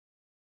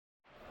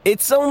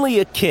It's only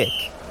a kick,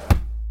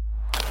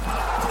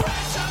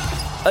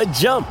 a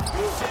jump,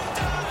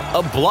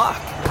 a block.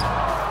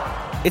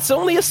 It's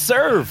only a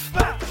serve.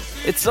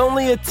 It's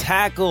only a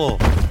tackle,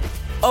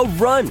 a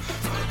run.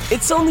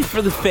 It's only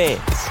for the fans.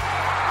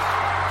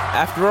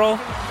 After all,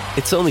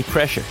 it's only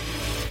pressure.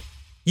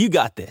 You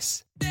got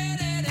this.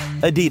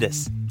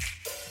 Adidas.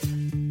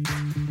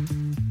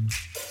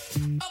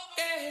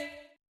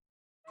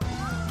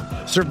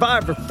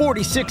 Survivor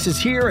 46 is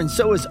here, and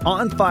so is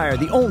On Fire,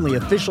 the only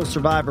official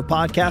Survivor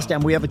podcast,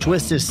 and we have a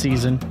twist this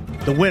season.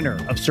 The winner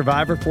of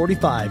Survivor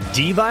 45,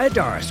 Dee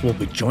Valladares, will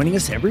be joining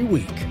us every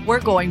week. We're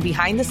going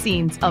behind the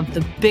scenes of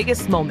the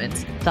biggest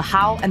moments, the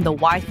how and the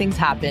why things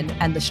happen,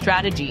 and the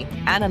strategy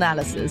and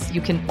analysis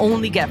you can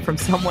only get from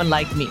someone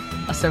like me,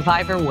 a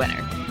Survivor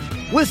winner.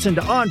 Listen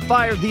to On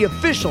Fire, the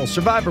official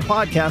Survivor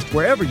podcast,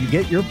 wherever you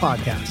get your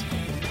podcast.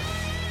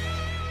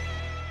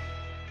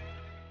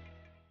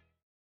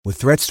 With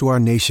threats to our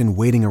nation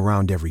waiting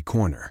around every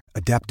corner,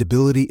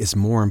 adaptability is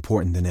more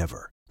important than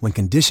ever. When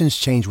conditions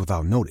change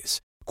without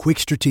notice, quick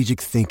strategic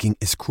thinking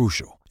is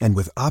crucial. And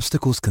with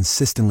obstacles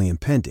consistently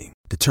impending,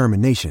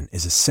 determination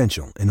is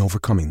essential in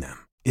overcoming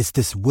them. It's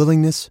this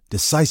willingness,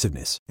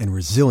 decisiveness, and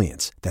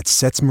resilience that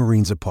sets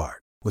Marines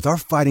apart. With our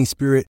fighting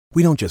spirit,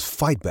 we don't just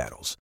fight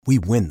battles, we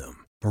win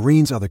them.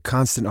 Marines are the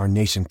constant our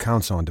nation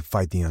counts on to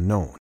fight the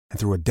unknown. And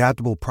through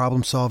adaptable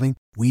problem solving,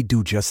 we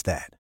do just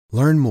that.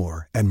 Learn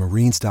more at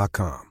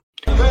marines.com.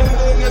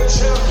 Defending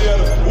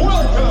champion,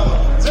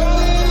 welcome,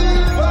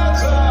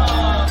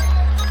 Batten.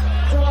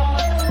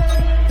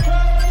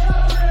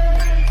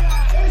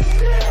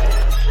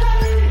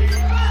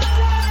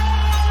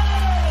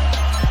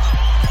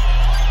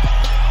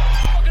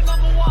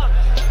 Number one.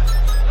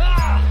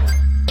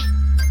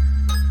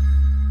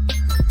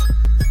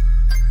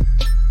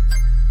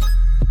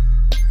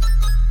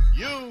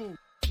 You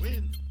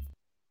win.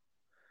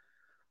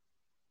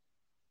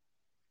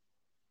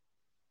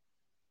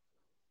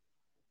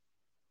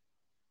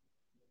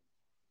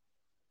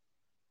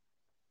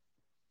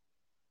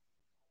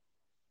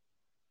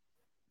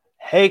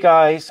 Hey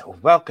guys,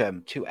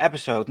 welcome to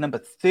episode number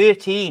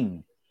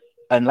 13,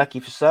 unlucky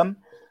for some,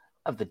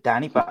 of the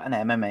Danny Batten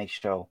MMA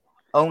show,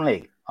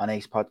 only on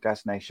Ace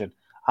Podcast Nation.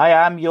 I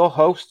am your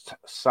host,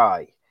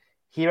 Sai.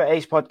 Here at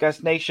Ace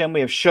Podcast Nation,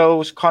 we have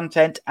shows,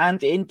 content,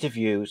 and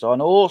interviews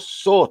on all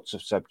sorts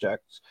of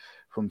subjects,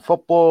 from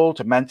football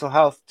to mental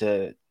health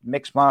to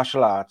mixed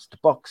martial arts to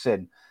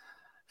boxing,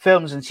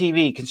 films and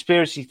TV,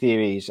 conspiracy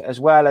theories, as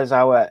well as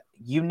our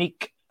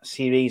unique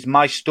series,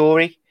 My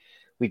Story.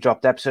 We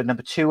dropped episode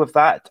number 2 of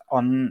that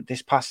on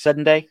this past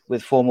Sunday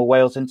with former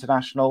Wales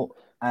international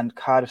and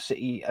Cardiff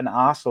City and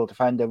Arsenal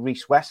defender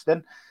Rhys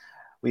Weston.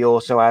 We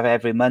also have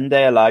every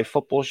Monday a live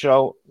football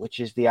show, which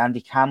is the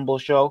Andy Campbell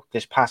show.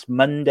 This past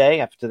Monday,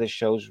 after this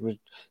show's,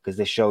 because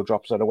this show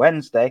drops on a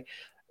Wednesday,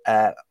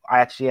 I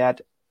actually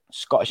had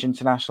Scottish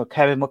international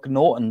Kevin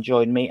McNaughton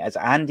join me as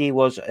Andy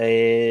was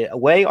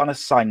away on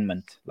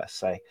assignment, let's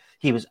say.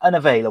 He was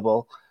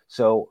unavailable,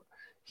 so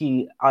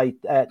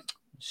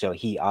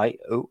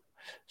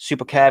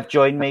Super Kev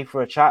joined me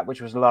for a chat,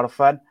 which was a lot of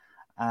fun.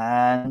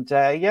 And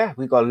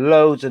we got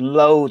loads and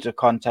loads of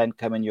content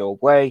coming your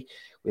way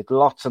with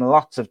lots and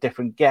lots of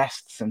different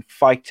guests and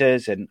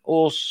fighters and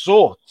all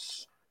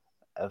sorts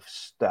of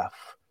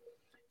stuff.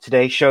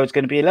 Today's show is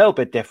going to be a little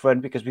bit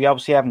different because we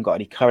obviously haven't got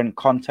any current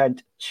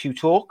content to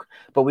talk,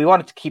 but we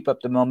wanted to keep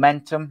up the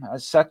momentum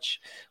as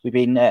such. We've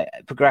been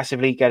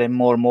progressively getting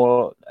more and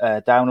more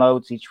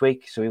downloads each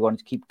week, so we wanted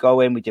to keep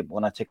going. We didn't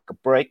want to take a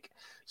break.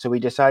 So we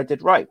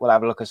decided, right, we'll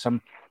have a look at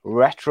some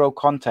retro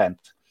content.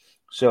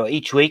 So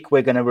each week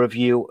we're going to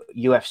review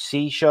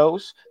UFC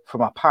shows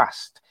from our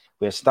past.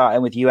 We're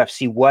starting with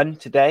UFC 1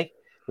 today.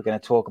 We're going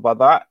to talk about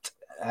that,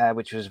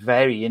 which was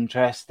very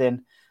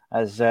interesting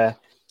as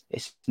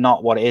it's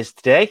not what it is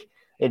today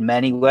in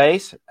many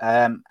ways.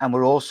 And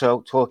we're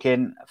also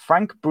talking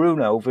Frank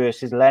Bruno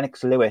versus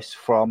Lennox Lewis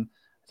from,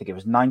 I think it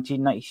was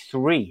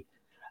 1993,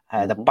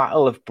 the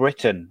Battle of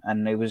Britain.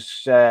 And it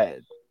was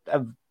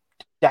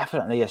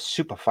definitely a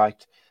super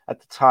fight at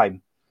the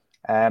time.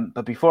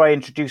 But before I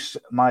introduce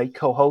my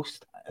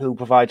co-host, who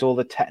provides all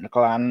the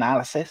technical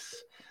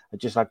analysis,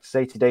 I'd just like to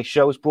say today's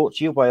show is brought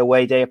to you by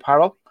Away Day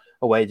Apparel.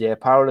 Away Day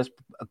Apparel is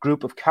a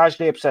group of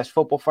casually obsessed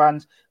football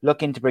fans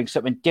looking to bring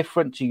something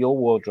different to your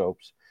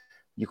wardrobes.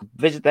 You can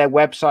visit their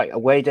website,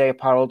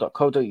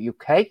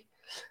 awaydayapparel.co.uk.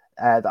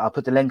 I'll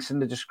put the links in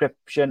the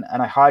description,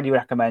 and I highly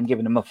recommend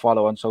giving them a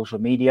follow on social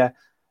media,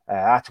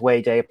 at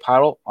Away Day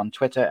Apparel on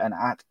Twitter and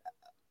at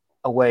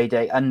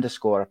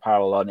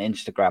awayday_apparel on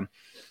Instagram.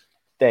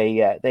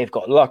 They've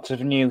got lots of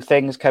new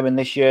things coming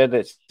this year.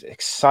 That's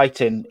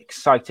exciting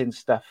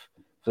stuff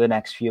for the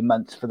next few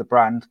months for the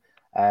brand.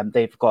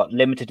 They've got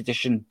limited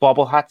edition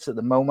bobble hats at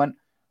the moment.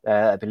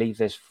 I believe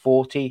there's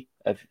 40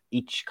 of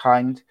each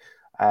kind.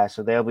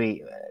 So they'll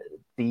be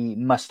the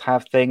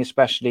must-have thing,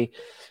 especially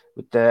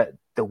with the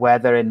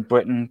weather in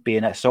Britain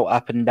being so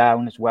up and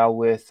down as well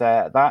with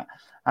that.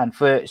 And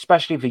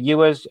especially for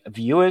viewers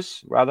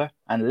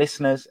and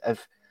listeners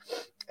of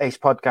Ace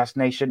Podcast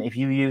Nation. If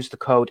you use the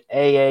code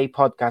AA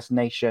Podcast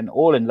Nation,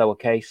 all in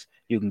lowercase,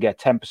 you can get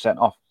 10%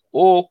 off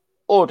all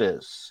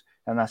orders.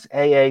 And that's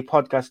AA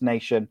Podcast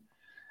Nation,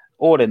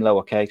 all in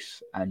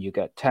lowercase, and you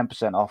get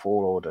 10% off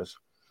all orders.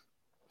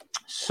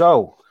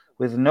 So,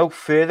 with no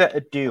further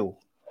ado,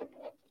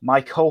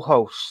 my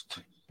co-host,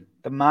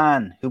 the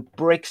man who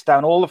breaks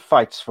down all the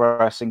fights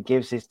for us and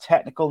gives his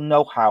technical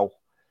know-how,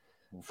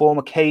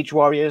 former Cage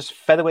Warriors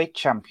featherweight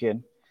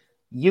champion,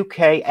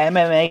 UK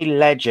MMA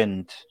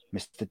legend,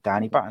 Mr.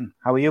 Danny Batten.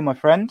 How are you, my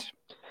friend?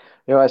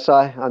 You know,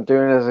 I'm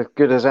doing as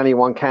good as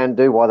anyone can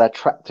do while they're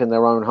trapped in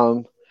their own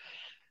home.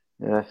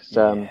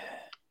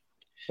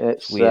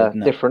 It's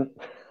weird, different.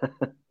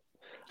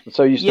 I'm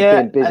so used to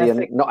being busy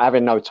and not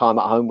having no time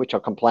at home, which I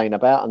complain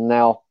about, and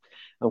now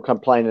I'm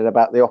complaining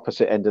about the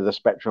opposite end of the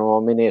spectrum.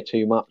 I'm in here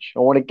too much. I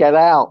want to get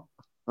out.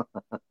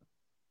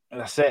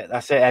 That's it.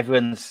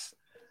 Everyone's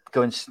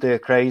going stir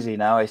crazy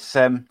now. I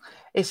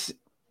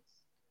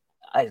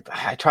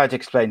tried to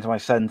explain to my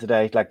son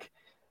today, like,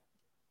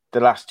 the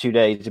last 2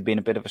 days have been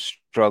a bit of a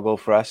struggle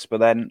for us, but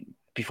then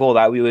before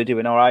that we were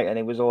doing all right and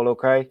it was all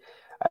okay.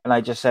 And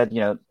I just said,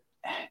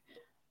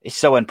 it's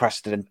so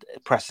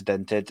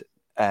unprecedented.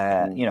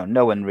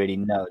 No one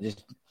really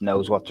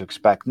knows what to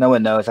expect. No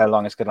one knows how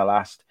long it's going to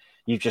last.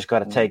 You've just got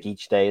to take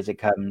each day as it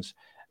comes.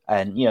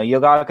 And,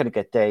 you're going to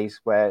get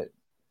days where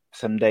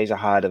some days are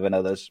harder than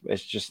others.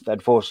 It's just,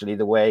 unfortunately,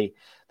 the way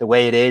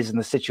it is and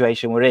the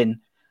situation we're in.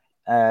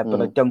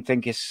 But I don't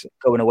think it's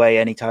going away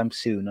anytime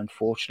soon,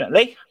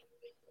 unfortunately.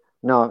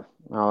 No,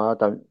 I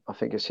don't. I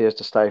think it's here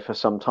to stay for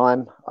some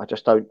time. I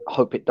just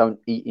hope it don't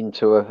eat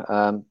into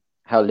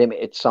how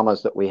limited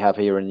summers that we have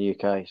here in the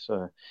UK.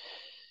 So,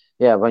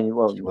 yeah, when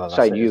you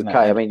say UK,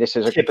 I mean, this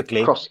is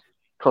typically across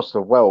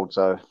the world.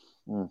 So,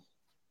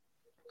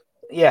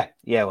 yeah.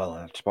 Well,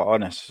 that's spot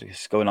on.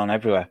 It's going on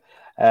everywhere.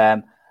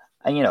 Let's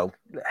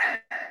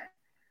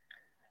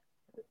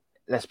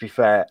be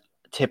fair.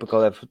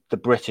 Typical of the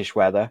British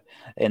weather,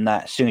 in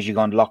that as soon as you go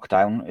on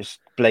lockdown, it's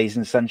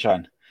blazing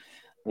sunshine.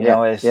 We've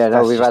had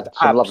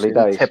some lovely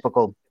days.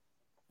 Typical,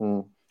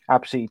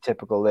 absolutely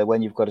typical. That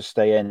when you've got to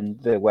stay in,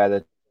 the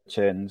weather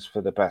turns for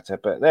the better.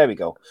 But there we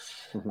go.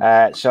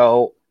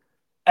 So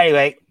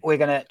anyway, we're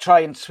gonna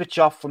try and switch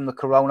off from the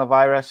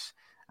coronavirus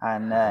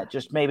and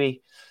just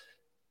maybe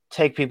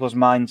take people's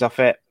minds off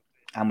it,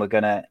 and we're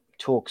gonna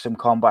talk some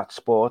combat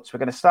sports. We're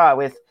gonna start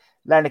with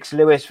Lennox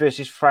Lewis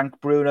versus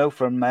Frank Bruno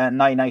from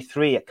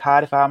 1993 at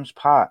Cardiff Arms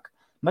Park.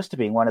 Must have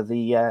been one of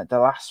the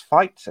last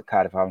fights at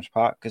Cardiff Arms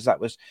Park, because that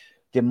was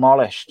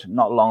demolished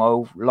not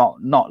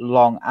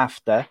long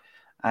after,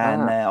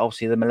 and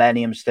obviously the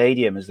Millennium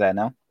Stadium is there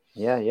now.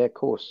 Yeah, of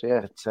course,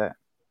 yeah. It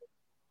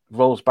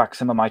rolls back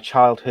some of my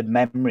childhood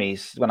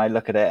memories when I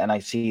look at it and I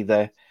see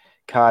the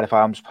Cardiff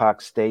Arms Park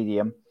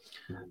Stadium.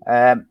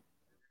 What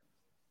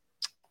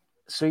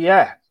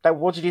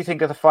did you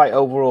think of the fight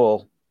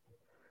overall?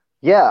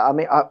 Yeah, I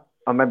mean, I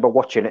remember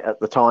watching it at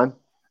the time.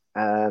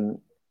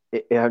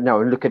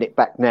 Looking it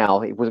back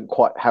now, it wasn't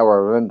quite how I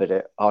remembered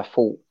it. I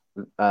thought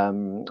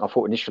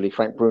initially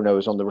Frank Bruno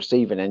was on the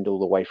receiving end all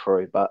the way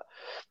through, but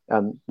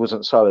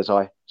wasn't so as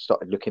I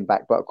started looking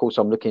back. But of course,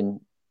 I'm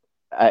looking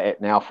at it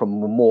now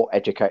from a more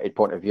educated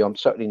point of view. I'm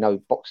certainly no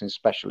boxing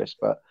specialist,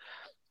 but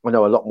I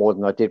know a lot more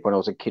than I did when I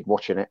was a kid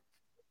watching it.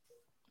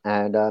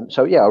 And I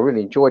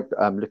really enjoyed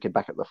looking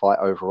back at the fight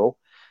overall.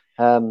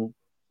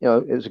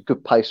 It was a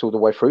good pace all the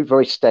way through,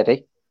 very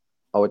steady,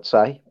 I would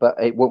say,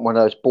 but it wasn't one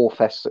of those ball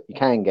fests that you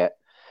can get.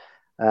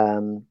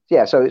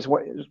 So it's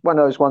one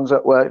of those ones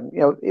that were,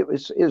 it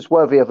was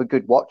worthy of a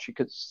good watch. You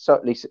could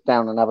certainly sit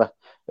down and have a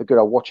good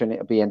old watch, and it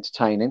would be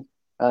entertaining.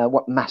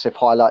 What massive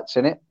highlights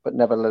in it, but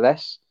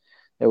nevertheless,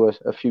 there were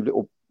a few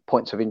little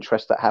points of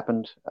interest that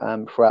happened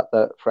throughout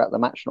the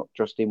match, not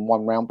just in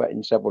one round, but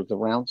in several of the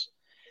rounds.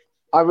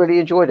 I really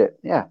enjoyed it.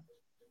 Yeah.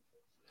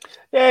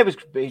 Yeah, I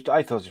thought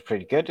it was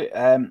pretty good.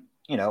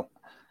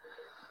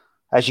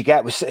 As you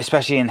get,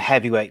 especially in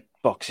heavyweight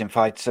boxing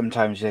fights,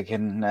 sometimes they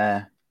can,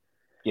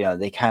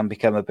 they can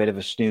become a bit of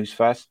a snooze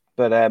fest.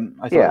 But I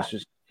thought this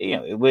was,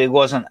 it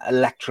wasn't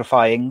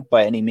electrifying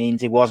by any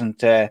means. It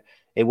wasn't,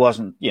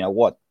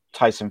 what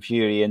Tyson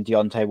Fury and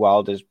Deontay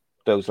Wilder's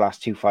those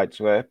last two fights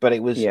were. But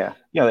it was,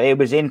 it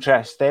was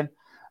interesting.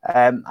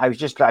 I've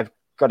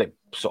got it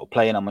sort of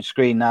playing on my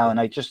screen now, and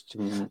they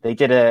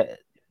did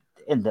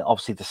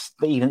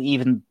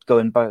even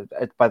going by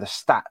the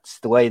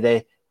stats, the way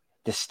they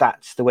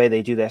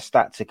do their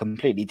stats are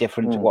completely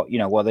different to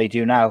what they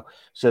do now.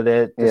 So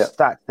the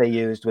stat they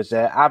used was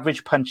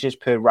average punches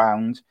per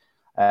round,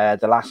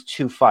 the last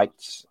two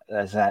fights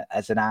as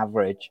an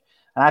average.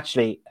 And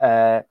actually,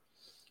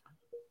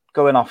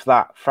 going off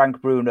that,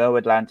 Frank Bruno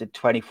had landed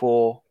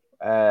 24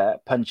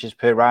 punches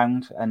per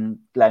round, and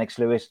Lennox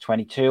Lewis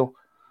 22.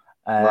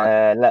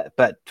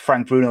 But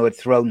Frank Bruno had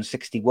thrown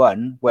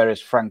 61,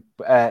 whereas Frank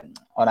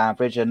on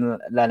average, and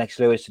Lennox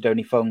Lewis had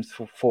only thrown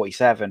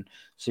 47.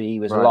 So he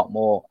was a lot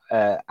more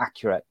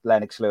accurate,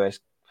 Lennox Lewis,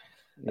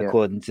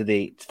 according to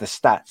the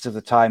stats of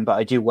the time. But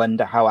I do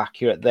wonder how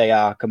accurate they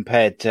are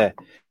compared to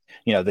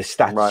the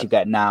stats Right. you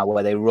get now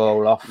where they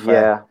roll off.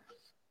 Yeah,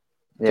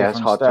 it's Different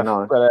hard stuff. to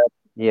know. But,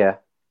 Yeah,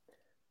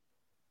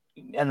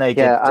 and they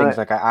did things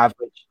like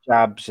average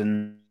jabs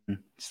and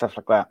stuff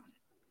like that.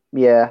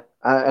 yeah.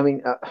 I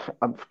mean,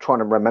 I'm trying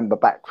to remember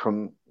back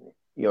from,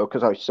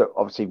 because I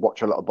obviously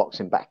watch a lot of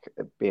boxing back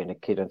being a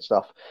kid and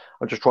stuff.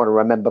 I'm just trying to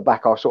remember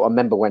back. I sort of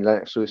remember when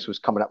Lennox Lewis was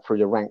coming up through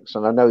the ranks,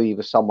 and I know he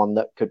was someone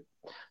that could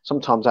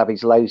sometimes have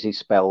his lazy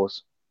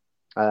spells.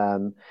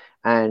 And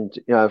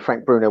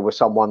Frank Bruno was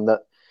someone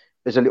that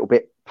is a little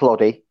bit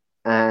ploddy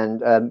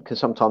and can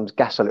sometimes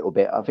gas a little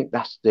bit. I think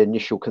that's the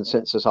initial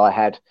consensus I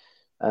had,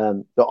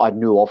 that I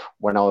knew of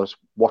when I was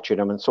watching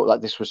them, and sort of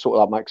like this was sort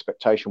of like my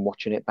expectation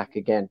watching it back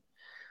again.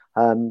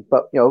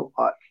 But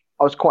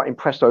I was quite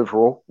impressed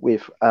overall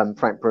with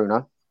Frank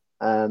Bruno.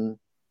 I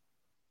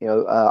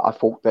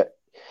thought that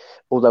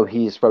although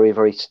he is very,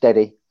 very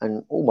steady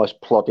and almost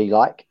ploddy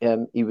like,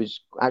 he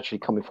was actually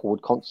coming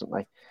forward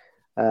constantly.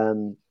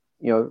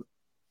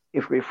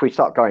 If we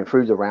start going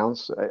through the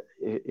rounds,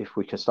 if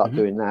we can start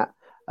doing that,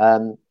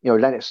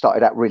 Lennox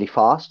started out really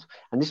fast,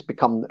 and this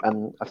become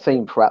a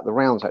theme throughout the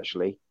rounds.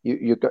 Actually,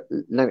 you got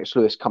Lennox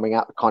Lewis coming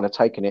out, kind of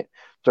taking it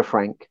to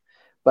Frank,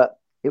 but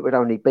it would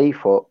only be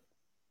for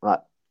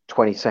like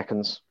 20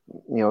 seconds,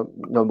 no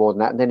more than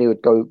that, and then he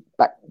would go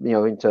back,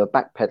 into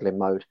backpedaling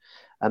mode.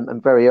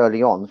 And very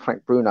early on,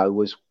 Frank Bruno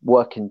was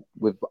working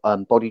with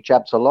body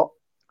jabs a lot,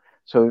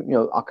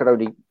 so I could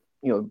only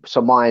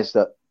surmise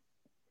that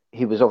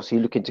he was obviously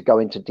looking to go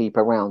into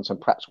deeper rounds and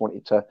perhaps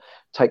wanted to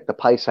take the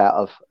pace out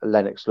of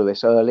Lennox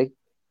Lewis early.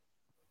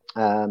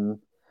 The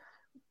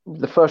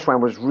first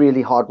round was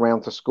really hard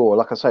round to score,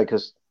 like I say,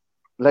 because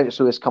Lennox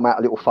Lewis come out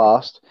a little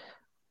fast,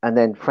 and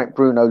then Frank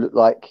Bruno looked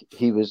like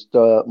he was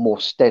more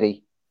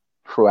steady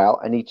throughout,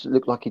 and he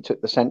looked like he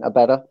took the centre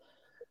better.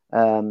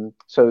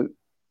 So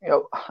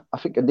I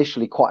think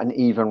initially quite an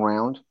even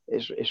round.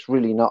 It's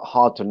really not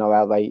hard to know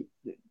how they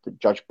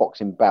judge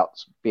boxing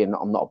bouts. Being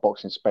I'm not a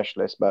boxing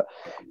specialist, but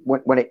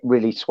when it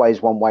really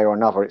sways one way or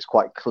another, it's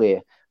quite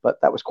clear. But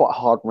that was quite a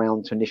hard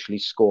round to initially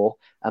score,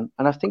 and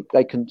I think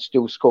they can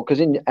still score, because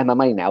in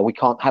MMA now we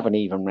can't have an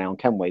even round,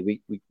 can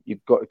we?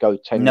 You've got to go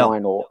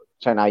 10-9 or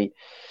 10-8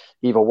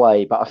 either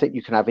way. But I think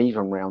you can have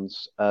even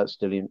rounds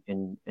still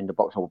in the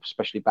boxing,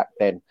 especially back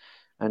then.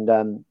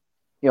 And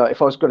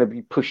if I was going to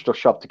be pushed or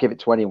shoved to give it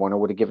to anyone, I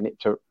would have given it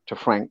to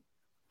Frank,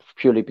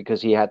 purely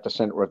because he had the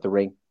centre of the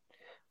ring.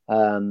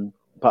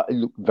 But it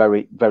looked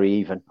very, very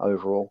even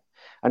overall.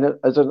 And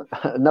as a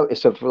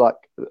notice of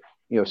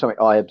something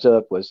I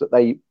observed was that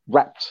they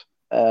wrapped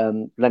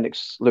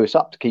Lennox Lewis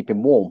up to keep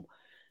him warm.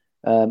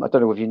 I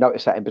don't know if you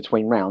noticed that in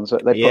between rounds,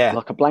 that they put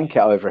like a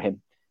blanket over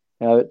him.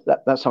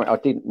 That's something I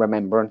didn't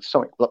remember, and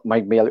something that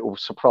made me a little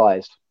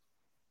surprised.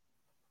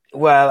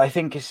 Well, I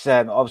think it's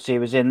obviously it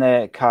was in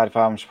the Cardiff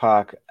Arms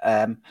Park,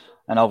 and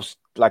obviously,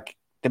 like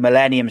the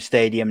Millennium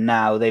Stadium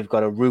now, they've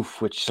got a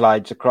roof which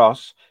slides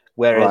across,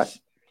 whereas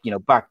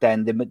back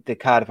then the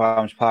Cardiff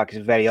Arms Park is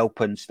a very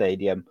open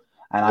stadium,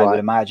 and I would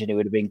imagine it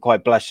would have been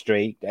quite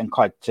blustery and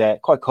quite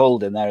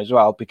cold in there as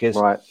well, because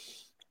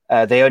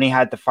they only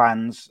had the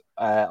fans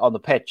on the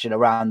pitch and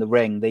around the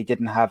ring. They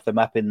didn't have them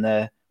up in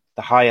the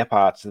higher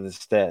parts of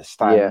the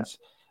stands,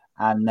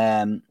 and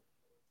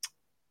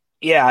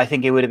I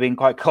think it would have been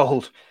quite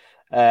cold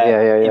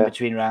in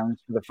between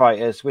rounds for the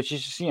fighters, which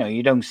is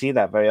you don't see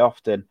that very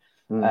often.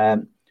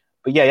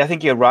 But I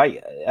think you're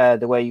right.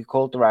 The way you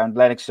called the round,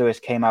 Lennox Lewis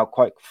came out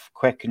quite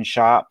quick and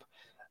sharp,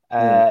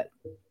 and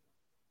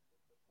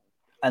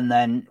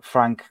then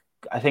Frank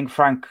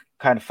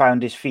kind of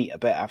found his feet a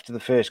bit after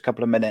the first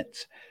couple of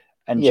minutes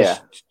and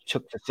just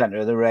took the centre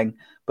of the ring.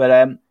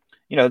 But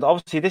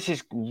obviously this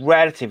is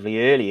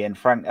relatively early in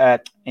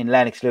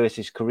Lennox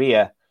Lewis's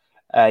career.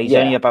 He's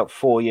only about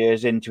 4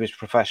 years into his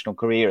professional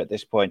career at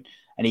this point,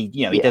 and he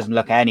doesn't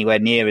look anywhere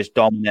near as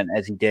dominant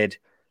as he did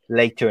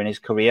later in his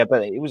career.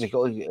 But it was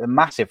a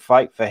massive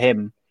fight for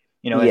him,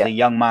 as a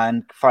young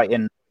man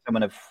fighting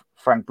someone of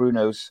Frank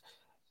Bruno's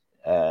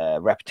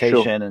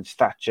reputation and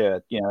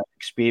stature,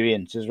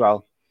 experience as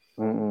well.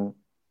 And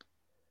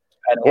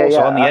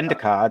also on the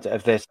undercard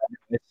of this,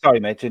 sorry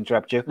mate to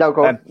interrupt you. No,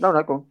 go on. No,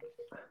 go on.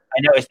 I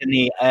noticed in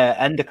the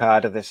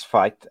undercard of this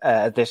fight,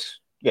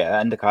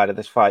 undercard of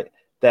this fight,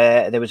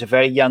 there was a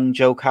very young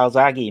Joe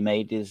Calzaghe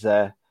made his.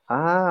 I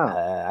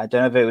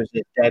don't know if it was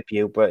his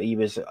debut, but he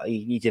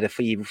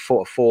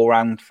fought a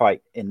 4-round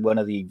fight in one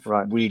of the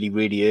really,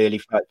 really early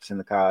fights in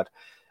the card,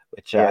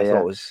 which I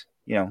thought was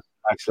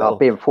nice little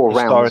being 4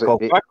 rounds.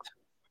 Fact.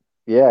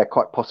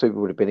 Quite possibly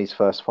would have been his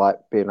first fight,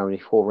 being only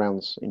 4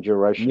 rounds in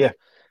duration.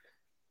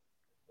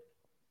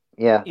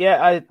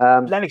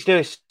 Lennox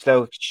Lewis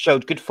though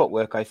showed good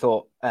footwork, I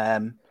thought.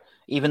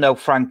 Even though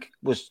Frank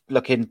was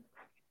looking,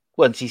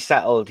 once he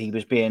settled, he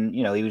was being,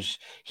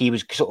 he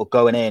was sort of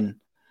going in.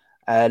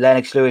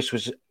 Lennox Lewis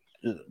was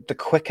the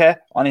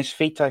quicker on his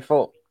feet, I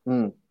thought.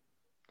 I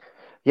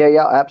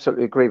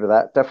absolutely agree with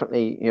that.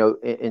 Definitely,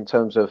 in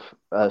terms of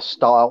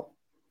style,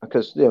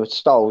 because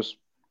styles,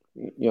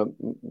 you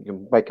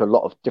can make a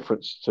lot of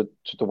difference to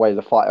the way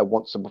the fighter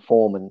wants to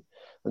perform and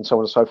and so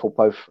on and so forth,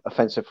 both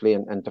offensively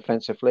and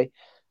defensively.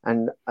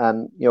 And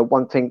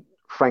one thing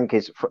Frank,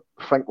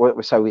 what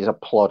we say, he's a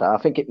plodder. I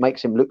think it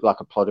makes him look like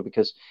a plodder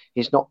because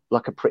he's not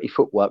like a pretty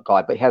footwork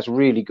guy, but he has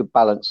really good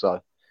balance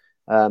though.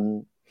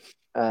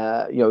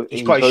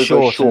 He's quite very,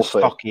 short and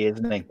stocky,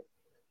 isn't he?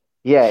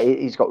 Yeah,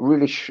 he's got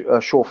really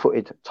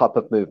sure-footed type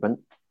of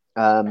movement.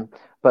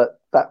 But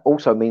that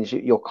also means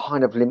you're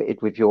kind of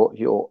limited with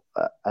your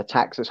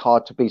attacks. It's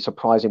hard to be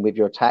surprising with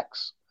your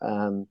attacks.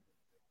 You're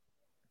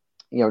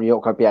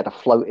not going to be able to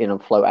float in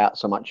and float out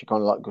so much. You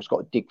kind of like just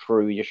got to dig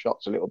through your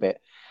shots a little bit.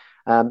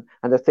 And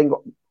the thing that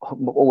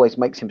always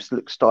makes him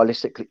look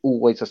stylistically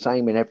always the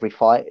same in every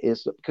fight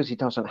is that because he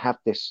doesn't have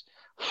this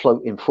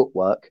floating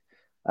footwork,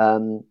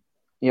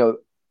 he's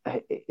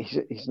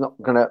not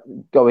going to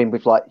go in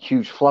with like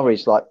huge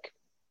flurries like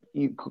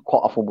you quite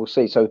often will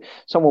see. So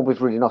someone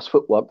with really nice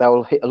footwork,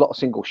 they'll hit a lot of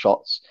single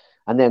shots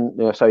and then,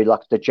 so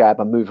like the jab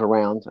and move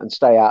around and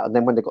stay out. And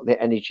then when they've got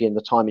the energy and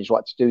the time is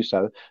right to do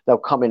so, they'll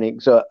come in and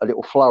exert a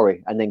little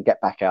flurry and then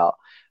get back out.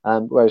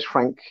 Whereas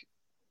Frank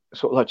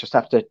sort of like just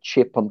have to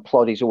chip and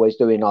plod. He's always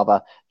doing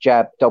either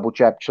jab, double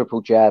jab,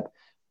 triple jab,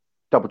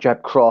 double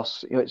jab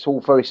cross. It's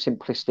all very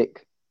simplistic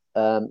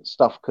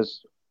stuff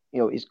because,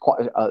 he's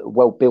quite a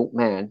well-built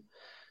man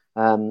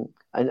and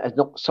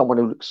not someone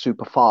who looks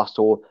super fast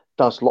or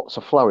does lots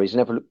of flurries.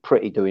 Never looked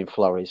pretty doing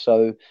flurries.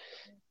 So,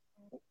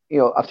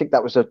 I think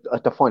that was a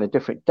defining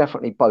difference.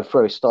 Definitely both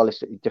very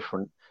stylistically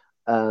different.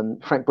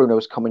 Frank Bruno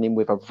was coming in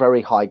with a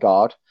very high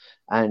guard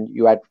and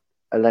you had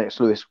Lennox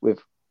Lewis with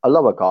a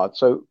lower guard.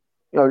 So,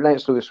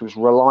 Lennox Lewis was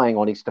relying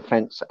on his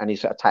defense and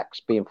his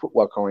attacks being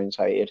footwork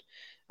orientated.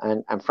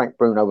 And Frank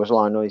Bruno was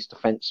relying on his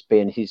defense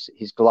being his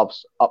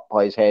gloves up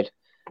by his head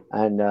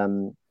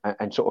and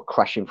sort of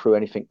crashing through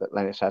anything that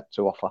Lennox had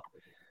to offer.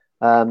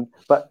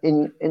 But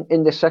in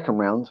the second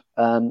round,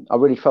 I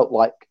really felt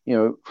like,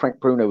 Frank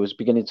Bruno was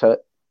beginning to,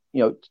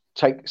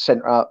 take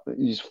center up.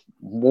 He's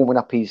warming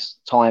up his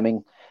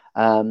timing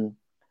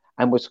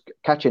and was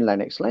catching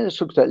Lennox.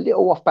 Lennox looked a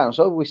little off balance.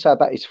 What we say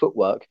about his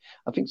footwork,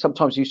 I think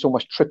sometimes he used to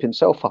almost trip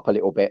himself up a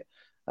little bit.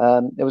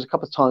 There was a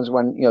couple of times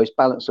when, his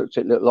balance looked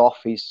a little off.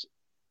 He's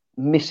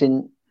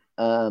missing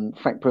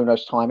Frank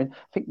Bruno's timing. I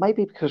think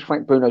maybe because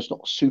Frank Bruno's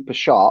not super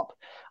sharp,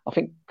 I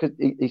think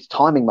his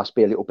timing must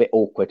be a little bit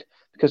awkward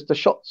because the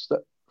shots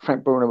that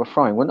Frank Bruno were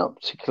throwing were not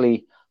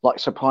particularly like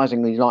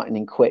surprisingly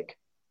lightning quick,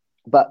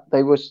 but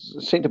they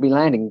seemed to be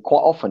landing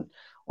quite often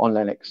on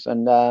Lennox.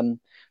 And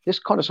this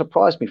kind of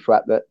surprised me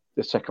throughout the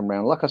second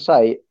round. Like I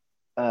say,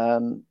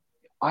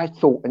 I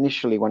thought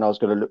initially when I was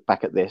going to look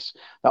back at this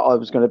that I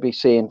was going to be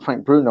seeing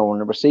Frank Bruno on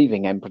the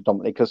receiving end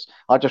predominantly because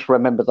I just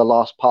remember the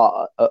last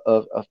part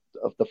of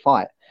the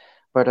fight.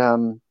 But I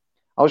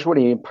was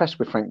really impressed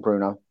with Frank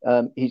Bruno.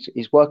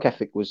 His work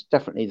ethic was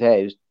definitely there.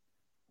 He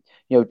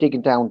was,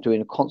 digging down,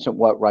 doing a constant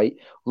work rate,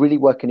 really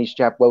working his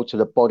jab well to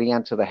the body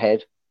and to the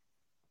head,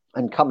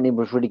 and coming in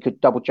with really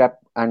good double jab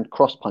and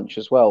cross punch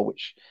as well,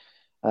 which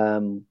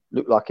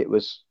looked like it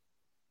was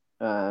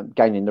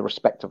gaining the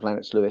respect of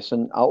Lennox Lewis.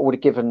 And I would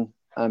have given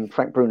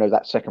Frank Bruno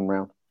that second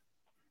round.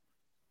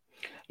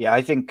 Yeah,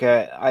 I think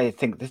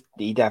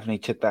he definitely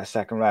took that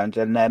second round.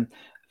 And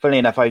funnily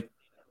enough,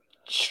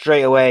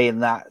 straight away in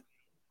that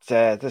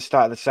the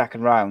start of the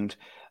second round,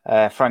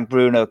 Frank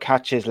Bruno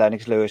catches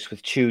Lennox Lewis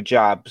with two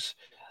jabs,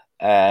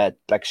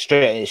 like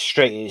straight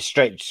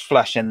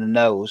flush in the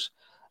nose.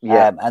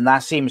 Yeah, and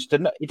that seems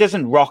to, it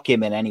doesn't rock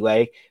him in any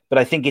way, but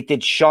I think it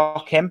did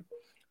shock him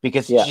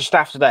because just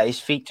after that, his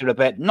feet are a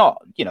bit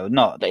not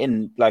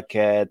in like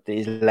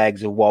his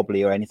legs are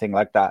wobbly or anything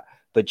like that,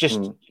 but just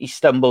he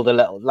stumbled a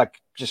little,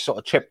 like just sort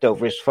of tripped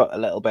over his foot a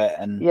little bit,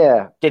 and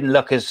didn't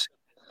look as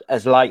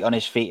light on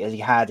his feet as he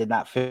had in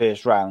that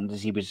first round.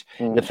 As he was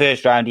the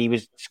first round, he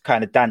was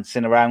kind of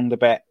dancing around a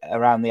bit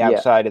around the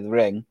outside of the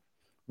ring,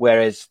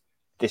 whereas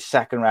this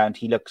second round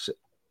he looks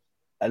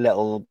a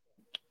little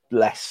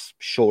less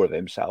sure of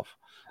himself.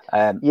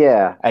 And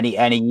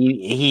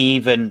he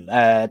even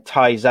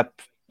ties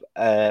up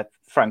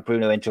Frank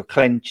Bruno into a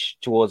clinch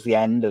towards the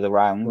end of the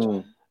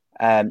round.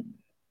 But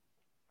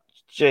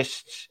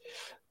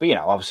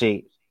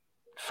obviously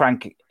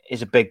Frank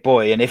is a big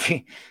boy, and if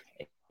he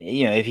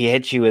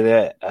hits you with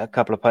a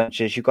couple of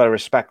punches, you've got to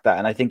respect that.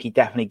 And I think he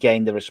definitely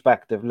gained the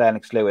respect of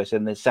Lennox Lewis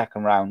in the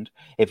second round.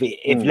 If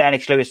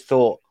Lennox Lewis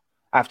thought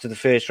after the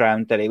first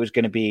round that it was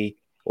going to be,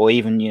 or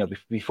even,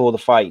 before the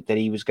fight, that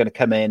he was going to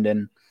come in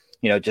and,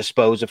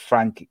 dispose of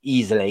Frank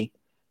easily,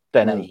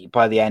 then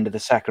by the end of the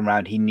second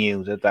round, he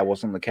knew that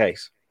wasn't the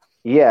case.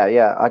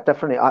 Yeah.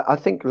 I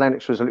think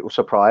Lennox was a little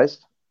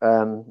surprised.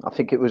 I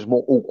think it was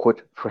more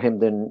awkward for him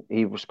than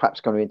he was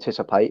perhaps going to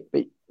anticipate.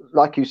 But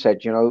like you said,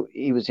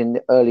 he was in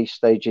the early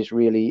stages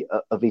really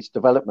of his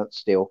development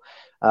still.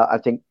 I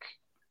think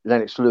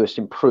Lennox Lewis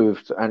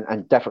improved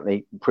and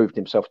definitely proved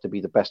himself to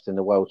be the best in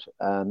the world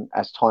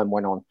as time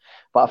went on.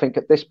 But I think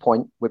at this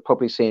point, we're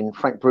probably seeing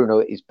Frank Bruno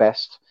at his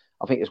best.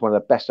 I think it's one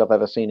of the best I've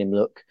ever seen him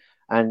look.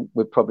 And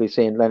we're probably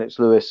seeing Lennox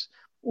Lewis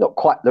not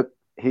quite look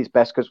his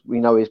best because we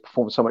know he's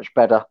performed so much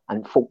better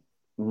and fought,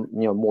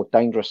 more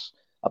dangerous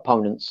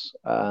opponents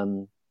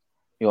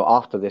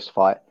after this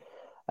fight.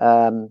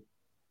 But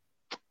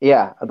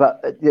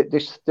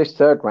this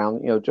third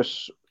round,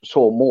 just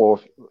saw more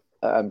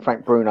of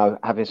Frank Bruno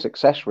having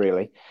success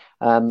really,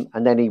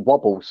 and then he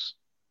wobbles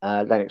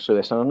Lennox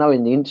Lewis. And I know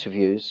in the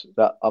interviews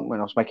that when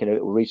I was making a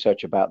little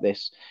research about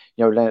this,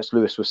 Lennox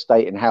Lewis was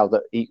stating how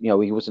that he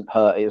wasn't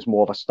hurt; it was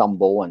more of a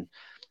stumble,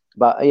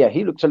 but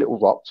he looked a little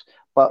rocked.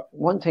 But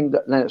one thing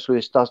that Lennox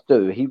Lewis does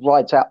do, he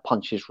rides out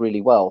punches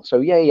really well.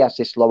 So he has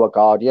this lower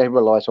guard. He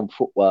relies on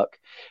footwork,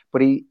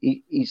 but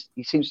he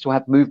seems to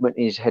have movement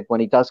in his head when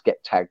he does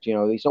get tagged.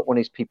 He's not one of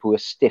these people who are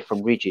stiff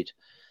and rigid.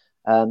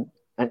 Frank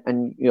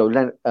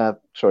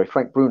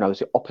Bruno is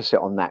the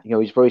opposite on that.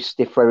 He's very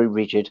stiff, very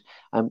rigid,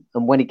 and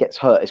when he gets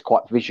hurt, it's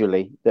quite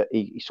visually that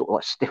he sort of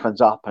like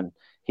stiffens up and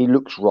he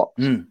looks rocked.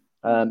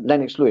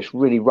 Lennox Lewis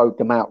really rode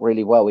them out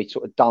really well. He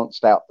sort of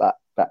danced out that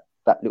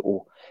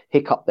little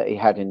hiccup that he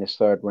had in this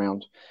third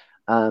round.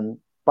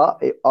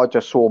 I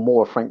just saw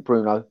more of Frank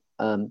Bruno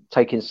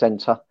taking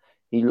centre.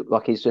 He looked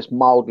like he's just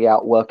mildly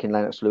outworking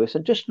Lennox Lewis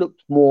and just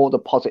looked more the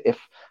positive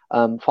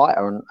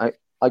fighter. And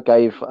I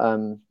gave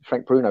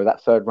Frank Bruno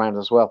that third round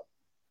as well.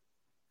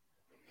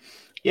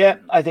 Yeah,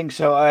 I think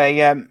so.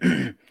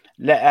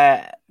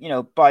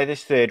 By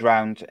this third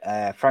round,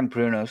 Frank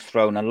Bruno's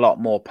thrown a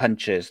lot more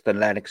punches than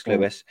Lennox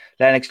Lewis.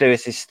 Lennox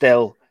Lewis is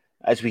still,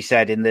 as we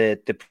said in the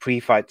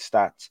pre-fight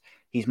stats,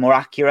 he's more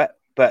accurate.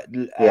 But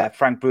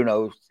Frank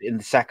Bruno, in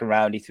the second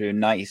round, he threw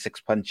 96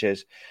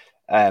 punches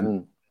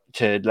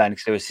to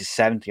Lennox Lewis's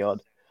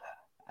 70-odd.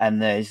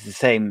 And there's the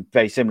same,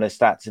 very similar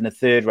stats in the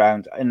third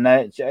round. And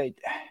I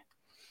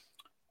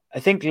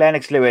think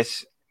Lennox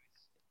Lewis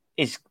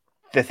is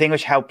the thing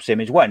which helps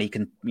him is one, he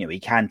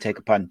can take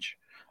a punch,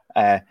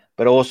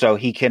 but also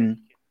he's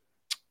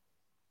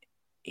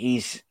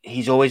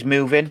always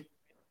moving.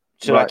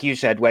 So, like you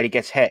said, where he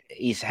gets hit,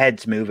 his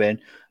head's moving,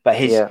 but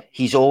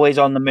he's always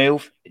on the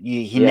move.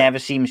 He never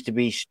seems to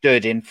be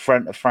stood in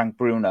front of Frank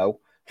Bruno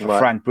for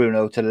Frank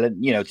Bruno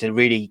to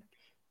really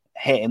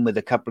hit him with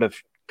a couple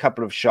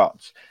of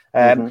shots.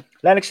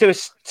 Lennox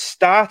Lewis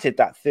started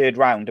that third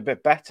round a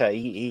bit better.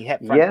 He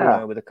hit Frank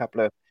Bruno with a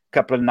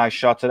couple of nice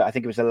shots. I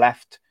think it was a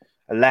left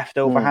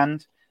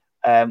overhand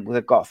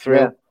that got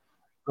through.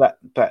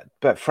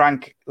 But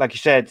Frank, like you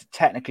said,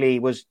 technically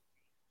was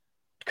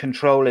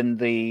controlling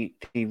the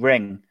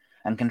ring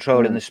and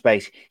controlling the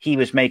space. He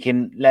was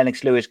making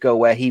Lennox Lewis go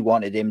where he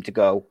wanted him to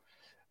go.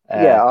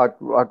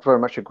 I'd very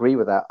much agree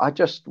with that. I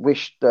just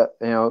wish that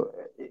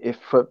if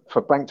for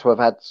Frank to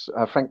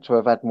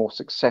have had more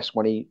success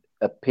when he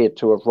appeared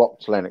to have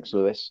rocked Lennox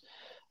Lewis,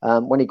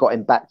 when he got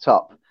him backed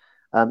up,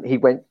 he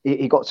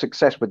got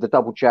success with the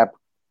double jab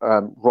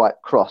right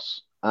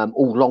cross,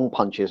 all long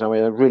punches. I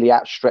mean, they're really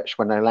outstretched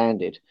when they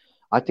landed.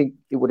 I think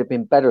it would have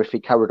been better if he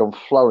carried on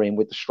flurrying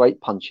with the straight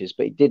punches,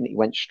 but he didn't. He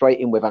went straight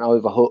in with an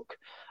overhook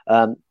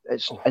and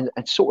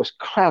sort of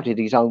crowded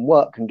his own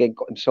work and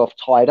got himself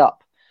tied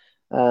up,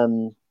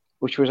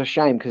 which was a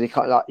shame because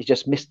he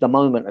just missed the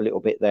moment a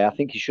little bit there. I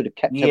think he should have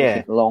kept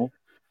everything long.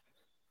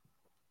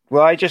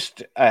 Well, I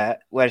just,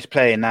 where it's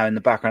playing now in the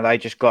background, I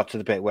just got to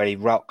the bit where he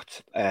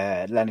rocked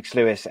Lennox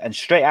Lewis, and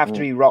straight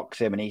after he rocks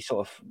him and he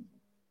sort of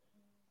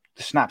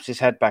snaps his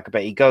head back a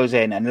bit, he goes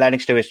in and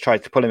Lennox Lewis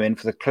tries to pull him in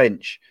for the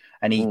clinch,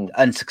 and he's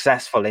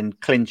unsuccessful in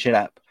clinching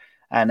up.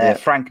 And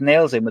Frank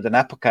nails him with an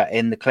uppercut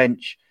in the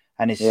clinch,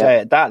 and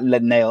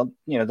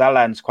that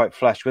lands quite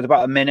flush with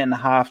about a minute and a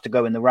half to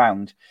go in the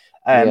round.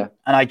 And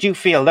I do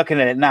feel, looking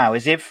at it now,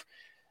 as if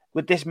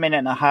with this minute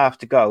and a half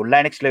to go,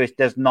 Lennox Lewis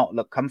does not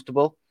look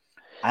comfortable.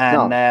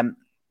 And,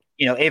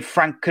 if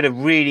Frank could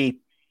have really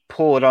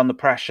poured on the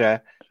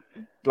pressure,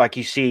 like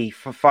you see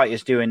for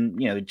fighters doing,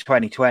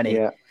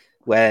 2020,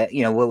 where,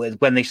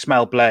 when they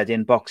smell blood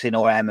in boxing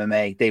or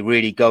MMA, they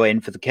really go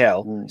in for the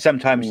kill,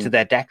 sometimes to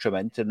their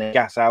detriment, and they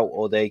gas out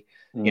or they,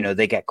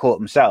 they get caught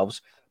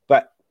themselves.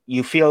 But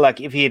you feel like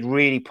if he had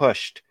really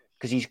pushed,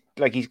 because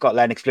he's got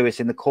Lennox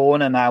Lewis in the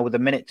corner now with a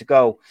minute to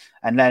go,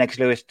 and Lennox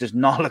Lewis does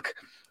not look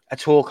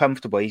at all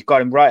comfortable. He's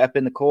got him right up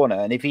in the corner.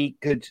 And if he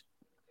could,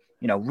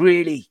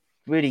 really,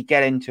 really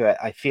get into it,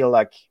 I feel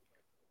like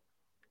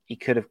he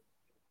could have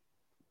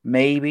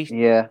maybe,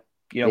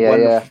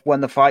 won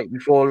the fight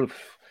before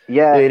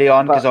early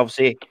on, because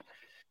obviously.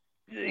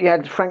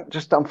 Yeah, Frank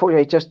just,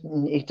 unfortunately,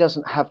 he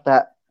doesn't have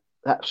that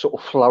sort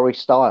of flurry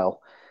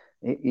style.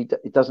 He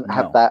doesn't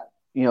have that,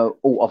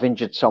 I've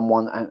injured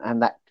someone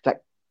and that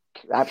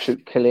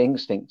absolute killing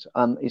instinct.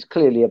 He's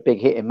clearly a big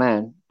hitting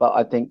man, but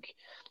I think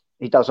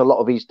he does a lot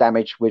of his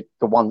damage with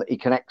the one that he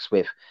connects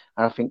with.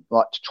 And I think,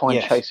 to try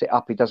and chase it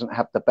up, he doesn't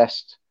have the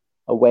best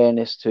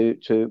awareness to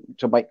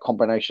make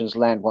combinations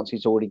land once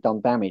he's already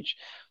done damage.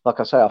 Like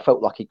I say, I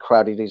felt like he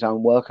crowded his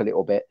own work a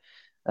little bit.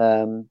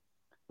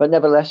 But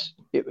nevertheless,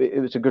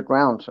 it was a good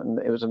round, and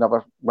it was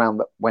another round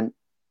that went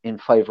in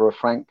favour of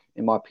Frank,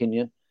 in my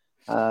opinion.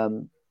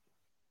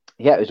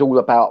 It was all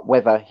about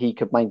whether he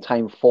could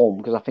maintain form,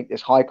 because I think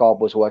this high guard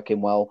was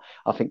working well.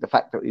 I think the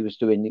fact that he was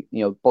doing,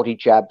 body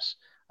jabs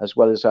as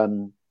well as,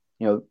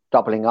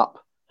 doubling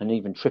up and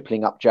even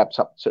tripling up jabs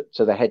up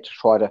to the head to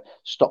try to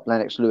stop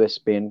Lennox Lewis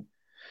being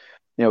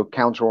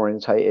counter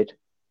orientated.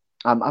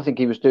 I think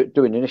he was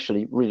doing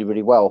initially really,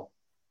 really well.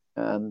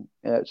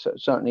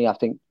 Certainly, I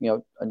think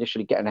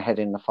initially getting ahead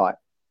in the fight.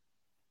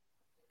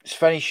 It's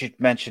funny you should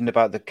mention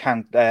about the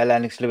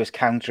Lennox Lewis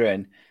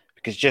countering,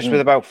 because just with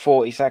about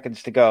 40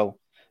 seconds to go,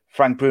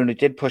 Frank Bruno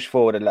did push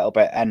forward a little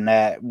bit, and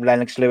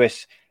Lennox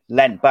Lewis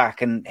leant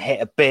back and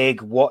hit a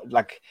big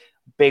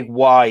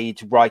wide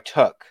right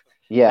hook.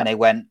 Yeah. And it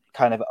went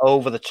kind of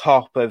over the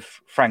top of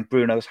Frank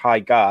Bruno's high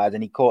guard,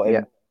 and he caught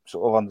him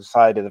sort of on the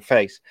side of the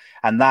face.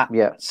 And that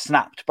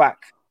snapped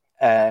back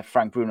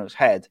Frank Bruno's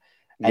head.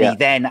 And he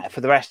then,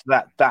 for the rest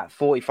of that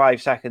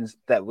 45 seconds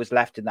that was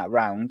left in that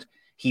round,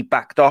 he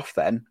backed off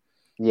then.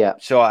 Yeah.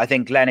 So I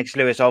think Lennox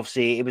Lewis,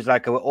 obviously, it was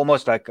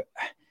almost like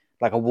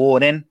a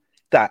warning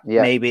that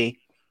maybe,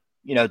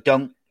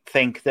 don't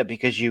think that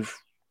because you've,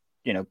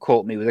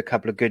 caught me with a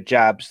couple of good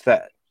jabs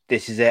that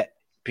this is it,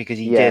 because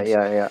he did.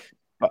 Yeah.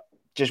 But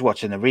just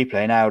watching the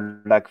replay now,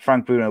 like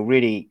Frank Bruno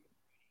really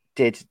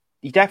did,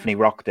 he definitely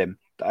rocked him.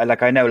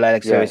 Like I know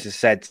Lennox Lewis has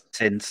said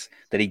since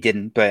that he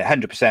didn't, but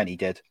 100% he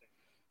did.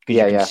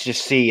 Because you can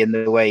just see in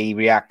the way he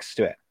reacts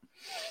to it.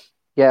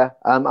 Yeah,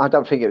 I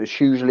don't think it was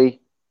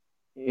hugely,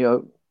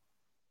 no,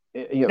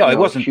 it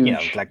wasn't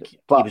huge, like he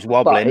was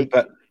wobbling,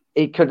 but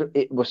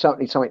it was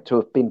certainly something to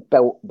have been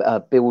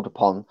built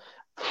upon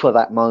for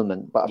that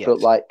moment. But I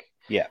felt like,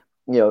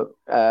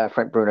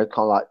 Frank Bruno kind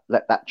of like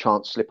let that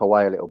chance slip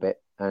away a little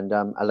bit and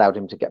allowed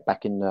him to get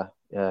back in the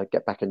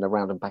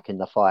round and back in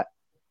the fight.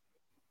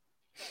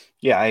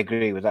 Yeah, I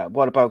agree with that.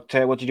 What about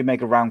what did you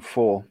make of round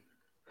 4?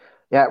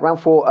 Yeah,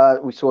 round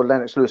 4, we saw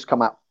Lennox Lewis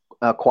come out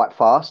quite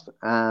fast.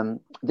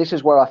 This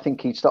is where I think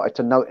he started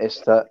to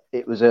notice that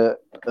it was a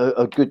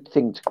good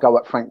thing to go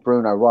at Frank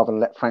Bruno rather than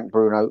let Frank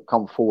Bruno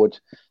come forward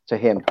to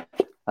him.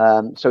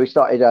 So he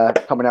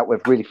started coming out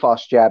with really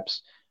fast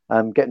jabs,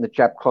 getting the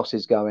jab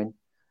crosses going.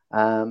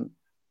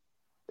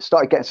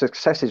 Started getting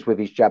successes with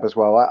his jab as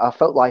well. I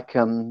felt like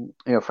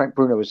Frank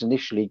Bruno was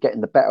initially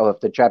getting the better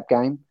of the jab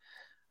game,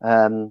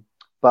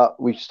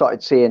 but we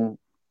started seeing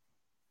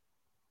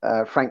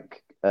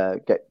Frank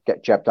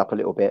get jabbed up a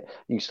little bit.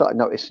 You started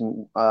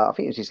noticing, I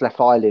think it was his left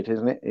eyelid,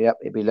 isn't it? Yep,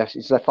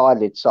 his left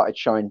eyelid started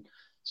showing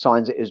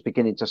signs that it was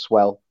beginning to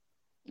swell.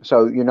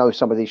 So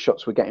some of these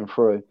shots were getting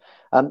through.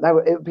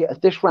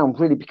 This round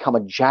really become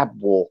a jab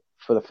war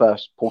for the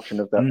first portion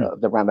of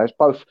the round. They was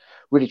both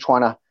really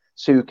trying to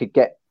see who could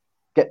get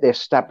the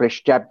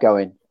established jab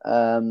going,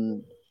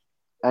 and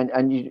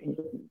you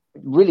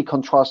really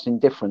contrasting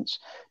difference.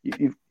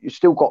 You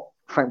still got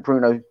Frank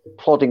Bruno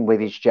plodding with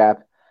his jab.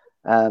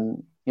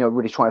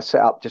 Really trying to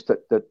set up just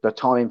the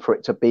timing for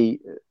it to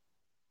be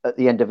at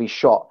the end of his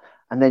shot.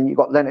 And then you've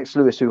got Lennox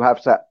Lewis, who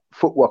has that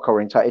footwork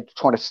orientated,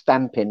 trying to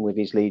stamp in with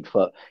his lead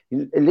foot.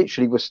 He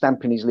literally was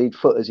stamping his lead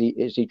foot as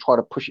he tried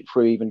to push it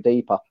through even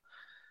deeper.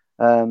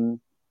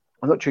 I'm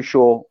not too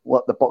sure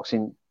what the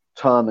boxing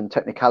term and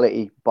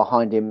technicality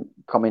behind him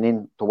coming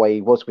in the way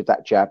he was with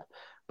that jab,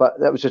 but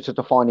that was just a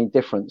defining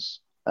difference.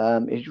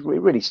 He's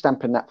really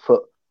stamping that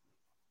foot.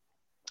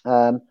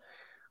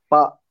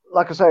 But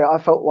like I say, I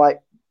felt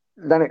like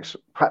Lennox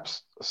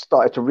perhaps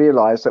started to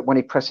realise that when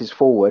he presses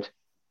forward,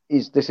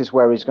 this is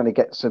where he's going to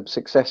get some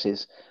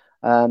successes.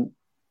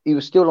 He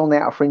was still on the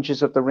outer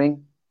fringes of the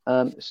ring,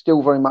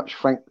 still very much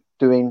Frank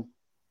doing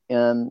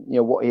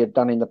what he had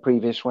done in the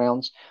previous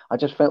rounds. I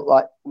just felt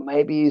like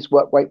maybe his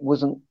work rate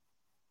wasn't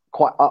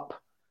quite up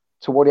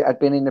to what it had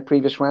been in the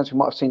previous rounds. We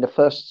might have seen the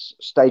first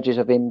stages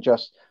of him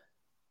just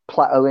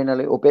plateauing a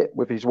little bit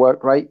with his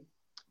work rate.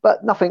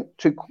 But nothing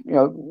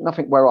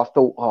where I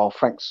thought,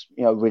 Frank's,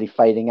 really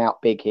fading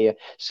out big here.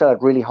 Still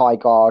had really high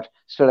guard,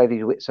 still had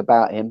his wits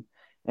about him.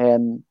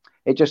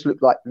 It just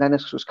looked like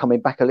Lennox was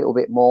coming back a little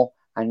bit more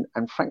and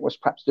Frank was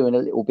perhaps doing a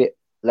little bit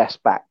less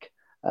back.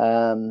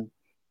 And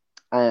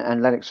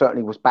Lennox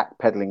certainly was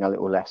backpedaling a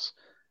little less.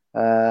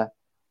 So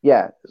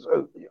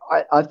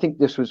I think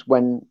this was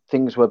when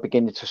things were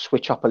beginning to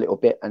switch up a little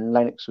bit and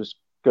Lennox was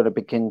going to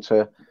begin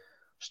to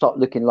start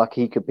looking like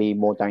he could be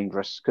more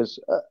dangerous because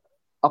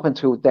up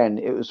until then,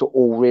 it was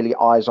all really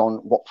eyes on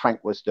what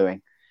Frank was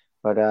doing.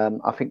 But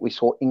I think we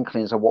saw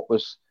inklings of what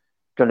was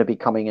going to be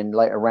coming in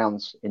later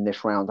rounds in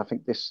this round. I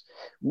think this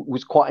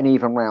was quite an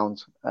even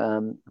round. I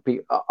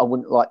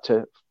wouldn't like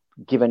to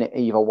give it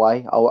either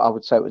way. I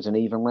would say it was an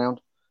even round.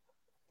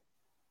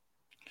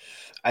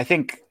 I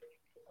think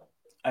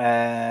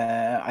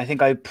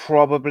I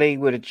probably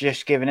would have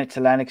just given it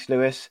to Lennox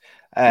Lewis.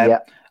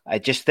 I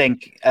just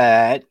think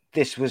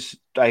this was,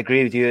 I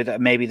agree with you,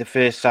 that maybe the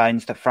first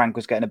signs that Frank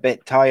was getting a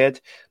bit tired.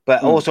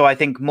 But also, I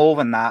think more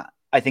than that,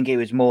 I think it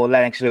was more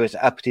Lennox Lewis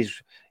upped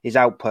his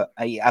output,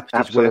 he upped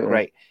his work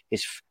rate.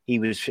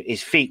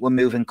 His feet were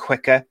moving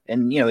quicker.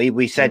 And,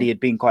 we said he had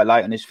been quite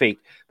light on his feet,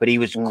 but he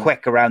was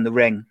quick around the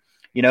ring.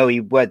 He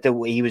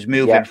was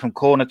moving from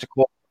corner to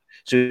corner.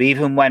 So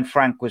even when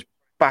Frank was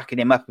backing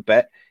him up a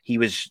bit, he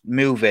was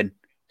moving.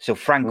 So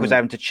Frank was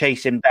having to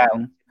chase him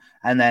down.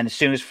 And then as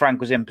soon as Frank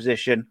was in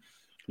position,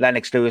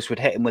 Lennox Lewis would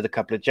hit him with a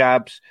couple of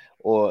jabs,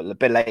 or a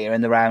bit later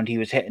in the round, he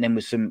was hitting him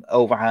with some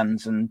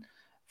overhands. And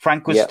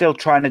Frank was still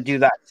trying to do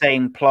that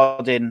same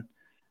plodding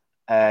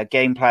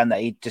game plan that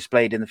he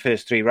displayed in the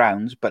first 3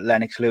 rounds, but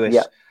Lennox Lewis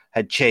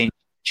had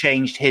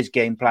changed his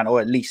game plan, or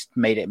at least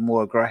made it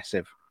more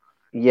aggressive.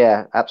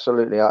 Yeah,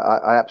 absolutely.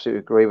 I absolutely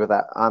agree with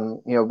that.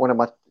 One of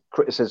my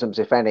criticisms,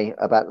 if any,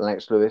 about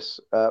Lennox Lewis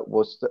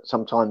was that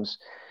sometimes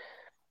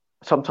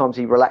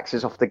he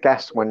relaxes off the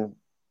gas when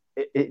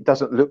it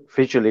doesn't look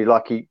visually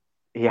like he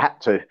had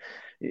to.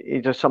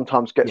 He just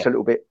sometimes gets a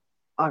little bit,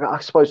 I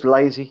suppose,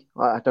 lazy.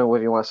 I don't know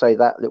whether you want to say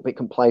that, a little bit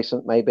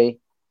complacent, maybe.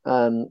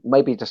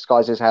 Maybe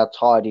disguises how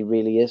tired he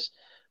really is.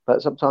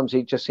 But sometimes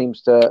he just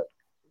seems to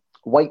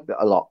wait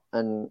a lot.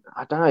 And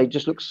I don't know, he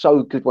just looks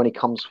so good when he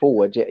comes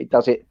forward. Yet he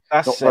does it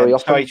not very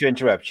often. Sorry to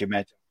interrupt you,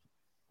 mate.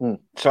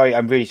 Sorry,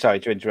 I'm really sorry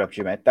to interrupt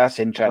you, mate. That's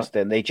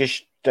interesting. They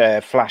just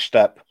flashed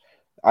up.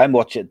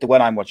 The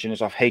one I'm watching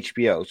is off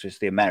HBO, so it's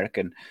the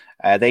American.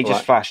 They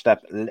just flashed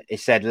up. It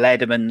said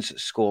Lederman's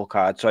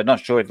scorecard. So I'm not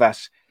sure if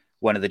that's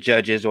one of the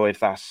judges or if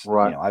that's,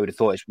 I would have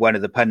thought it's one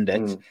of the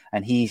pundits.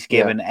 And he's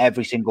given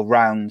every single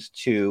round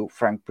to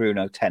Frank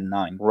Bruno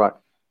 10-9. Right.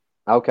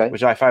 Okay.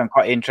 Which I found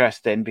quite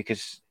interesting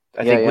because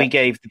I think we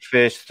gave the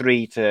first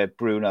 3 to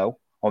Bruno,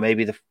 or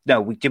maybe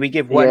did we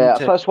give one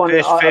to first round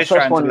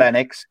to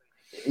Lennox?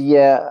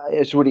 Yeah,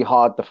 it's really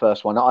hard, the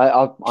first one.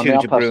 I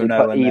personally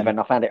Bruno, put even.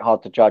 I found it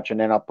hard to judge, and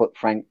then I put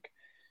Frank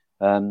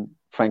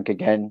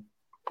again,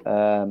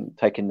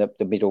 taking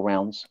the middle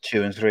rounds.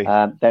 2 and 3.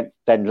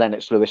 Then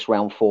Lennox Lewis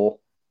round 4.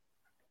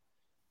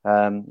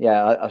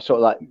 I sort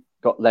of like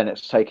got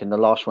Lennox taking the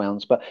last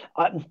rounds, but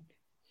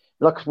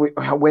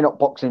we're not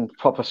boxing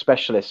proper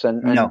specialists,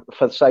 and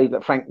for say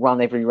that Frank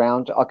run every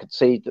round, I could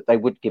see that they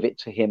would give it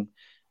to him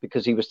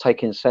because he was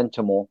taking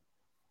centre more.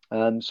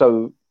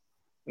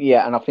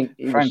 And I think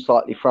he was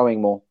slightly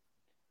throwing more.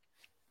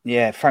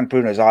 Yeah, Frank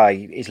Bruno's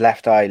his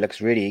left eye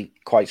looks really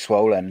quite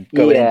swollen.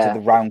 Going into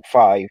the round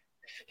 5,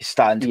 he's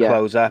starting to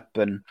close up,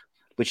 and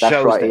which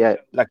shows that,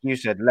 like you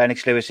said,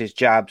 Lennox Lewis's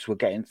jabs were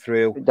getting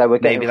through. They were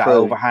getting maybe through. That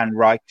overhand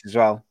right as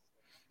well.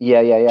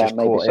 Yeah,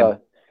 maybe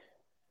so.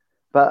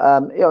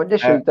 But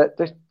initially,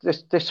 this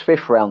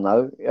 5th round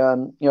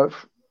though,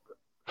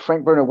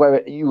 Frank Bruno,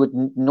 where you would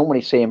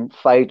normally see him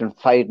fade,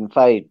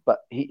 but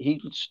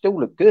he still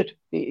looked good.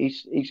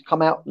 He's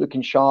come out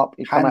looking sharp.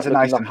 He's Hands are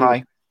nice and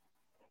high.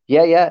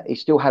 Yeah. He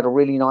still had a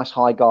really nice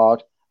high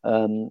guard.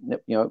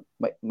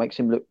 Makes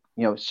him look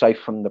safe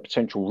from the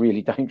potential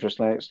really dangerous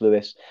Lennox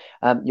Lewis.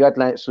 You had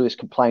Lennox Lewis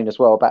complain as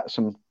well about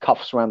some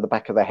cuffs around the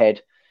back of the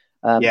head.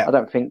 I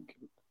don't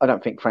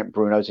think Frank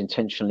Bruno's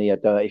intentionally a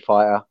dirty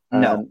fighter.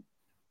 No.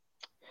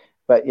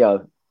 But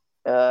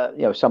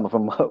some of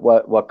them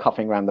were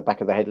cuffing around the back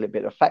of the head a little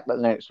bit. The fact that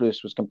Lennox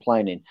Lewis was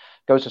complaining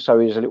goes to show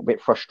he was a little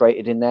bit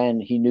frustrated in there,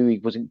 and he knew he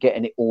wasn't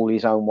getting it all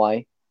his own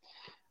way.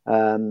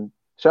 So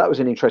that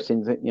was an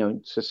interesting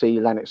thing, to see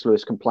Lennox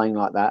Lewis complain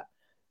like that.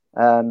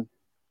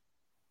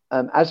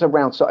 As the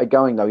round started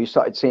going, though, you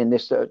started seeing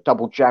this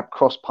double jab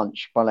cross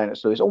punch by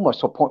Lennox Lewis,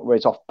 almost to a point where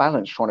he's off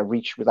balance trying to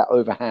reach with that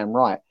overhand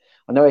right.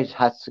 I know he's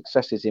had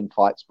successes in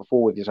fights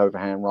before with his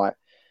overhand right.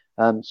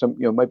 So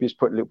maybe he's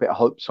put a little bit of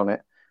hopes on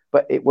it.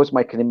 But it was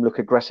making him look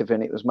aggressive,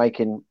 and it was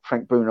making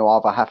Frank Bruno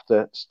either have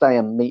to stay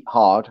and meet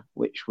hard,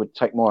 which would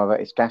take more of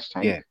his gas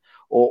tank,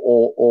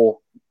 or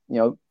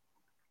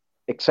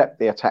accept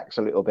the attacks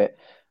a little bit.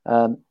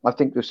 I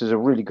think this is a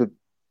really good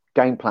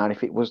game plan,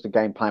 if it was the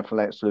game plan for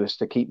Lennox Lewis,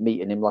 to keep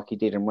meeting him like he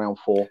did in round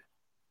 4.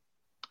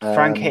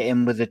 Frank hit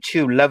him with the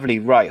 2 lovely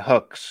right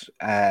hooks.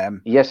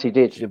 Yes, he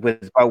did.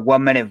 With about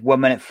 1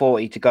 minute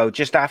 40 to go,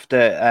 just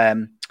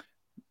after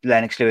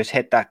Lennox Lewis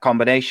hit that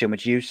combination,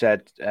 which you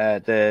said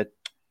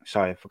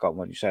Sorry, I forgot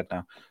what you said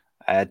now.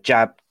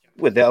 Jab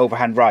with the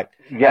overhand right.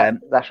 Yeah,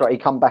 that's right. He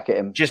come back at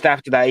him. Just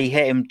after that, he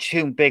hit him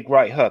 2 big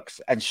right hooks,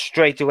 and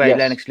straight away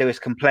Lennox Lewis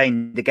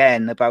complained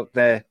again about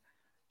the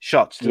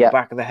shots to the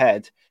back of the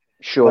head.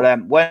 Sure.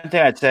 But one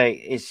thing I'd say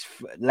is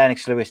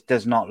Lennox Lewis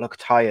does not look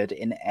tired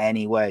in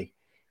any way.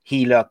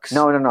 He looks...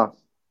 No.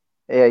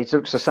 Yeah, he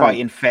looks the same.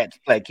 Fighting fit.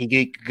 Like, he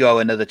could go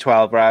another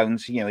 12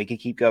 rounds. He could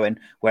keep going.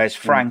 Whereas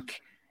Frank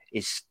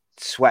is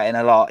sweating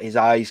a lot, his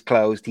eyes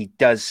closed. He's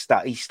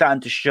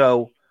starting to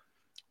show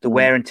the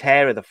wear and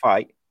tear of the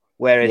fight,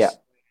 whereas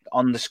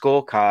on the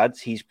scorecards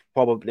he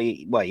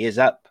is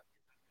up.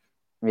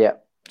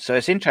 So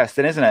it's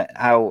interesting, isn't it,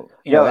 how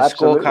a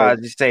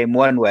scorecard is saying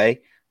one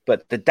way,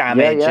 but the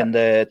damage and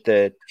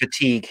the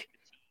fatigue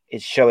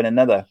is showing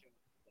another.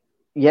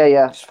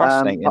 It's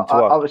fascinating to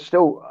watch. I was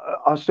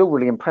still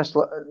really impressed.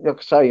 Like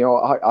I say,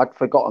 I'd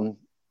forgotten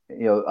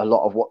a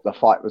lot of what the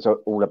fight was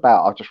all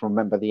about. I just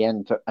remember the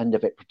end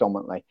of it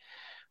predominantly.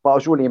 But I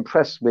was really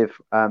impressed with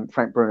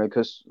Frank Bruno,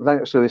 because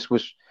Lennox Lewis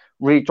was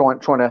really trying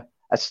to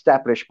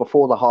establish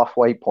before the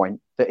halfway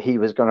point that he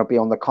was going to be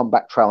on the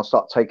comeback trail and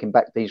start taking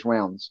back these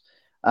rounds.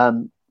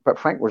 But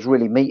Frank was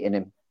really meeting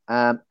him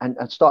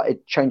and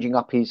started changing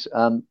up his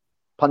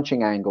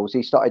punching angles.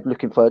 He started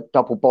looking for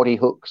double body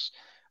hooks.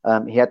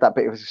 He had that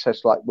bit of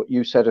success, like what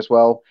you said as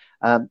well.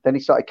 Then he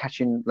started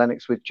catching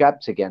Lennox with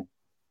jabs again.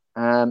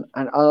 And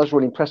I was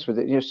really impressed with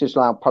it. Just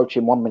like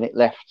approaching 1 minute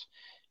left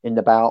in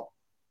the bout.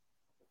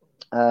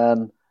 I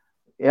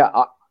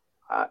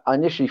I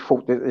initially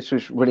thought that this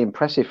was really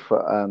impressive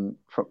from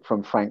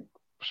Frank,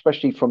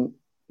 especially from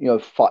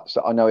fights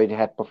that I know he'd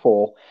had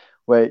before,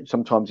 where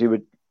sometimes he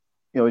would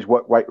his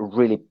work rate would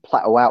really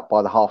plateau out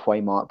by the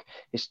halfway mark.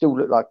 It still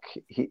looked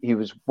like he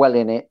was well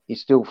in it. He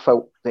still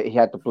felt that he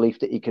had the belief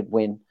that he could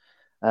win.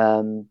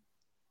 And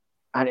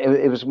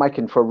it was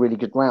making for a really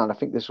good round. I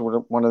think this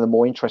was one of the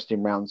more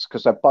interesting rounds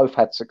because they both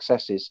had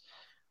successes.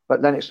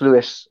 But Lennox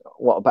Lewis,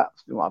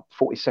 about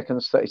 40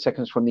 seconds, 30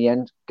 seconds from the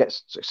end,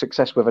 gets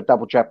success with a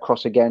double jab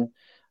cross again.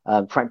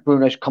 Frank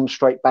Bruno's comes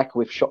straight back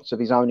with shots of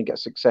his own and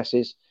gets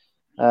successes.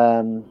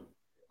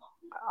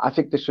 I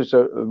think this was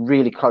a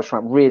really close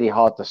round, really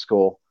hard to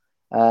score.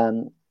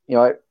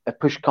 If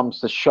push comes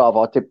to shove,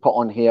 I did put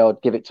on here,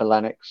 I'd give it to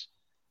Lennox.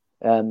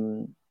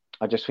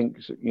 I just think,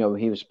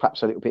 he was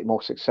perhaps a little bit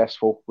more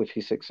successful with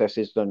his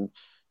successes than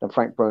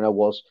Frank Bruno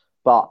was.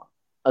 But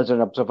as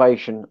an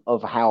observation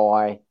of how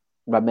I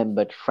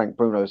remembered Frank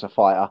Bruno as a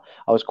fighter,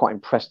 I was quite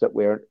impressed that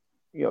we're,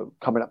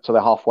 coming up to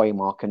the halfway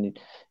mark and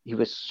he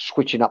was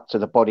switching up to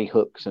the body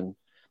hooks, and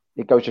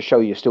it goes to show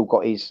you still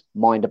got his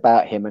mind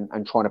about him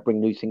and trying to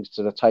bring new things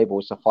to the table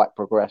as the fight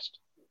progressed.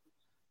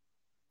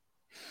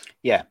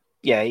 Yeah,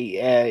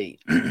 he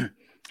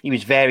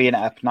was varying it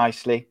up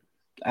nicely.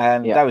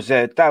 That was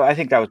I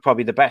think that was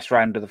probably the best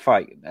round of the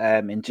fight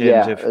in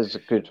terms of it was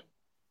good.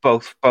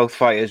 Both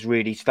fighters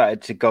really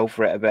started to go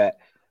for it a bit.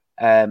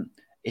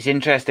 It's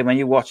interesting when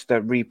you watch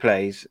the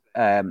replays.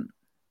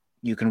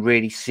 You can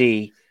really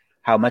see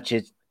how much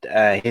his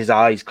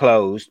eyes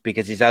closed,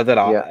 because his other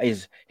eye,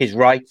 his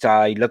right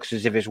eye, looks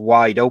as if it's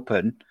wide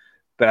open,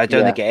 but I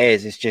don't think it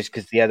is. It's just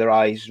because the other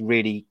eye's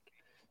really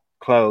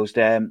closed.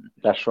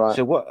 That's right.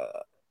 So what?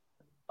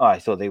 I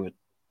thought they were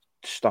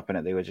stopping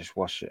it. They were just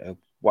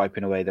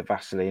wiping away the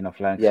Vaseline off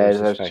Lennox. Yeah,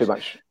 there's too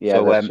much. Yeah,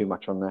 so, there's too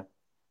much on there.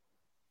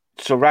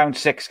 So round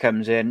 6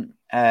 comes in.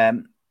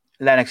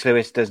 Lennox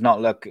Lewis does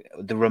not look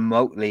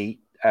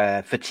remotely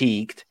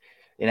fatigued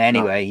in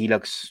any way. He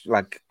looks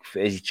like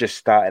he's just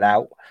started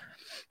out,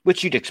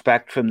 which you'd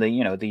expect from the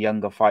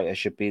younger fighter.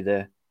 Should be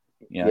a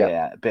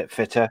bit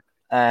fitter.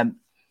 But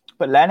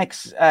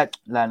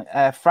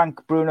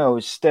Frank Bruno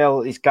is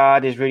still, his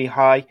guard is really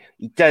high.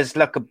 He does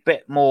look a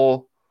bit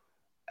more,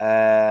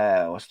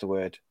 what's the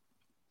word?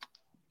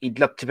 He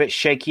looked a bit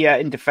shakier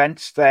in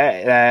defense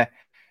there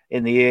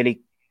in the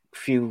early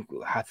few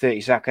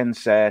 30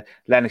 seconds.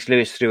 Lennox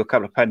Lewis threw a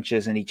couple of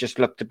punches and he just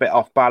looked a bit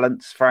off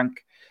balance,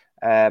 Frank.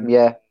 But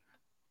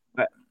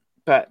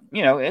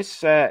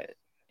it's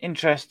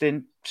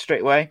interesting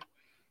straight away.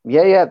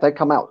 Yeah, they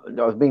come out.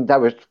 I mean, they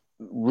were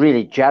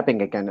really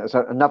jabbing again. It was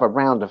another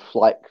round of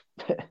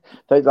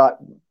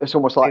it's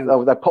almost like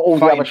they put all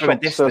the other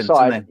shots to the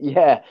side.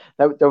 Yeah,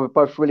 they were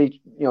both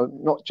really,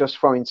 not just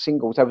throwing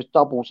singles, there was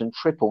doubles and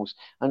triples,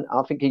 and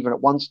I think even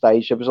at one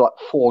stage there was like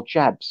 4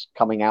 jabs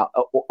coming out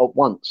at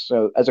once,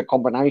 so as a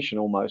combination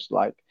almost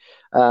like.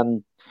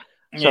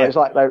 It's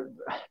like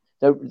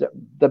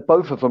they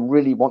both of them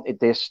really wanted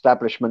the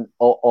establishment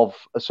of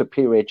a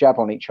superior jab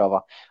on each other,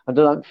 and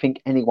I don't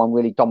think anyone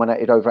really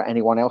dominated over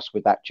anyone else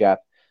with that jab.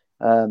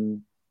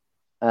 And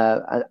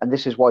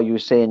this is why you were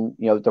seeing,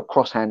 the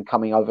crosshand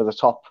coming over the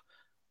top,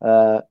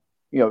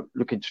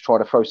 looking to try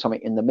to throw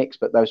something in the mix.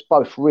 But they was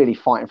both really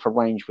fighting for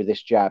range with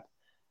this jab.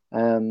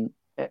 And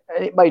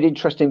it made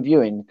interesting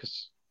viewing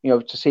because,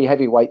 to see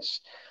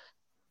heavyweights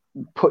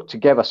put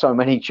together so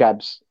many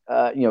jabs,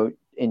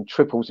 in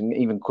triples and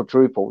even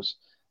quadruples,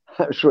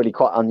 that was really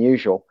quite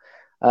unusual.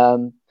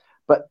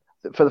 But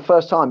for the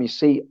first time, you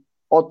see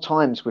odd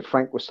times with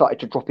Frank was starting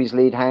to drop his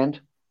lead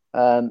hand.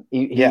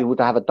 He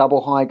would have a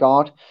double high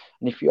guard,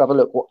 and if you have a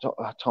look,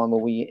 what time are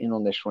we in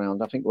on this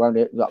round? I think we're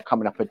only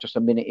coming up at just a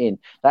minute in.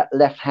 That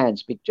left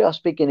hand's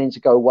just beginning to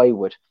go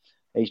wayward.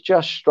 He's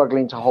just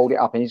struggling to hold it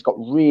up, and he's got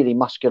really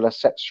muscular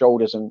set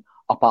shoulders and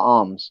upper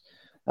arms.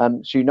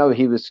 So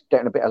he was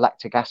getting a bit of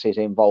lactic acid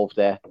involved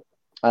there,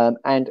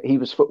 and he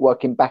was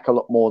footworking back a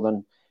lot more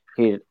than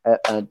he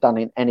had done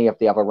in any of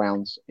the other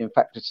rounds. In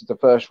fact, this is the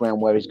first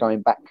round where he's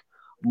going back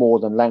more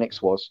than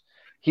Lennox was.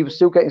 He was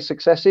still getting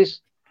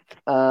successes.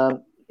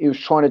 He was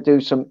trying to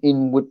do some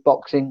inward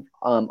boxing,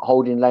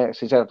 holding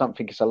Lennox's head. I don't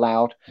think it's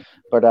allowed,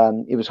 but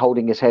he was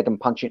holding his head and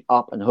punching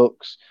up and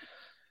hooks.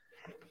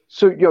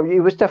 So he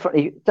was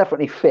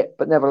definitely fit,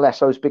 but nevertheless,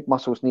 those big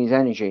muscles need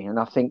energy, and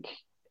I think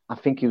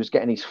he was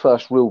getting his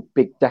first real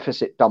big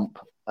deficit dump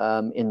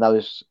in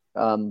those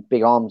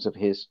big arms of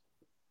his.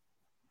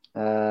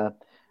 What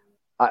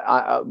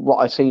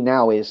I see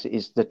now is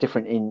the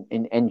different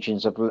in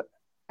engines of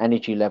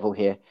energy level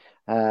here.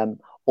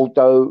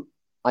 Although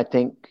I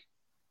think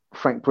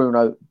Frank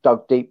Bruno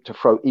dug deep to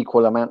throw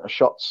equal amount of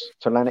shots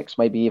to Lennox,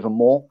 maybe even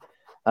more.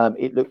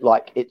 It looked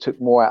like it took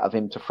more out of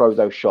him to throw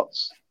those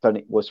shots than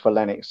it was for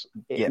Lennox.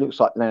 It looks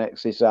like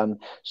Lennox is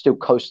still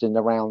coasting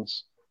the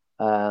rounds,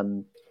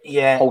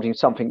 holding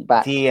something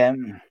back.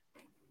 The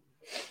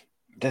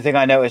thing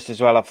I noticed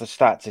as well off the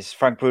stats is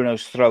Frank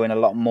Bruno's throwing a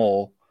lot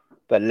more,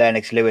 but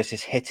Lennox Lewis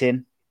is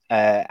hitting.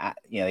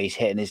 He's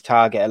hitting his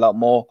target a lot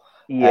more.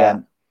 Yeah.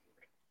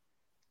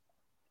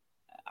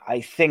 I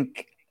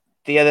think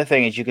the other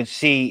thing is you can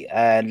see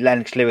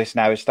Lennox Lewis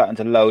now is starting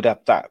to load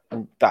up that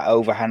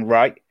overhand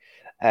right,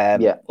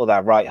 or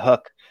that right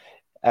hook.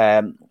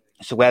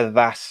 So whether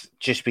that's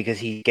just because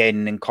he's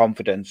gaining in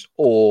confidence,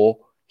 or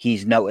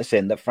he's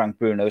noticing that Frank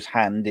Bruno's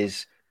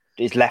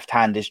his left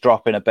hand is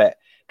dropping a bit,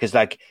 because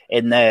like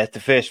in the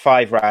first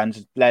 5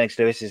 rounds, Lennox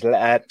Lewis's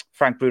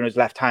Frank Bruno's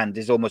left hand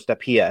is almost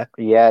up here.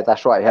 Yeah,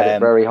 that's right. He had it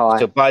very high.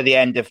 So by the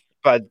end of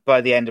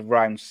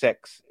round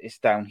 6, it's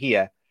down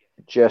here.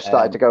 Just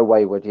started to go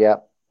wayward. Yeah.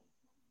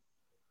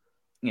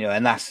 You know,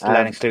 and that's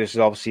Lennox Lewis is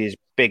obviously his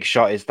big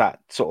shot is that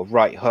sort of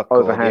right hook,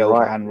 overhand, or the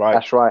overhand right.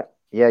 That's right.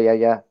 Yeah.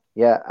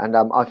 And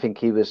I think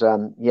he was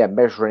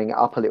measuring it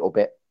up a little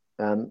bit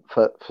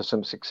for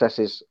some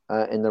successes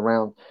in the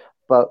round.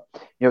 But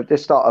you know,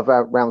 this start of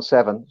round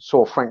 7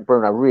 saw Frank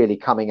Bruno really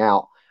coming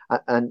out,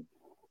 and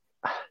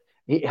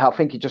I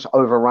think he just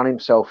overrun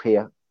himself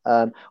here.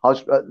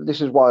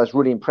 This is why I was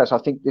really impressed. I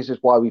think this is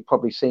why we've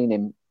probably seen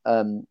him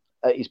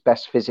at his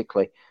best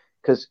physically,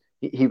 because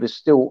he was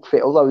still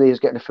fit. Although he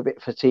was getting a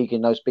bit fatigued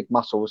in those big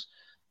muscles,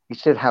 he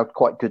still had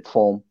quite good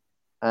form.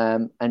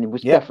 And he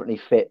was definitely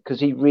fit, because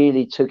he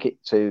really took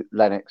it to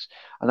Lennox.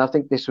 And I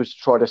think this was to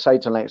try to say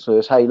to Lennox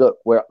Lewis, hey, look,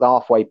 we're at the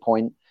halfway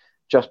point,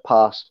 just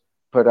past,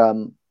 but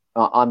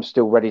I'm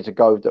still ready to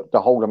go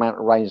the whole amount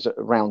of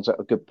rounds at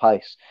a good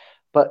pace.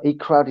 But he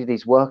crowded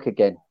his work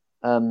again.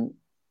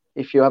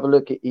 If you have a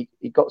look, he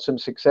got some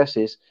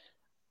successes,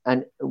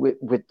 and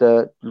with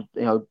the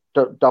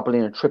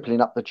doubling and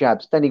tripling up the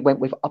jabs. Then he went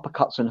with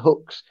uppercuts and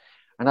hooks.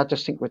 And I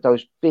just think with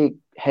those big,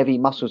 heavy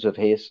muscles of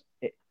his,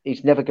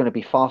 he's never going to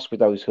be fast with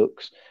those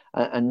hooks,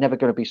 and never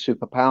going to be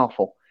super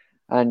powerful.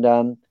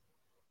 And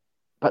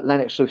but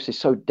Lennox Lewis is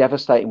so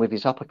devastating with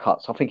his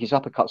uppercuts. I think his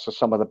uppercuts are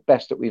some of the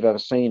best that we've ever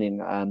seen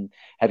in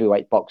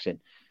heavyweight boxing.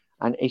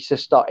 And he's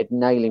just started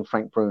nailing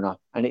Frank Bruno,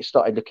 and it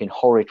started looking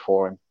horrid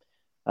for him.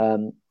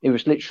 He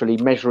was literally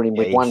measuring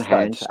with one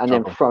hand and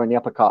then throwing the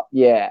uppercut.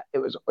 Yeah, it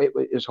was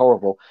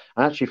horrible.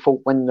 And I actually thought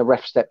when the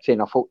ref stepped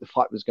in, I thought the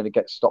fight was going to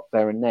get stopped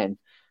there and then.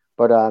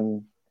 But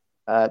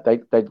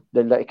they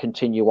let it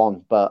continue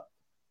on. But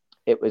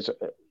it was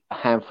a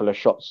handful of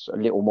shots, a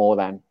little more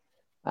than.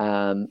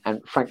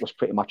 And Frank was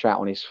pretty much out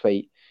on his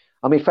feet.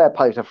 I mean, fair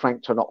play to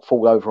Frank to not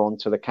fall over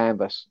onto the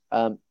canvas.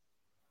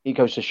 He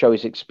goes to show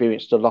his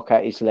experience to lock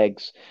out his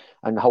legs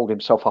and hold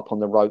himself up on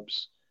the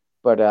ropes.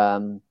 But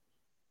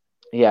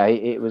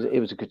it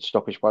was a good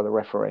stoppage by the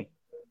referee.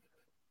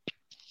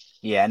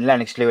 Yeah, and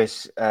Lennox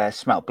Lewis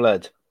smelt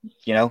blood.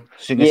 You know,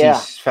 as soon as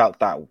he felt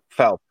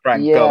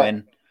Frank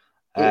going,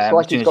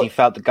 as soon as he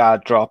felt the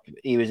guard drop,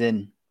 he was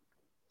in.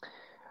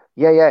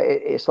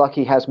 It's like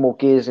he has more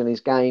gears in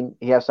his game.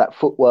 He has that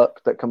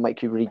footwork that can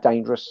make you really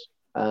dangerous.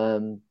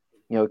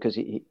 Because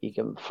he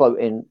can float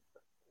in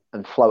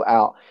and float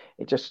out.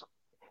 It just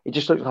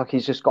looks like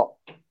he's just got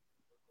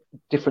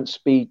different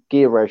speed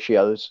gear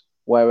ratios,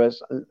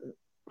 whereas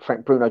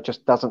Frank Bruno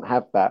just doesn't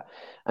have that.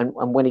 And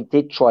when he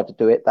did try to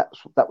do it,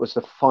 that was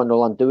the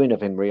final undoing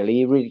of him. Really,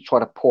 he really tried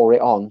to pour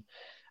it on,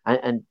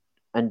 and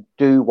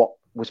do what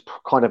was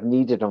kind of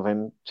needed of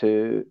him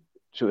to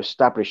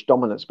establish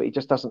dominance, but he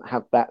just doesn't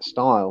have that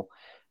style.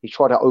 He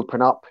tried to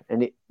open up,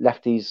 and it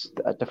left his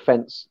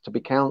defense to be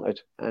countered.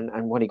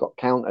 And when he got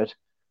countered,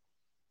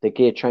 the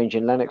gear change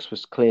in Lennox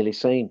was clearly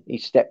seen. He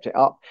stepped it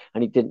up,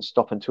 and he didn't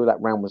stop until that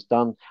round was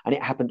done. And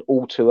it happened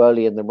all too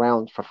early in the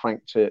round for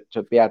Frank to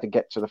be able to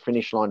get to the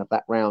finish line of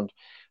that round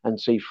and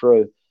see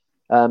through.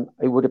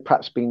 It would have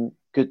perhaps been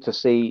good to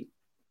see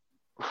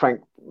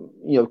Frank,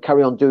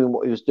 carry on doing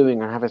what he was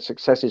doing and having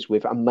successes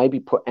with, and maybe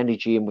put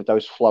energy in with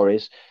those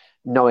flurries,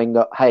 knowing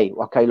that, hey,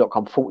 okay, look,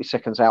 I'm 40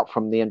 seconds out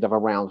from the end of a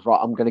round. Right,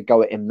 I'm going to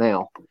go at him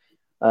now,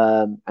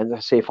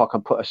 and see if I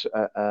can put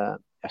a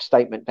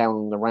statement down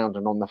on the round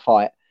and on the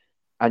fight.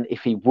 And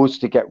if he was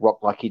to get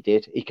rocked like he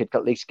did, he could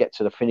at least get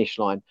to the finish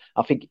line.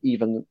 I think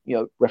even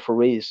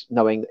referees,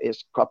 knowing that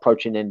it's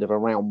approaching the end of a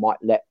round, might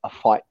let a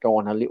fight go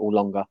on a little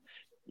longer,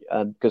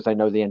 because they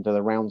know the end of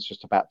the round's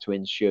just about to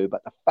ensue.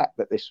 But the fact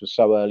that this was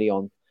so early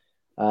on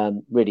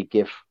really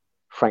give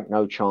Frank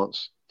no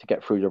chance to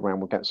get through the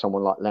round against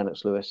someone like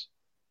Lennox Lewis.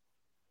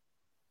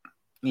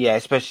 Yeah,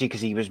 especially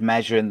because he was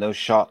measuring those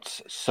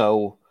shots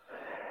so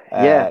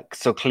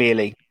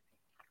clearly.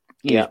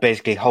 He was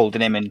basically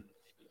holding him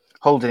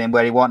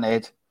where he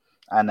wanted,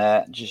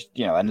 and just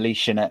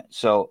unleashing it.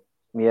 So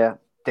I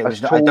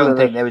don't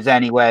think there was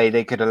any way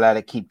they could have let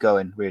it keep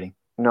going. Really,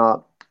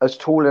 no. As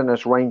tall and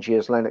as rangy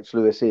as Lennox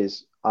Lewis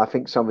is, I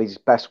think some of his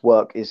best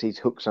work is his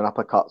hooks and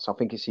uppercuts. I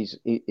think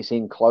it's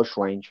in close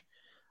range.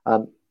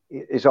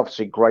 It's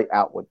obviously great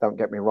outward, don't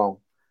get me wrong,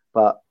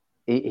 but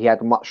he had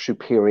a much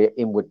superior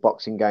inward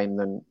boxing game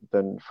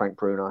than Frank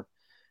Bruno.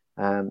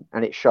 And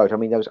it showed. I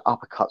mean, those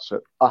uppercuts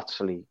are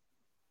utterly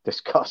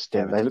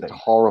disgusting. They looked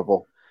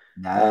horrible.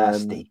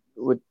 Nasty.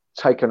 Would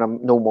take a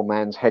normal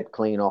man's head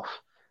clean off.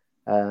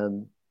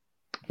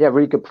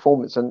 Really good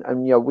performance.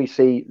 And we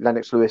see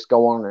Lennox Lewis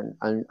go on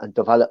and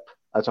develop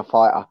as a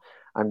fighter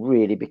and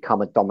really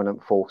become a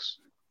dominant force.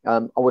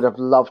 I would have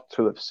loved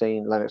to have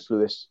seen Lennox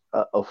Lewis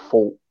have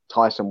fought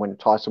Tyson when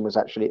Tyson was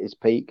actually at his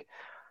peak.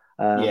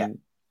 Yeah.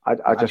 I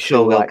I'm just sure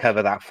feel we'll like,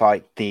 cover that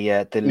fight,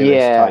 the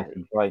Lewis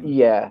Tyson fight.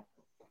 yeah.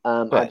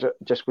 I But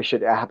just wish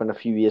it happened a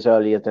few years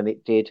earlier than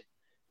it did.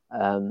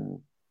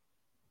 But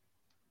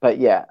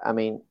yeah, I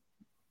mean,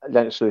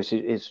 Lennox Lewis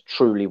is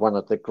truly one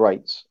of the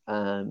greats.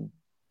 And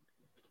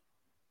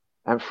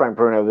Frank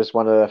Bruno was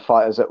one of the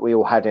fighters that we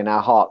all had in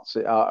our hearts.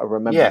 I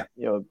remember,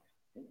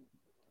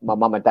 my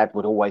mum and dad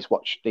would always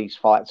watch these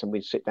fights, and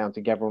we'd sit down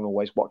together and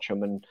always watch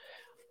them. And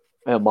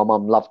my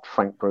mum loved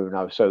Frank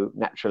Bruno, so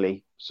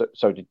naturally,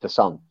 so did the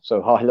son.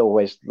 So I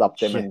always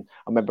loved him, and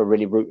I remember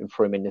really rooting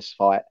for him in this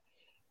fight.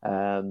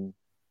 Lennox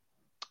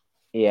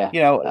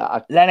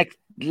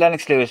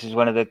Lewis is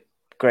one of the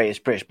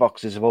greatest British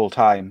boxers of all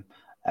time,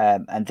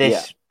 and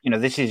this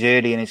is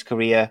early in his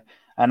career,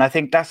 and I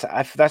think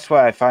that's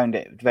why I found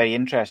it very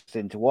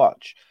interesting to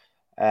watch.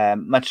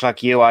 Much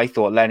like you, I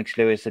thought Lennox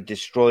Lewis had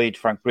destroyed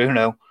Frank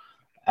Bruno,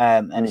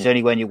 and it's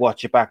only when you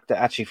watch it back that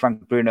actually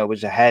Frank Bruno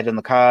was ahead on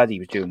the card. He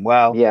was doing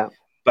well,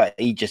 but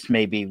he just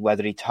maybe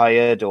whether he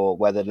tired or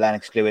whether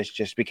Lennox Lewis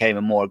just became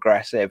a more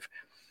aggressive.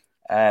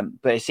 But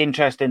it's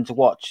interesting to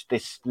watch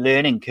this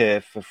learning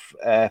curve for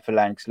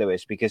Lennox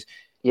Lewis because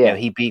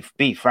he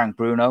beat Frank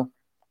Bruno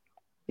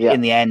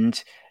in the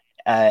end.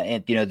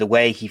 The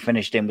way he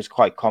finished him was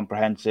quite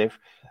comprehensive.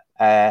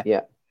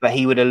 But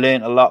he would have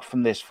learned a lot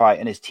from this fight,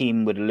 and his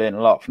team would have learned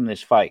a lot from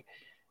this fight,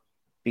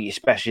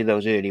 especially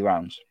those early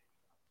rounds.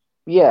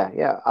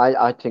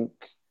 I think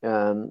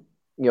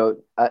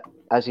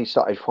as he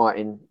started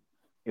fighting,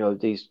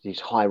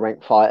 these high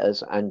ranked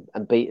fighters and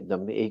beating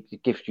them,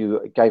 it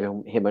gave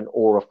him an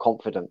aura of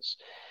confidence,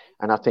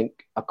 and I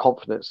think a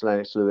confidence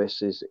Lennox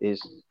Lewis is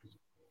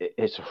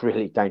a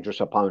really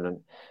dangerous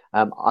opponent.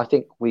 I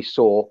think we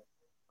saw,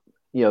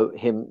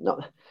 him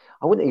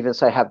I wouldn't even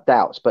say have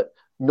doubts, but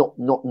not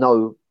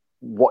know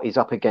what he's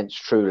up against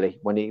truly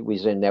when he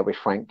was in there with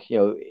Frank.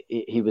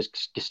 He was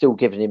still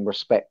giving him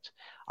respect.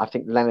 I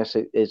think Lennox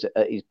is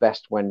at his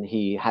best when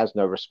he has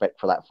no respect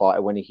for that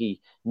fighter, when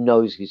he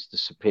knows he's the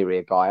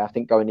superior guy. I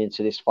think going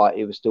into this fight,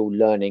 he was still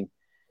learning,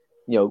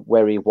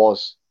 where he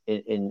was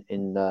in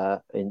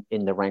the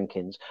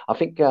rankings. I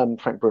think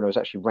Frank Bruno was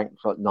actually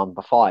ranked like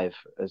number 5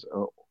 as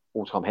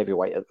all-time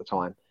heavyweight at the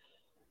time.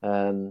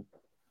 So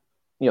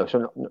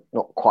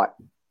not quite.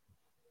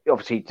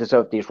 Obviously, he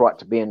deserved his right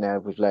to be in there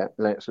with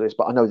Lennox Lewis,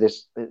 but I know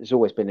there's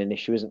always been an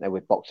issue, isn't there,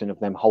 with boxing of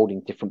them holding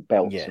different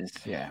belts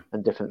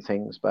and different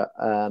things. But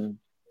I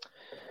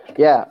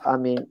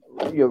mean,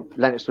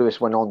 Lennox Lewis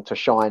went on to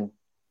shine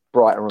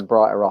brighter and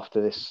brighter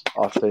after this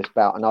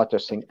bout, and I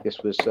just think this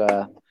was.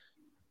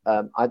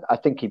 I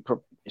think he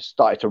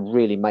started to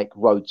really make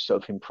roads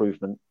of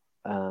improvement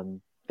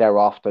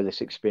thereafter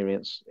this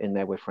experience in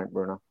there with Frank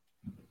Bruno.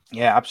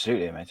 Yeah,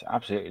 absolutely, mate.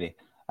 Absolutely.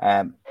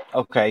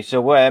 Okay,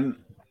 so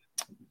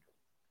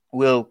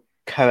we'll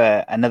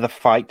cover another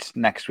fight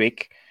next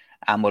week,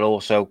 and we'll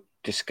also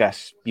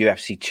discuss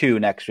UFC 2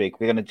 next week.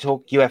 We're going to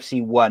talk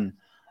UFC 1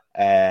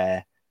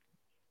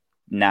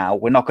 now.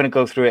 We're not going to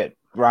go through it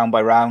round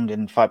by round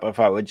and fight by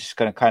fight. We're just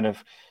going to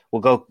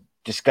we'll go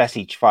discuss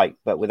each fight,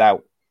 but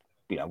without,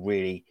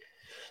 really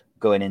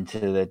going into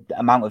the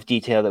amount of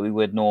detail that we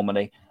would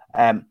normally.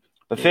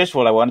 But first of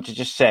all, I wanted to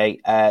just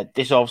say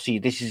this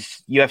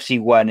is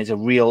UFC 1 is a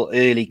real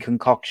early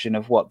concoction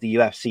of what the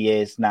UFC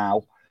is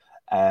now.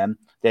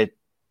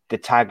 The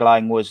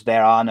tagline was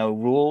 "There are no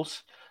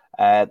rules."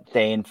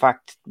 They, in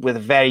fact, with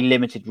very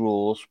limited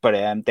rules,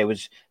 but there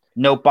was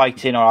no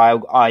biting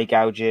or eye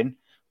gouging,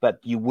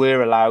 but you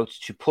were allowed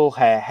to pull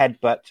hair,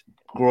 headbutt,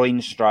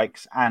 groin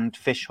strikes, and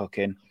fish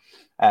hooking.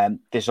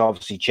 This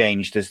obviously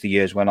changed as the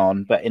years went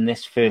on, but in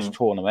this first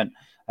tournament,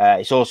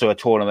 it's also a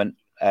tournament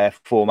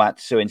format.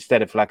 So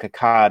instead of like a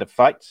card of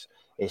fights,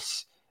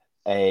 it's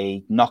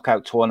a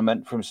knockout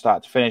tournament from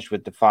start to finish,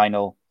 with the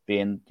final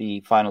being the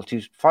final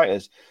 2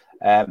 fighters.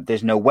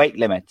 There's no weight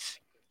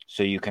limits,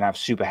 so you can have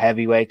super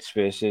heavyweights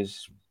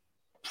versus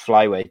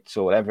flyweights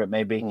or whatever it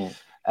may be,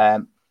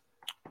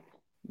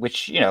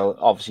 which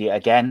obviously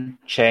again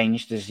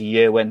changed as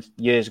the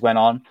years went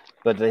on.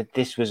 But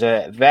this was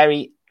a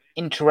very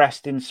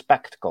interesting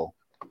spectacle.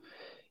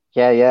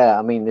 Yeah.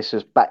 I mean, this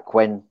was back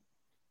when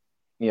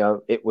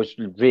it was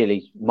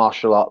really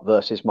martial art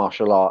versus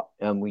martial art,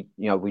 and we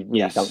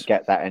really don't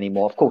get that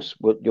anymore. Of course,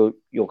 you're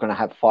going to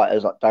have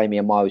fighters like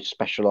Damian Maia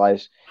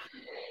specialize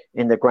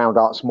in the ground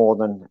arts more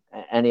than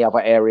any other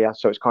area,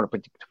 so it's kind of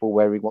predictable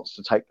where he wants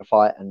to take the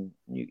fight, and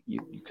you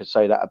could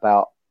say that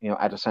about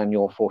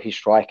Adesanya for his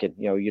striking.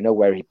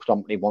 Where he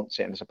predominantly wants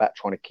it, and it's about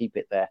trying to keep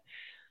it there.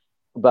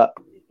 But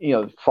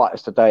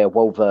fighters today are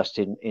well versed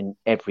in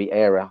every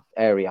area.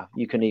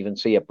 You can even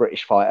see a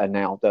British fighter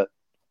now that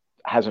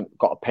hasn't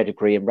got a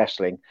pedigree in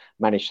wrestling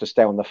managed to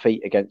stay on the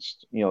feet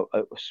against a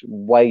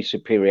way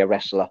superior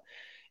wrestler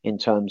in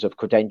terms of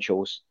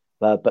credentials.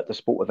 But the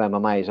sport of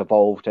MMA has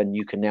evolved, and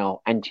you can now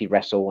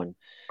anti-wrestle,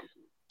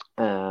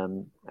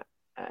 and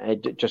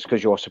just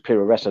because you're a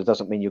superior wrestler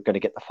doesn't mean you're going to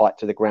get the fight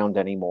to the ground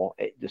anymore.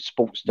 The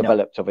sport's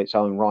developed of its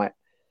own right.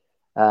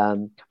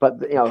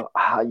 But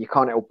you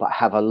can't help but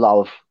have a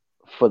love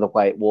for the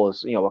way it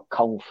was, you know, a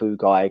kung fu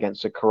guy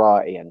against a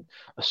karate and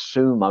a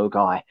sumo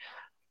guy,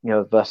 you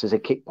know, versus a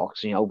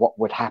kickboxer, you know, what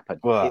would happen?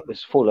 Well, it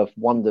was full of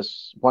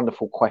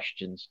wonderful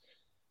questions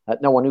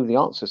that no one knew the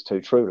answers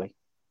to, truly.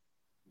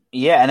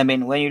 yeah, and I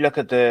mean, when you look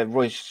at the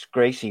Royce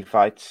Gracie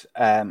fights,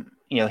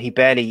 you know, he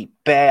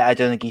I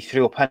don't think he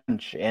threw a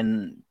punch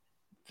in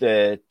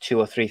the 2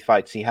 or 3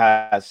 fights he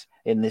has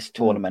in this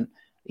tournament.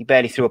 He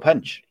barely threw a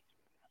punch.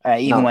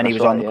 Even when he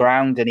was on the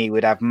ground, and he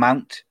would have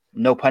mount,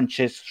 no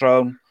punches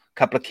thrown, a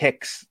couple of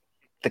kicks.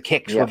 The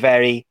kicks were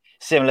very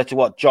similar to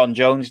what John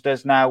Jones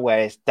does now, where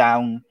it's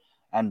down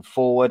and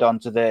forward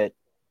onto the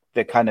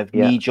kind of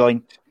knee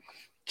joint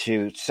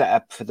to set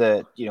up for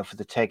the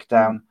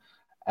takedown.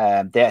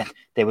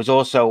 There was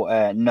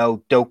also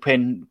no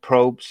doping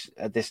probes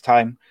at this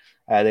time.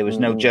 There was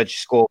no judge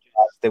score.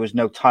 There was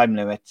no time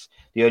limits.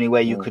 The only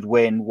way you could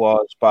win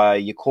was by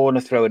your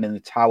corner throwing in the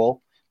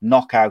towel,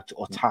 knockout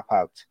or tap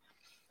out.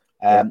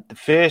 The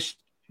first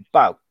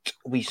bout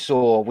we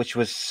saw, which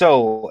was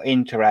so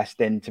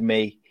interesting to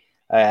me,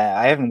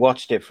 I haven't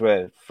watched it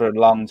for a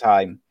long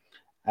time,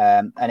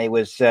 and it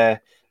was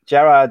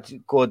Gerard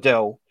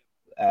Gordeau,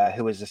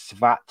 who is a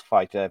Savat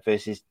fighter,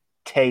 versus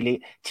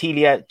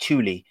Telia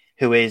Tuli,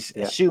 who is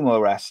a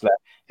sumo wrestler,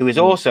 who is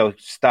also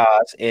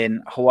stars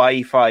in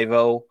Hawaii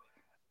Five-0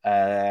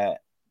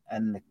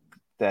 and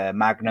the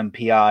Magnum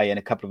PI and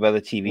a couple of other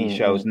TV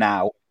shows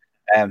now.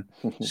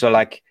 So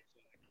like,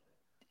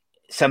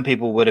 some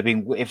people would have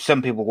been, if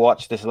some people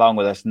watched this along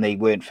with us and they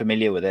weren't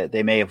familiar with it,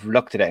 they may have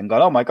looked at it and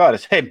gone, "Oh my God,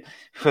 it's him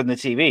from the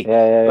TV."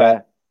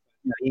 But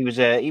you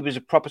know, he was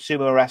a proper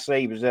sumo wrestler.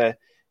 He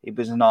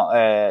was not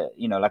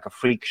like a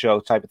freak show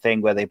type of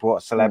thing where they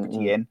brought a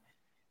celebrity in.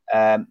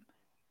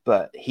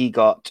 But he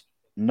got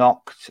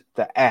knocked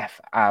the F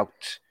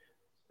out.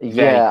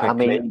 I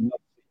mean,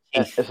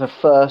 it's the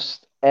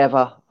first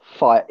ever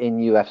fight in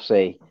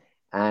UFC.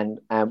 And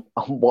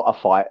what a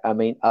fight. I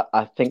mean,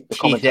 I think the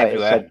commentator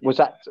said, was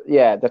that,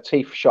 the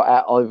teeth shot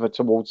out over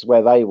towards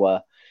where they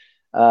were.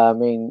 I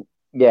mean,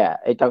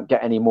 it don't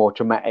get any more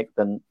dramatic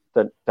than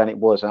it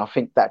was. And I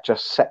think that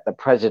just set the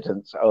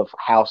precedent of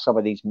how some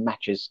of these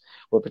matches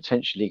were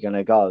potentially going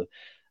to go.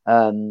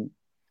 I mean,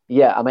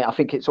 I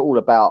think it's all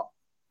about,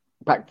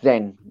 back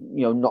then,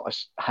 you know, not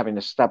having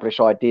established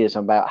ideas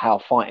about how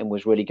fighting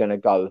was really going to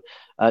go,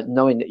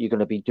 knowing that you're going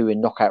to be doing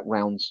knockout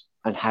rounds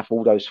and have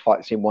all those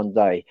fights in one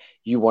day.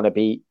 You want to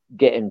be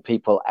getting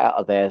people out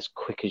of there as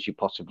quick as you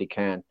possibly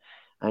can.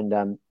 And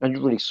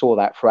you really saw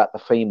that throughout the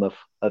theme of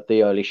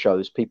the early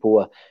shows. People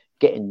were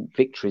getting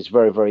victories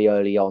very, very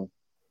early on.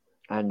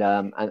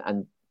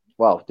 And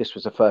well, this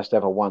was the first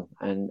ever one.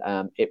 And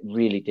it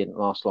really didn't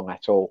last long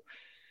at all.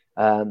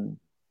 You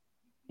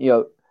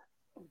know,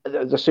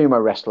 the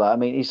sumo wrestler, I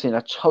mean, he's in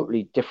a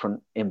totally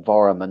different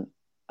environment.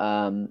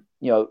 You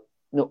know,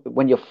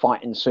 when you're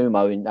fighting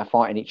sumo and they're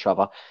fighting each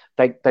other,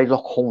 they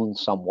lock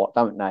horns somewhat,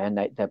 don't they? And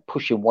they're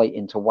pushing weight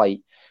into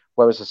weight.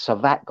 Whereas a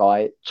Savat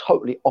guy,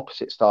 totally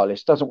opposite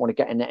stylist, doesn't want to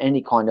get into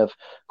any kind of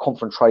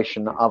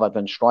confrontation other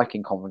than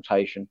striking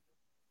confrontation.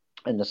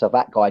 And the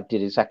Savat guy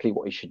did exactly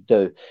what he should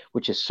do,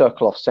 which is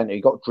circle off center.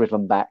 He got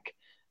driven back,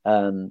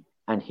 and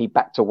he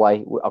backed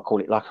away. I call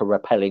it like a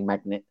repelling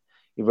magnet.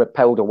 He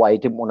repelled away. He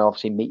didn't want to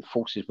obviously meet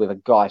forces with a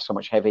guy so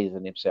much heavier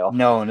than himself.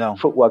 No.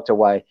 Footworked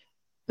away.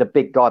 The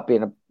big guy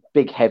being a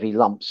big heavy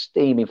lump,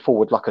 steaming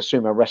forward like a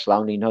sumo wrestler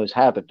only knows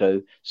how to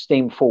do,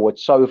 steamed forward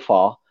so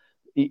far,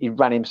 he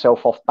ran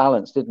himself off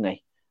balance, didn't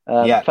he?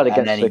 Fell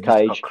against the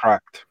cage. Got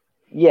cracked.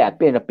 Yeah,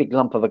 being a big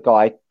lump of a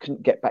guy,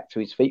 couldn't get back to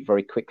his feet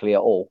very quickly at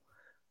all.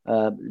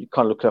 Kind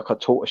of looked like a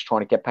tortoise trying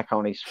to get back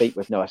on his feet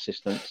with no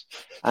assistance,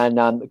 and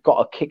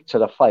got a kick to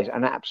the face,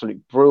 an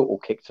absolute brutal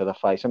kick to the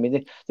face. I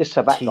mean, this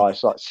Savat guy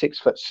is like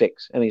 6'6",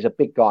 and he's a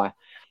big guy.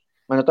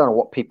 And I don't know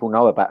what people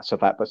know about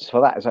Savat, but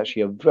Savat is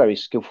actually a very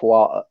skillful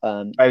art.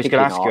 I was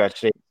going to ask you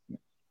actually.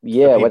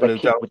 Yeah, where they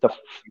kick with the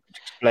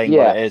explain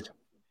what it is.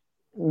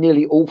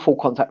 Nearly all full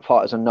contact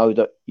fighters know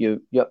that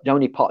the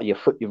only part of your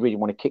foot you really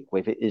want to kick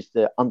with it is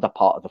the under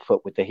part of the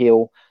foot with the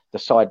heel, the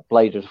side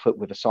blade of the foot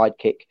with the side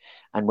kick,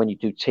 and when you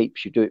do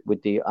teeps, you do it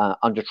with the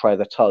under tray of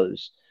the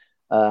toes.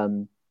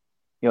 You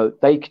know,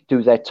 they could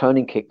do their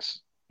turning kicks.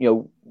 You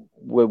know,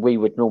 where we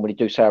would normally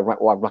do, say,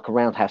 like a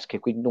roundhouse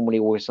kick, we normally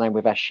always land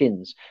with our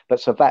shins. But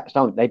Savats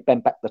don't. They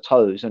bend back the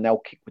toes and they'll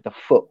kick with the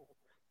foot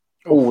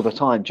all the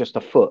time, just the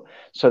foot.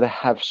 So they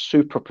have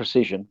super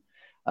precision.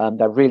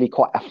 They're really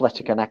quite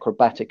athletic and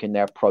acrobatic in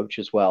their approach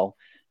as well.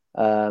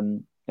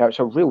 It's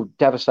a real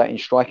devastating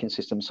striking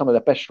system. Some of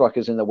the best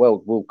strikers in the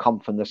world will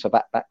come from the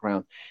Savat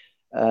background.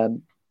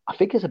 I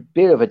think it's a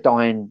bit of a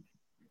dying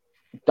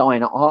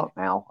art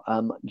now.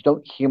 You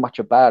don't hear much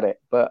about it,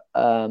 but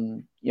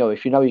you know,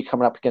 if you know you're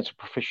coming up against a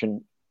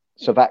proficient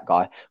Savat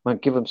guy, well,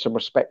 give them some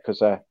respect because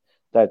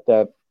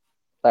they're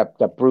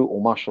brutal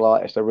martial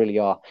artists. They really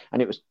are,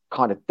 and it was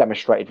kind of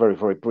demonstrated very,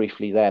 very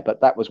briefly there.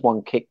 But that was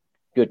one kick.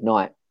 Good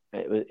night.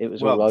 It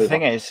was all over. The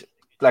thing is,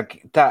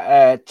 like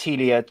that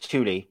Telia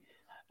Tuli,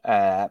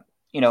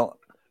 you know,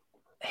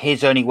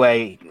 his only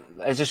way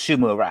as a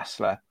sumo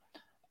wrestler,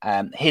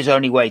 his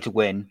only way to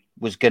win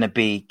was going to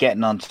be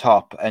getting on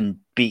top and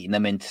beating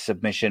them into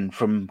submission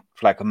from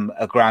like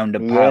a ground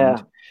and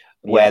pound,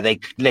 where they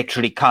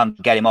literally can't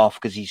get him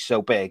off because he's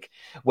so big.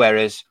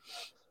 Whereas,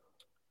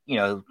 you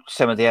know,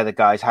 some of the other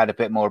guys had a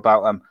bit more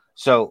about him.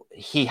 So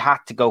he had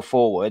to go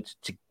forward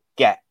to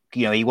get,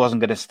 you know, he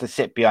wasn't going to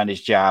sit behind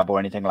his jab or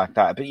anything like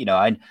that. But, you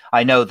know,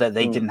 I know that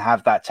they didn't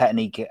have that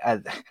technique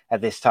at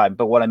this time.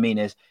 But what I mean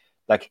is,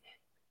 like,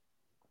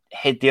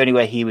 the only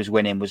way he was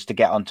winning was to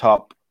get on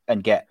top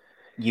and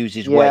use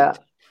his weight.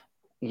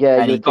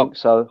 Yeah, and you he think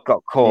so.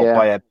 Got caught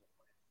by a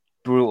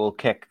brutal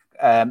kick.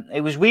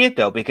 It was weird,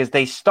 though, because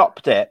they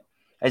stopped it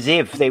as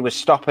if they were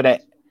stopping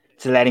it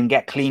to let him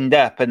get cleaned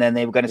up, and then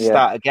they were going to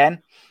start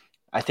again.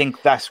 I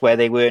think that's where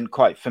they weren't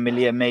quite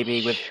familiar,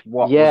 maybe, with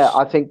what was...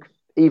 I think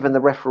even the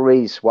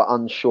referees were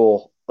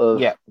unsure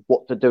of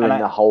what to do in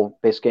the whole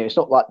this game. It's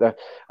not like the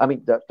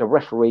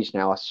referees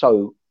now are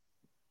so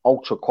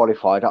ultra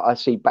qualified. I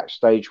see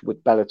backstage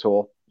with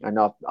Bellator, and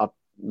I'm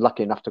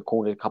lucky enough to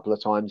corner a couple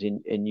of times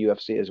in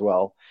UFC as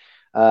well.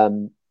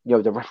 You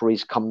know, the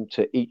referees come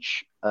to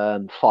each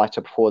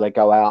fighter before they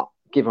go out,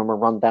 give them a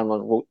rundown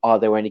on are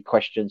there any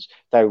questions.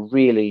 They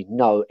really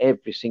know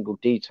every single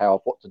detail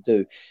of what to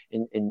do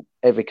in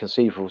every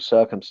conceivable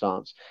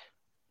circumstance.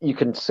 You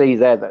can see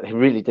there that they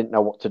really didn't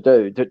know what to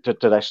do.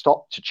 Do they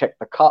stop to check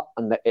the cut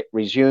and let it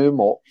resume,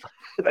 or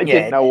they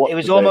didn't know what to do?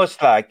 It was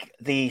almost like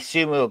the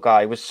sumo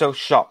guy was so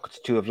shocked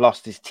to have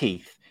lost his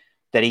teeth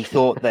that he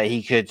thought that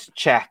he could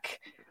check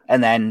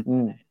and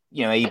then,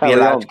 you know, he'd be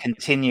allowed to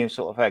continue,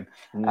 sort of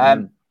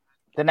thing.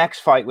 The next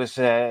fight was,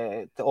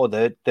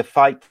 the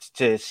fight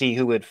to see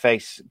who would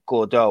face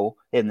Gordeau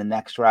in the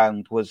next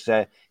round was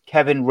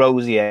Kevin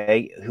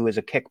Rosier, who was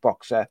a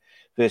kickboxer,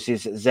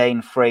 versus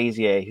Zane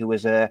Frazier, who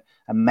was a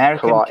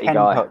American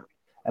Kenpo.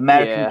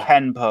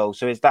 Kenpo.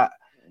 So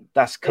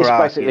that's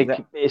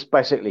karate? It's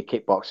basically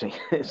kickboxing.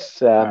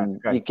 It's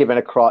you're given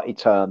a karate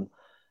term,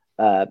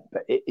 but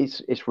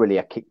it's really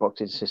a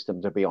kickboxing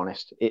system. To be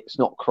honest, it's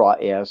not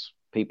karate as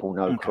people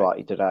know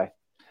karate today.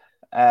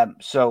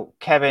 So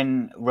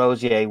Kevin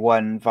Rosier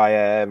won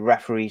via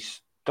referee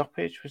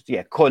stoppage.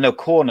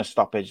 Corner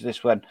stoppage.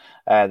 This one,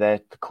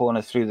 the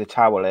corner threw the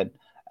towel in.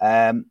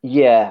 What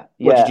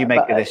did you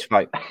make of this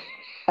fight?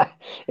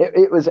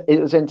 It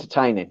was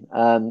entertaining.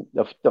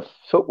 The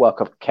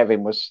footwork of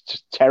Kevin was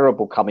just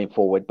terrible coming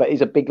forward, but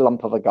he's a big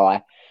lump of a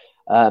guy.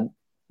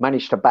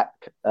 Managed to back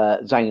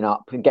Zane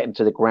up and get him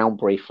to the ground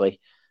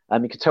briefly.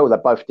 You could tell they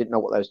both didn't know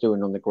what they was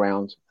doing on the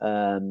ground.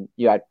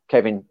 You had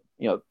Kevin,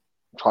 you know,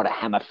 try to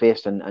hammer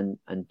fist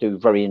and do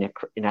very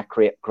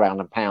inaccurate ground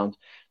and pound.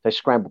 They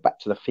scrambled back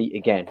to the feet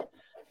again.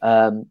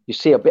 You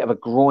see a bit of a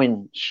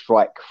groin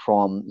strike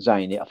from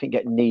Zane. I think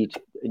it knee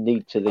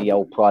to the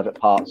old private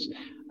parts.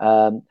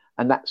 And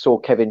that saw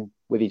Kevin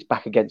with his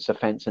back against the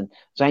fence, and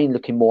Zane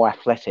looking more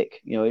athletic.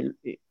 You know,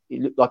 it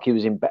looked like he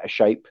was in better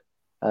shape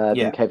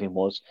than Kevin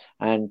was.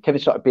 And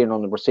Kevin started being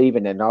on the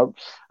receiving end.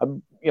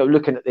 You know,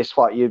 looking at this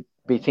fight, you'd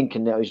be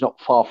thinking that he's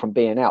not far from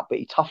being out, but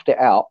he toughed it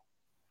out.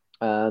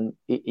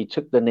 He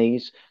took the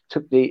knees,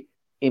 took the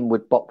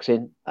inward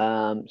boxing.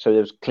 So there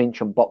was clinch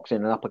and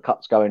boxing and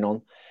uppercuts going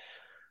on.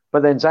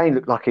 But then Zane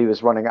looked like he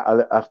was running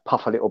a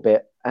puff a little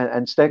bit,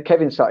 and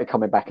Kevin started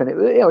coming back, and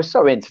it was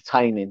so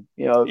entertaining.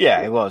 You know,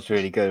 it was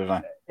really good.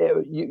 Wasn't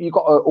it? You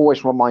got to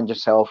always remind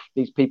yourself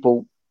these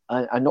people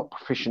are not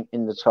proficient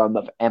in the term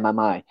of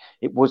MMA.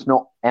 It was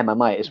not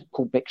MMA. It's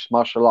called mixed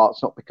martial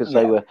arts, not because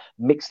they were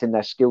mixed in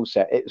their skill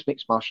set. It was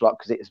mixed martial art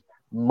because it is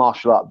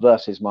martial art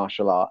versus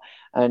martial art,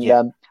 and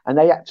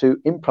they had to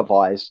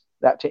improvise.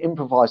 They had to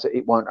improvise that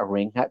it weren't a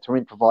ring. They had to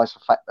improvise the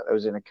fact that it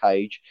was in a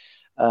cage.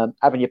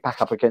 Having your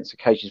back up against the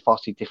cage is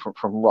vastly different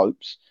from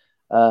ropes.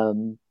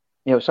 You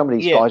know, some of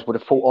these guys would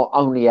have fought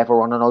only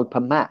ever on an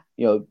open mat.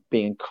 You know,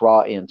 being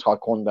karate and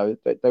taekwondo,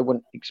 they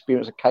wouldn't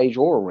experience a cage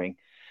or a ring.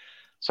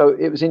 So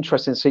it was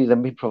interesting to see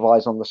them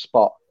improvise on the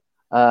spot.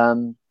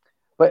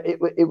 But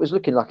it was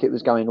looking like it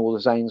was going all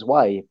Zane's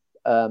way.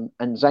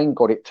 And Zane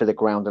got it to the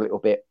ground a little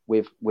bit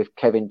with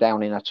Kevin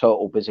down in a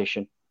turtle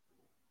position.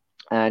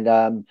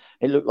 And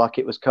it looked like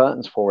it was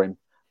curtains for him.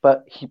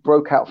 But he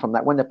broke out from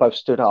that. When they both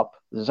stood up,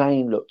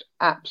 Zane looked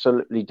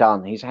absolutely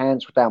done. His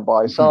hands were down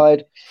by his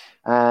side.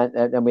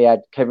 And then we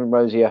had Kevin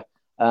Rosier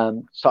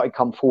started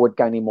come forward,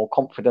 gaining more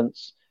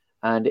confidence.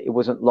 And it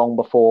wasn't long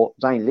before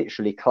Zane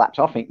literally collapsed,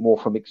 I think more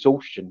from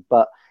exhaustion.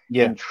 But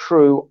in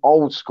true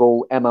old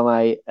school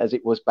MMA, as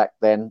it was back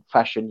then,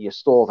 fashion, you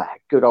saw that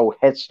good old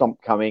head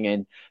stomp coming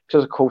in.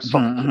 Because, of course,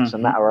 soft kicks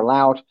and that are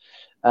allowed.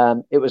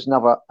 It was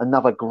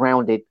another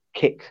grounded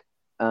kick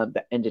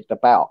that ended the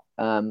bout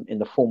in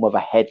the form of a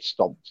head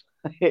stomp.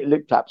 It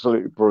looked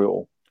absolutely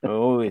brutal.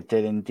 Oh, it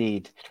did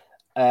indeed.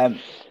 And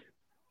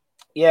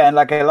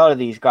like a lot of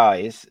these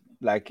guys,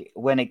 like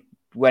when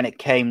it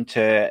came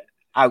to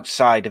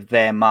outside of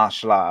their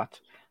martial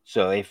art,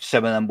 so if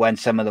some of them went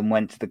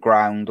to the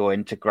ground or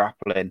into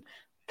grappling,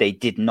 they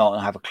did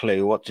not have a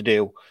clue what to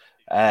do.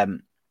 But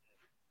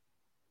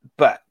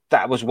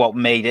that was what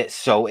made it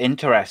so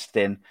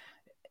interesting.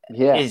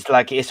 Yeah. is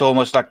like, it's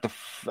almost like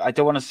I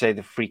don't want to say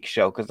the freak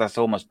show because that's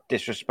almost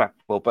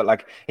disrespectful, but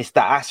like it's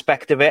the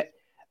aspect of it,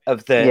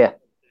 of the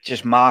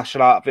just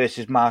martial art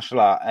versus martial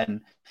art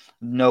and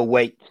no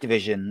weight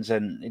divisions,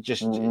 and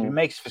it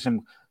makes for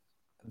some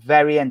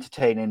very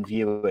entertaining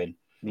viewing.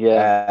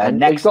 Yeah. And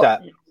next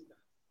up.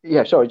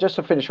 Yeah, sorry, just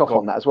to finish off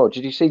on that as well.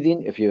 Did you see the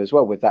interview as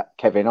well with that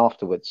Kevin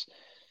afterwards?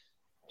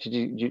 Did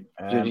you see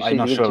I'm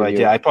not the sure interview? I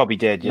did. I probably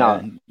did.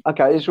 Yeah. No.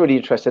 Okay, it's really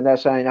interesting. They're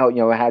saying,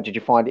 "Oh, how did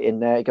you find it in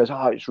there?" He goes,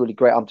 "Oh, it's really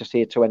great. I'm just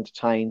here to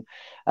entertain."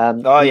 He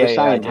was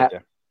saying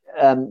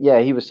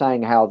he was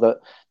saying how that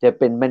there have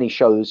been many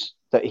shows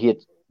that he had,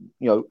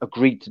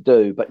 agreed to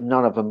do, but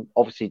none of them,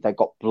 obviously, they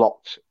got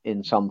blocked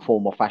in some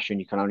form or fashion.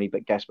 You can only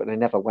but guess, but they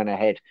never went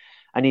ahead.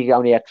 And he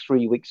only had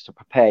 3 weeks to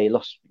prepare. He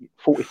lost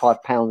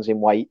 45 pounds in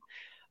weight.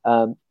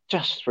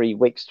 Just 3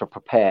 weeks to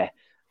prepare.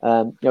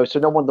 So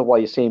no wonder why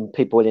you're seeing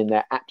people in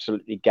there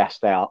absolutely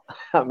gassed out.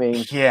 I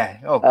mean,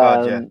 oh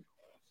god,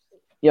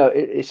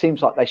 it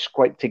seems like they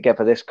scraped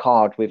together this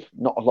card with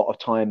not a lot of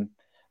time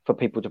for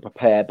people to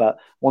prepare. But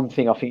one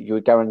thing I think you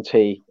would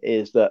guarantee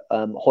is that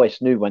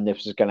Hoist knew when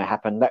this was going to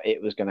happen, that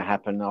it was going to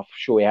happen. I'm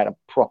sure he had a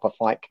proper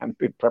fight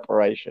camp in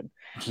preparation.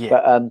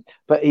 Yeah.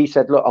 But he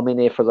said, "Look, I'm in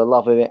here for the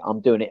love of it.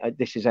 I'm doing it.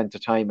 This is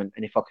entertainment,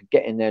 and if I could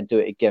get in there and do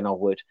it again, I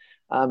would."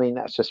 I mean,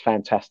 that's just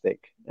fantastic.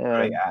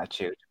 Great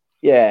attitude.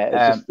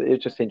 Yeah,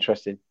 it's just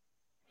interesting.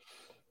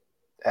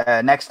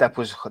 Next up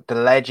was the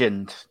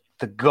legend,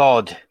 the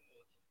god,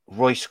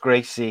 Royce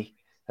Gracie,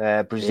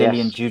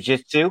 Brazilian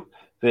Jiu-Jitsu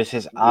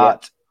versus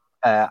Art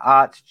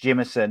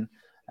Jimmerson,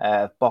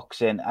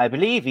 boxing. I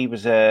believe he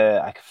was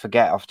I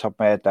forget off the top of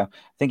my head though.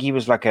 I think he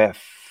was like a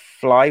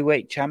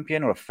flyweight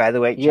champion or a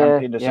featherweight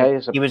champion.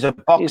 He was a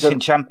boxing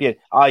champion,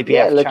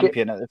 IBF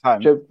champion at the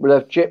time.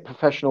 Legit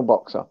professional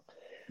boxer.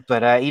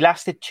 But he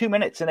lasted 2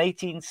 minutes and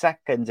 18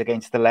 seconds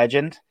against the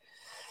legend.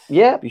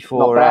 Yeah,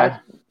 before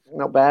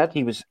not bad.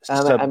 He was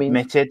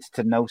submitted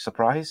to no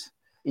surprise.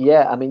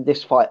 Yeah, I mean,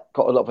 this fight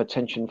got a lot of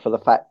attention for the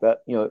fact that,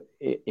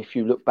 if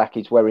you look back,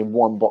 he's wearing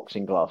one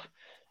boxing glove.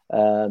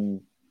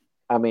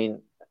 I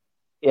mean,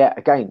 yeah,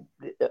 again,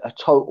 a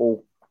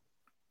total.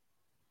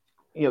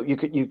 You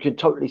could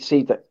totally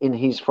see that in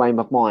his frame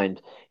of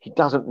mind, he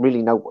doesn't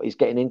really know what he's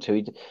getting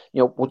into.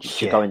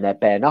 Would you go in there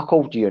bare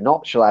knuckle? Do you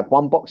not? Shall I have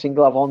one boxing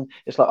glove on?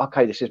 It's like,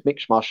 okay, this is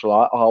mixed martial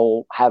art.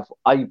 I'll have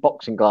a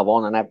boxing glove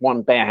on and have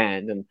one bare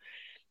hand. And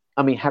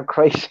I mean, how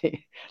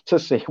crazy to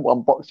see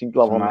one boxing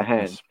glove on the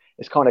hand.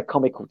 It's kind of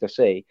comical to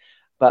see.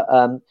 But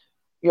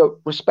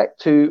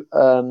respect to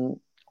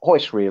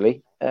Hoist,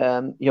 really.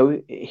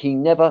 He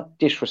never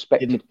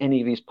disrespected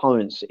any of his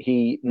opponents.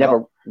 He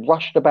never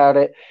rushed about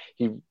it.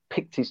 He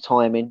picked his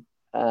timing.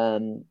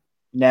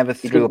 Never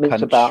threw a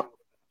punch.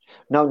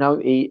 No.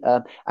 He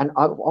and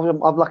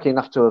I'm lucky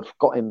enough to have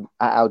got him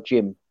at our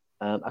gym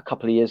a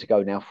couple of years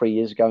ago now, 3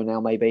 years ago now,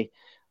 maybe,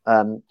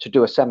 to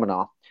do a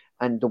seminar.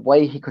 And the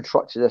way he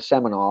constructed a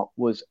seminar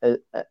was a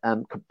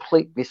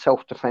completely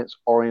self-defense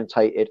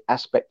orientated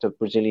aspect of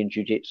Brazilian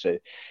Jiu-Jitsu.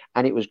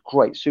 And it was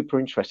great, super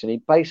interesting.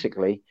 He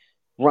basically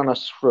run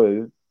us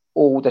through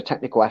all the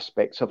technical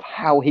aspects of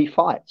how he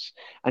fights.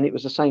 And it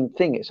was the same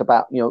thing. It's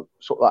about,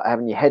 sort of like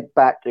having your head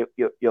back,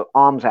 your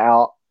arms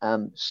out,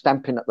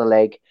 stamping at the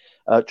leg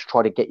to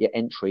try to get your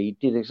entry.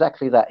 He did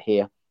exactly that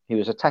here. He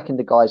was attacking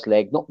the guy's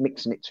leg, not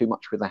mixing it too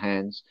much with the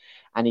hands.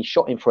 And he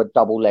shot him for a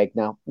double leg.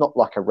 Now, not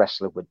like a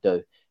wrestler would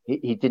do.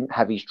 He didn't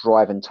have his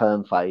drive and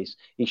turn phase.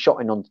 He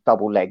shot him on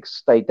double legs,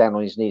 stayed down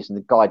on his knees, and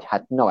the guy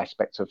had no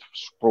aspect of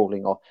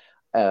sprawling or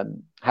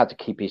how to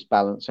keep his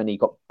balance. And he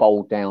got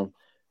bowled down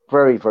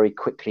very, very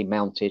quickly,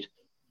 mounted.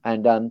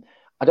 And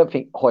I don't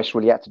think Hoist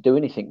really had to do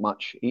anything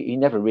much. He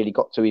never really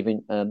got to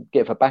even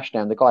give a bash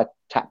down. The guy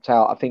tapped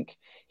out. I think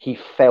he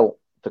felt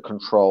the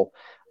control.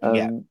 He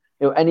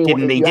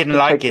didn't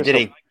like it, did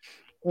he?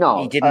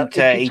 No, he didn't.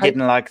 He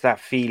didn't like that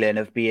feeling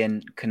of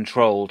being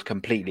controlled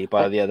completely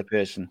by the other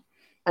person.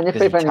 And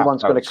if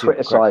anyone's going to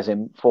criticise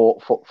him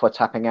for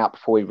tapping out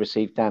before he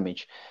received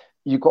damage,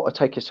 you've got to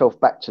take yourself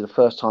back to the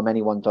first time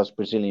anyone does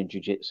Brazilian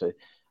Jiu-Jitsu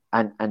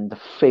and the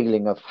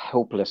feeling of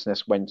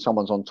helplessness when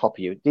someone's on top of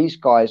you. These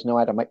guys know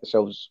how to make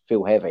themselves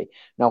feel heavy.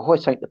 Now,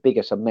 Hoist ain't the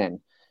biggest of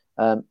men.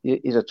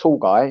 He's a tall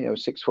guy,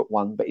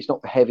 6'1", but he's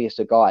not the heaviest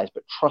of guys.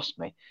 But trust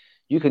me,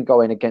 you can go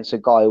in against a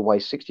guy who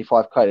weighs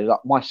 65 kilos.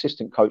 Like my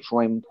assistant coach,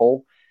 Raymond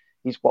Paul,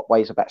 he's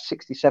weighs about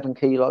 67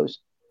 kilos.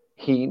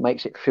 He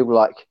makes it feel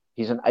like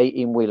he's an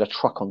 18-wheeler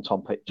truck on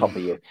top of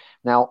you.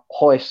 Now,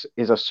 Hoist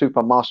is a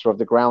super master of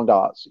the ground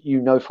arts. You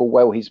know full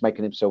well he's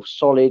making himself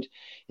solid.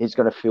 He's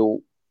going to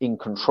feel in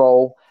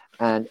control,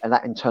 and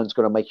that in turn is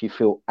going to make you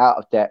feel out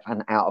of depth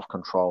and out of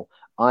control.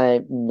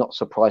 I'm not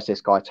surprised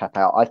this guy tapped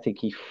out. I think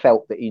he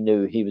felt that he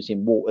knew he was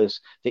in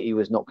waters that he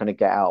was not going to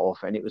get out of,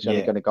 and it was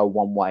only going to go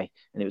one way,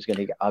 and it was going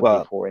to get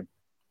ugly for him.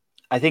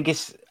 I think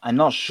I'm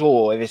not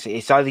sure if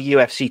it's either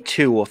UFC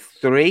 2 or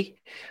 3,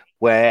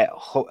 where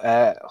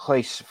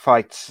Hoist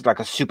fights like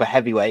a super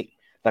heavyweight,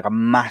 like a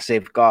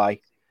massive guy,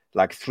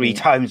 like 3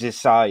 times his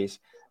size,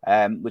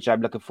 which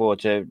I'm looking forward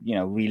to,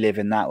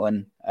 reliving that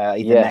one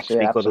either next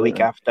week or the week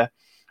after.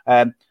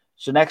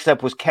 So next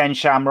up was Ken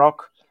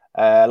Shamrock.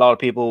 A lot of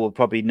people will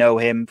probably know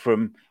him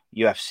from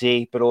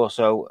UFC, but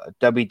also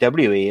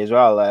WWE as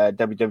well,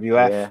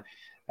 WWF.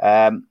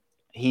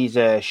 He's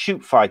a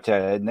shoot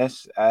fighter in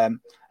this, and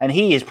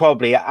he is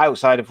probably,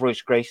 outside of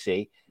Royce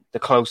Gracie, the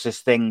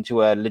closest thing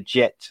to a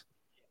legit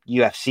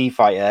UFC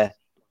fighter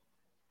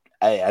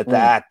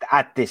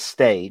at this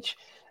stage.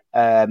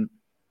 And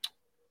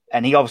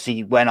he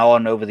obviously went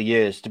on over the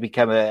years to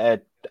become a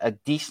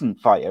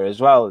decent fighter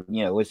as well,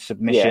 with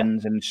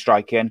submissions and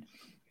striking.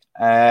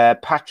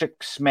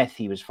 Patrick Smith,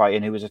 he was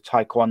fighting, who was a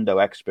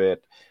Taekwondo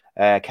expert.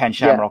 Ken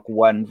Shamrock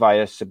won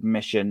via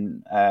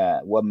submission,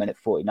 1 minute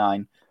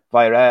 49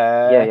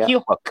 via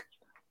heel hook.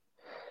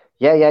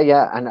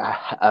 And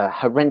a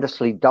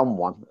horrendously dumb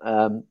one.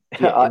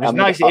 It was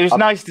nice. It was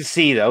nice to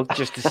see, though,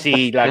 just to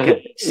see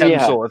like some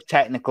sort of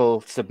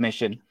technical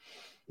submission.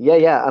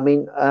 I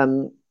mean,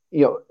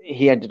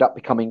 he ended up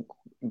becoming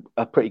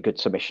a pretty good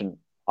submission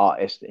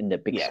artist in the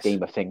big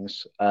scheme of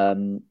things.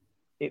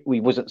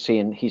 We wasn't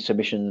seeing his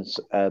submissions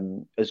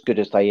as good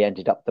as they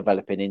ended up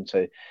developing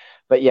into.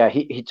 But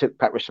he took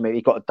Patrick Smith.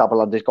 He got a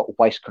double under. He's got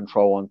waist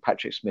control on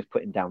Patrick Smith,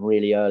 put him down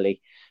really early.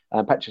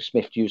 Patrick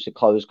Smith used a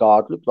closed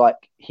guard. Looked like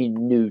he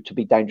knew to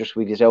be dangerous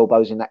with his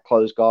elbows in that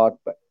closed guard.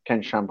 But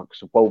Ken Shamrock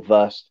was well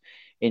versed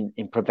in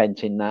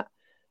preventing that.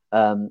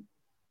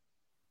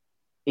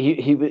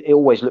 It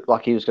always looked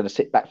like he was going to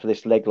sit back for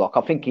this leg lock.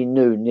 I think he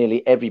knew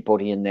nearly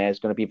everybody in there is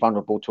going to be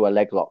vulnerable to a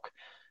leg lock.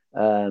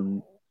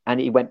 And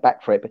he went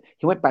back for it. But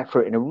he went back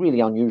for it in a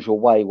really unusual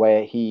way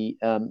where he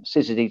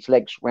scissored his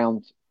legs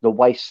round the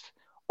waist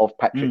of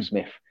Patrick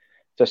Smith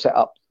to set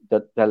up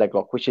the leg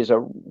lock, which is a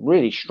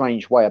really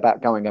strange way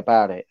about going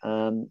about it,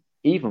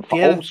 even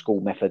for old school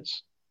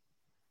methods.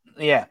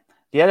 Yeah.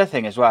 The other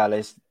thing as well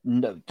is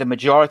the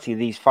majority of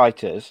these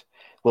fighters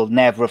will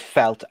never have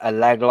felt a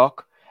leg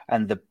lock,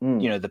 and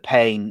the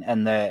pain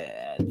and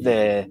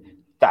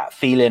that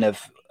feeling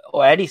of,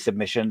 or any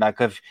submission,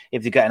 like if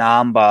you get an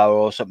armbar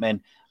or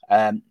something,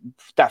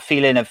 that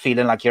feeling of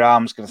feeling like your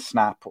arm's going to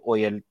snap or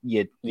your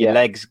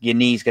legs, your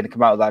knees going to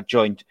come out of that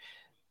joint.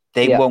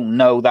 They won't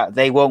know that.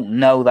 They won't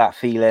know that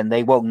feeling.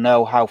 They won't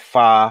know how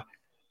far,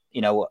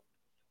 how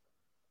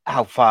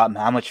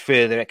much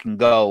further it can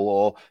go,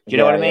 or do you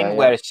know what I mean?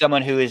 Whereas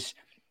someone who's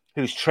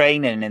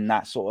training in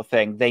that sort of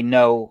thing, they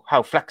know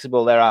how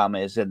flexible their arm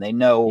is, and they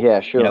know,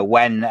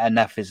 when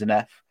enough is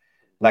enough.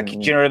 Like, do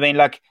you know what I mean?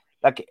 Like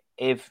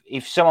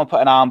if someone put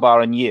an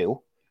armbar on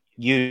you,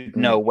 you'd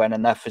know when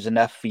enough is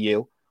enough for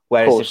you.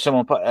 Whereas if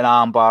someone put an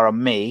armbar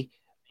on me,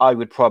 I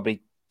would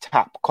probably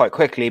tap quite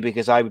quickly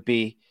because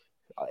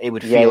it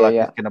would feel like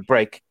it's going to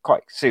break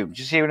quite soon.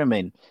 Do you see what I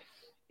mean?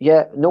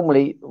 Yeah,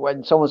 normally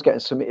when someone's getting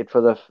submitted for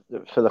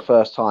the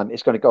first time,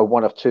 it's going to go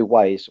one of two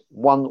ways.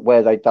 One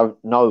where they don't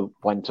know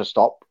when to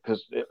stop,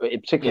 because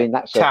particularly in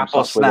that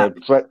circumstance,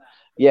 because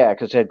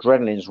their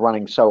adrenaline's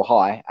running so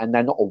high and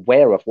they're not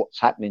aware of what's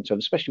happening to them,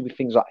 especially with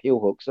things like heel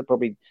hooks. They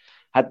probably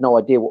had no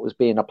idea what was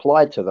being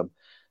applied to them.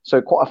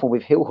 So quite often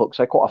with heel hooks,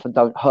 they quite often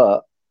don't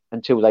hurt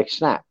until they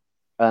snap.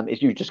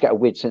 If you just get a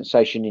weird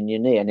sensation in your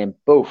knee, and then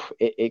boof,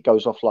 it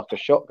goes off like a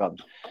shotgun.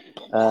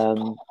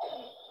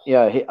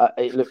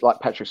 It looked like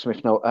Patrick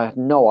Smith had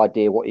no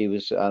idea what he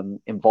was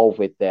involved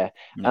with there.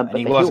 But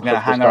he wasn't going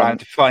to hang around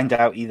to find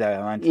out either.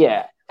 Man.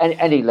 Yeah,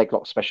 any leg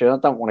lock special. I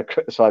don't want to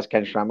criticise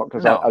Ken Shamrock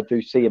because I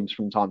do see him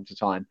from time to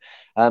time.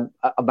 I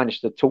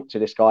managed to talk to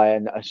this guy,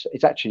 and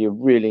it's actually a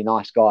really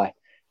nice guy.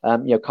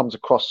 Comes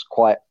across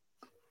quite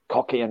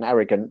cocky and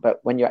arrogant,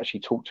 but when you actually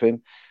talk to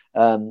him,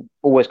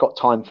 always got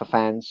time for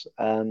fans.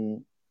 I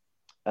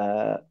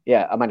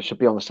managed to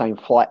be on the same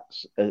flight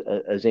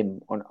as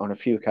him on a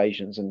few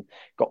occasions and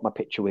got my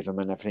picture with him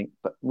and everything.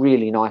 But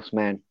really nice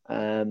man.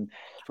 And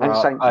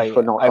same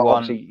for not.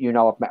 Obviously,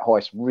 I've met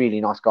Hoist,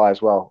 really nice guy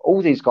as well.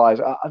 All these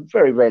guys, I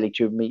very rarely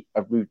to meet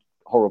a rude,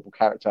 horrible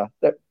character.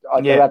 There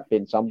have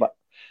been some, but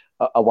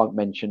I won't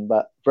mention.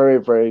 But very,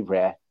 very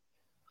rare.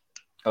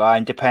 Well,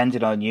 I'm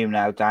depending on you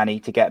now, Danny,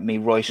 to get me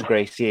Royce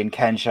Gracie and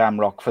Ken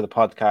Shamrock for the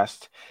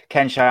podcast.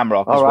 Ken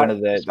Shamrock is one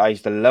of the. I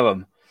used to love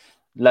him.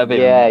 Love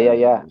him.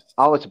 Yeah.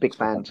 I was a big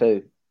fan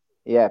too.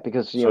 Yeah,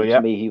 because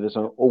to me he was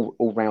an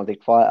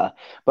all-rounded fighter.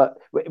 But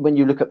when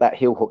you look at that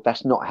heel hook,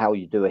 that's not how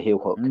you do a heel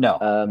hook. No.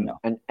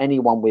 And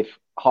anyone with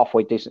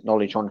halfway decent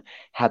knowledge on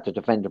how to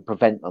defend and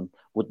prevent them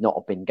would not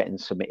have been getting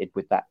submitted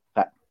with that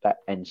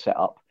end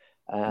setup.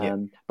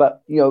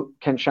 But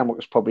Ken Shamrock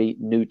was probably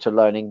new to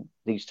learning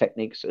these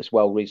techniques as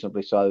well,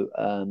 reasonably so.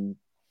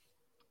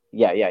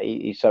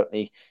 He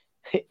certainly.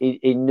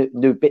 He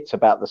knew bits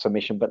about the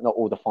submission, but not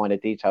all the finer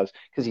details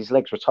because his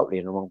legs were totally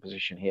in the wrong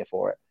position here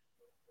for it.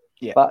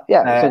 Yeah, but it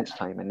was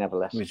entertainment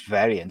nevertheless. It was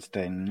very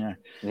entertaining.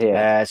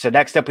 Yeah. So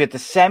next up we have the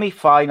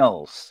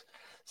semi-finals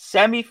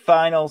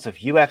of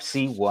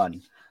UFC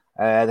 1.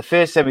 The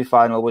first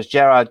semi-final was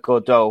Gerard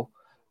Gordeau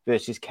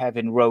versus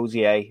Kevin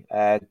Rosier.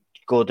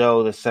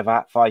 Gordeau, the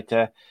Savat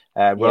fighter,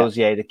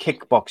 Rosier, the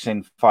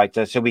kickboxing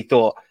fighter. So we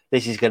thought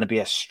this is going to be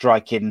a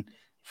striking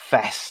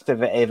fest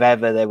if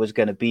ever there was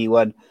going to be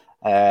one.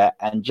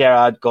 And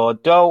Gerard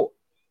Gordeau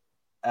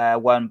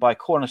won by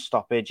corner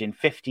stoppage in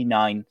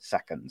 59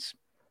 seconds.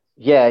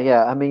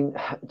 Yeah. I mean,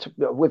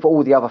 with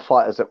all the other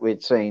fighters that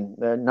we'd seen,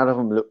 none of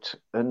them looked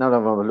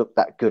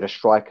that good as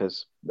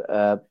strikers.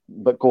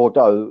 But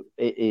Gordeau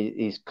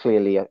is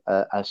clearly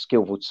a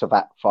skillful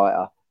savate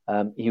fighter.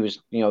 He was,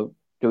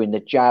 doing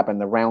the jab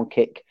and the round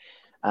kick.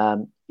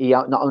 He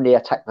not only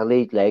attacked the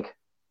lead leg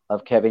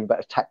of Kevin, but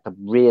attacked the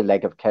rear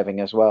leg of Kevin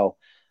as well.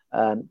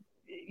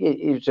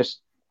 He was just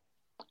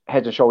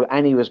head and shoulder,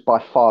 and he was by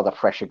far the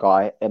fresher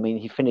guy. I mean,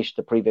 he finished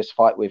the previous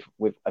fight with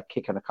a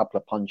kick and a couple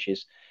of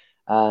punches.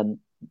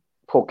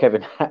 Poor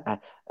Kevin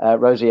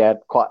Rosie had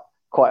quite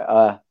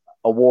a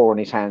war on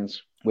his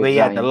hands. He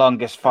had the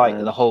longest fight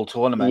of the whole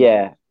tournament.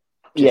 Yeah,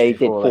 he did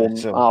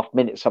 4.5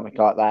 minutes, something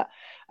like that.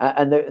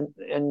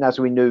 And as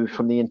we knew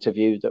from the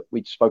interview that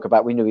we spoke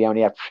about, we knew he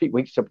only had 3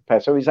 weeks to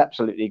prepare, so he's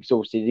absolutely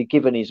exhausted. He'd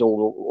given his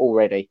all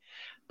already.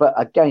 But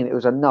again, it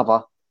was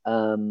another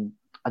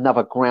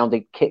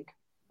grounded kick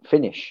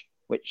finish,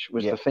 which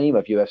was the theme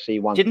of UFC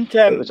 1.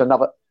 It was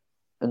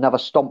another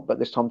stomp, but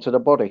this time to the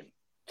body.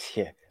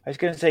 Yeah, I was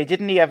going to say,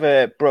 didn't he have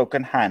a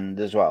broken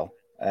hand as well?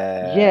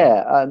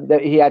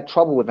 He had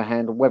trouble with the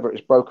hand, whether it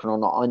was broken or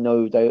not. I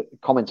know the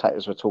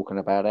commentators were talking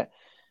about it.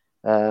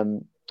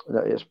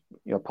 That it's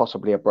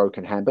possibly a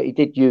broken hand, but he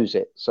did use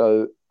it.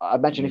 So I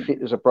imagine if it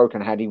was a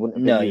broken hand, he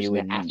wouldn't have been using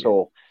it at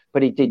all.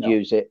 But he did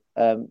use it.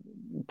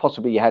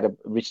 Possibly he had a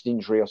wrist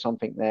injury or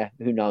something there.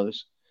 Who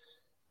knows?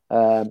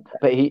 But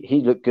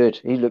he looked good.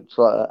 He looked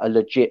like a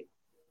legit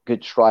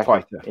good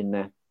striker in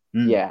there.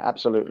 Yeah,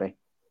 absolutely.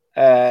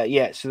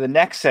 So the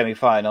next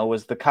semi-final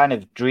was the kind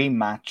of dream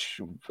match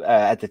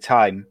at the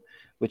time,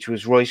 which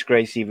was Royce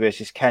Gracie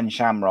versus Ken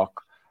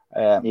Shamrock.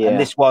 And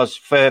this was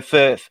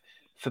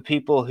for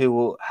people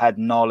who had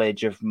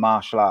knowledge of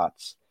martial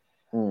arts.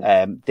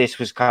 This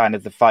was kind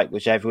of the fight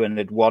which everyone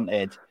had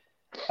wanted.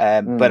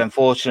 But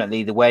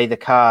unfortunately, the way the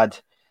card,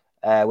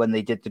 when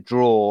they did the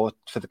draw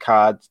for the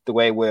card, the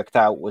way it worked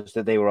out was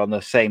that they were on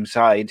the same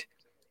side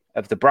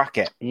of the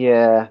bracket.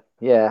 Yeah.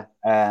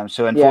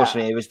 So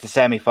unfortunately, it was the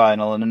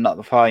semi-final and not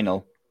the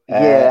final.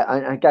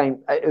 And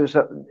again, it was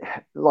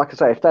like I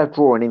say, if they're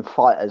drawing in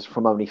fighters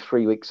from only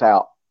 3 weeks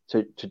out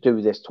to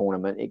do this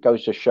tournament, it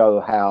goes to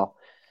show how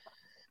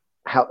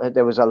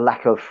there was a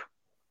lack of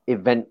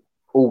event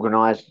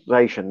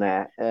organisation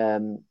there.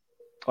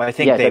 I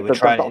think they were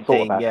trying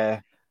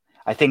to.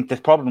 I think the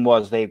problem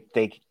was they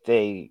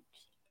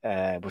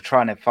were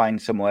trying to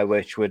find somewhere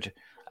which would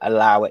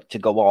allow it to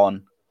go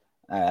on.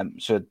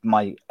 So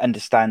my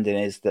understanding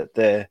is that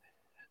the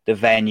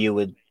venue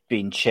had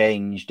been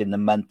changed in the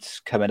months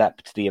coming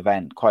up to the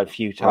event quite a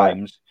few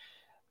times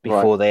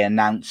before they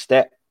announced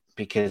it,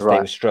 because they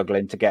were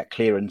struggling to get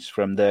clearance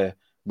from the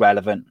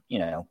relevant,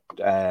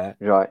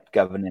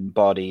 governing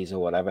bodies or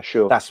whatever.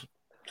 Sure. That's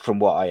from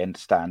what I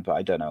understand, but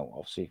I don't know,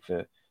 obviously,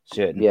 for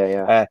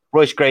certain.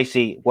 Royce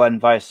Gracie won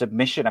via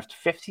submission after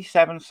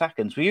 57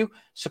 seconds. Were you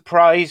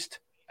surprised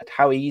at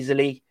how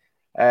easily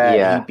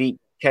he beat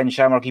Ken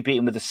Shamrock? He beat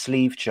him with a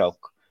sleeve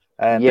choke.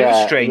 Bit of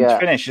a strange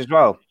finish as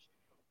well.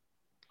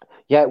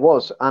 Yeah, it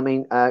was. I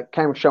mean,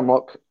 Ken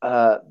Shamrock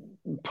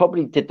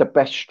probably did the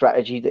best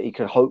strategy that he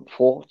could hope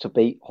for to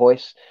beat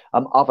Royce,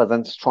 other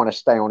than trying to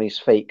stay on his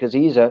feet, because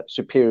he's a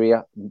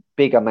superior,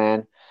 bigger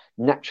man,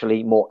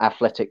 naturally more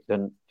athletic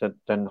than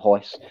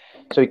Royce.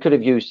 So he could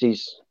have used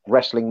his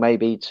wrestling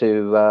maybe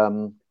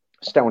to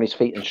stay on his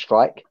feet and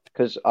strike,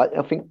 because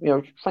I think,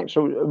 Frank's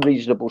a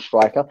reasonable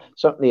striker,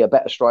 certainly a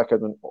better striker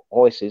than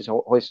Royce is.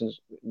 Royce has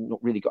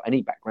not really got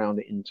any background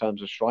in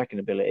terms of striking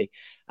ability,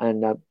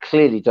 and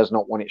clearly does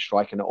not want it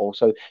striking at all.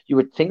 So you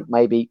would think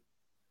maybe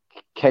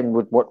Ken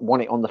would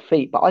want it on the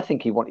feet, but I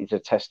think he wanted to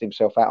test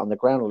himself out on the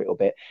ground a little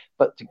bit.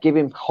 But to give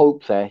him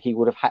hope there, he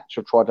would have had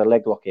to try to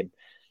leg lock him.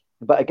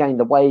 But again,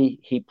 the way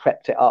he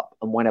prepped it up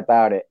and went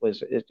about it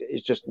is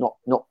just not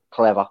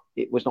clever.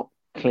 It was not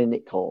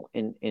clinical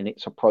in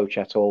its approach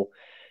at all.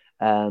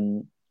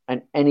 And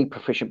any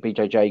proficient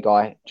BJJ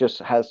guy just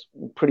has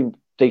pretty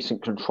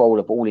decent control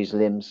of all his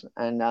limbs.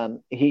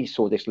 And he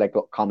saw this leg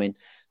lock coming,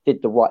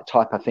 did the right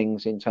type of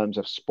things in terms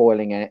of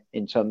spoiling it,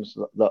 in terms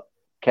that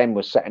Ken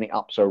was setting it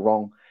up so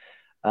wrong.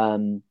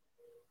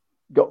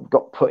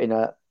 Got put in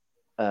a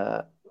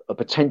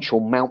potential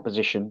mount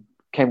position.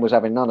 Ken was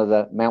having none of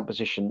the mount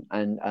position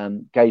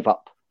and gave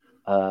up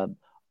sort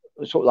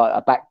of like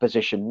a back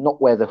position,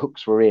 not where the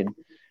hooks were in.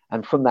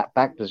 And from that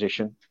back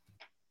position,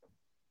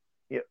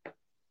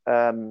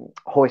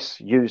 Royce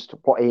used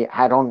what he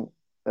had on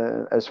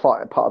as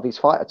part of his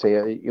fighter tee,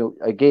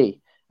 a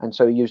gi. And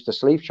so he used the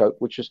sleeve choke,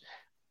 which was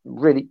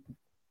really,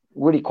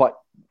 really quite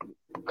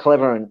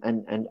clever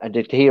and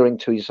adhering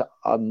to his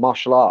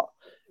martial art.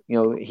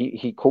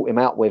 He caught him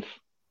out with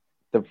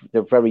the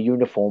very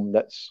uniform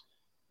that's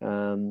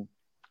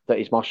that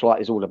his martial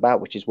art is all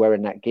about, which is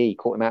wearing that gi. He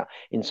caught him out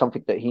in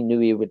something that he knew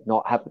he would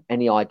not have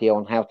any idea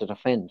on how to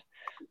defend.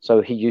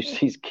 So he used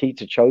his gi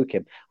to choke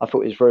him. I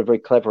thought it was very, very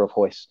clever of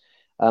Royce.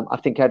 I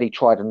think had he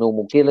tried a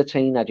normal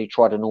guillotine, had he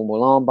tried a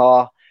normal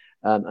armbar,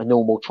 a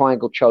normal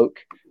triangle choke,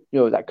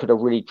 that could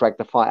have really dragged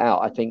the fight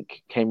out. I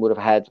think Ken would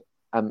have had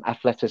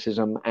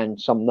athleticism and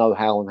some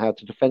know-how on how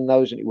to defend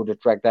those, and it would have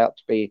dragged out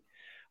to be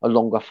a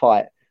longer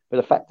fight. But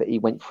the fact that he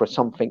went for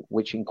something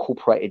which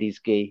incorporated his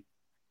gi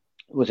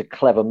was a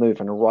clever move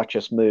and a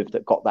righteous move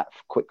that got that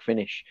quick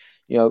finish.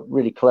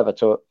 Really clever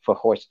for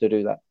Hoist to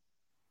do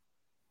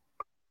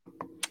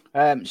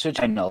that. So,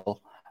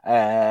 Daniel,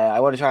 I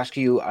wanted to ask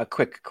you a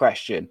quick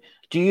question.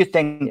 Do you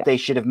think they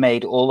should have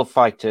made all the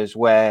fighters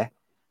wear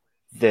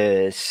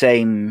the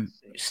same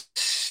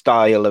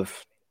style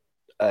of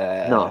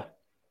no.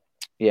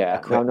 Yeah,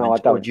 equipment? no, I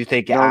don't. Or do you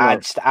think it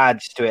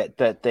adds to it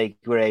that they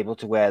were able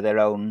to wear their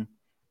own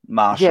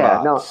martial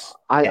arts?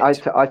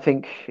 I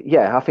think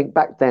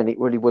back then it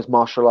really was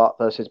martial art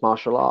versus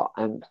martial art,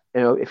 and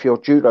if you're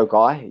a judo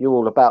guy, you're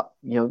all about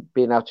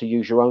being able to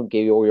use your own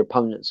gi or your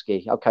opponent's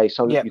gi. Okay,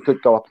 so you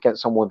could go up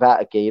against someone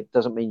without a gi. It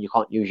doesn't mean you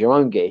can't use your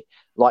own gi,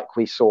 like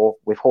we saw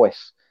with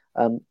Hoist.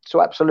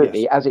 So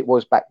absolutely, as it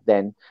was back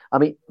then. I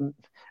mean,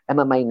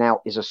 MMA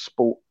now is a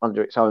sport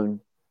under its own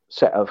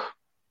set of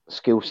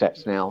skill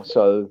sets now.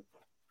 So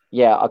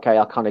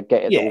I kind of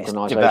get it. The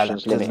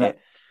organisations limit it.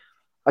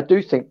 I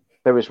do think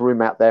there is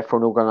room out there for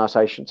an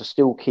organisation to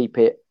still keep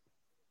it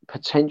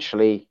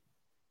potentially,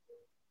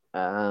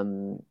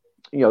 for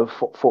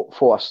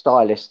a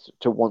stylist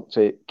to want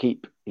to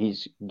keep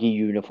his gi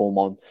uniform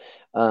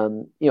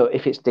on.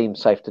 If it's deemed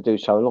safe to do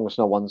so, as long as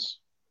no one's,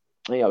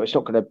 it's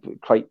not going to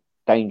create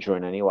danger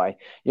in any way.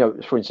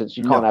 For instance,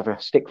 you can't have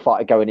a stick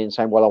fighter going in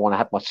saying, well, I want to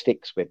have my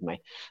sticks with me.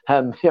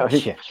 I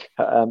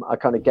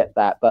kind of get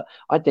that. But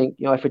I think,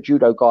 if a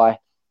judo guy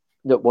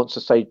that wants to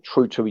stay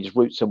true to his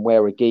roots and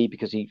wear a gi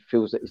because he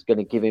feels that it's going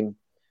to give him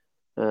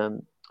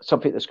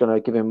something that's going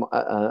to give him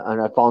an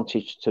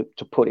advantage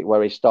to put it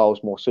where his style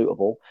is more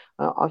suitable,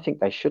 I think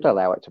they should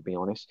allow it, to be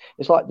honest.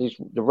 It's like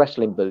the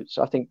wrestling boots.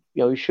 I think,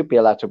 you should be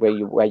allowed to wear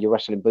your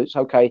wrestling boots.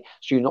 Okay,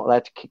 so you're not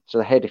allowed to kick to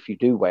the head if you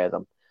do wear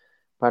them.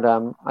 But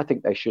I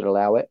think they should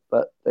allow it,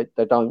 but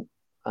they don't.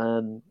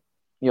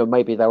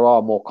 Maybe there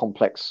are more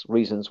complex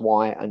reasons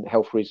why and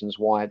health reasons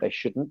why they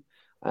shouldn't.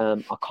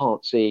 I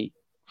can't see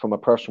from a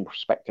personal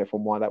perspective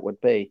on why that would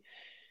be.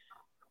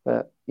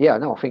 But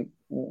I think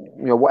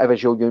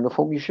whatever's your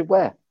uniform, you should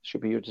wear. It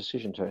should be your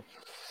decision to.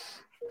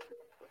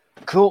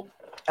 Cool.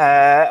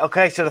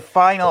 Okay, so the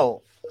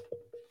final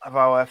of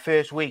our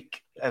first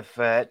week of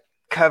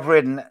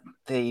covering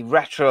the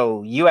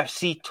retro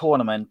UFC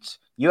tournament,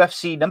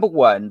 UFC number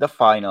 1, the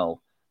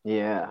final.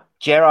 Yeah.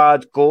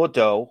 Gerard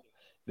Gordeau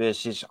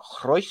versus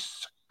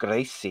Royce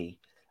Gracie.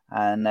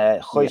 And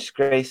Royce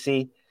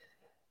Gracie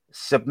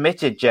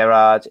submitted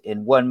Gerard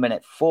in 1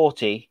 minute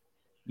 40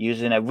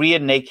 using a rear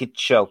naked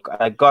choke.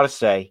 I got to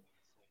say,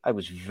 I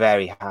was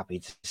very happy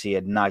to see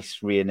a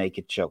nice rear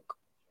naked choke.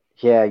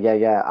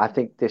 Yeah. I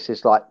think this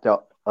is like the,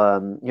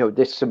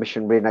 this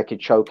submission rear naked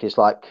choke is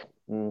like,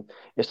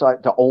 it's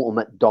like the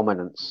ultimate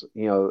dominance.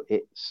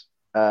 It's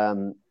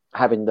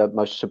having the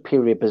most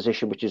superior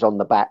position, which is on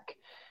the back,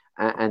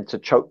 and to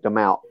choke them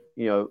out.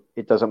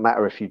 It doesn't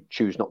matter if you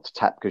choose not to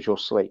tap because you'll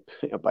sleep,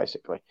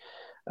 basically.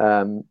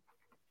 I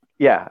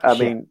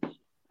mean,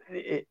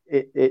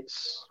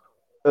 it's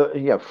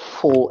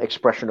full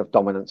expression of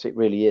dominance. It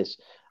really is.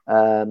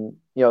 And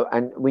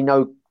we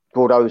know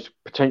Gordeau's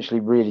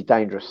potentially really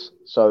dangerous.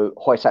 So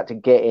Hoyce had to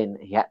get in.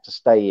 He had to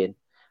stay in.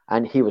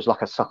 And he was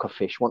like a sucker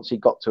fish. Once he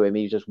got to him,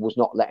 he just was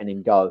not letting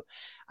him go.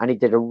 And he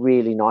did a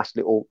really nice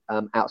little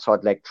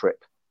outside leg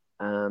trip.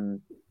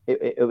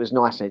 It was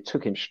nice, and it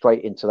took him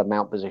straight into the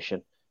mount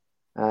position.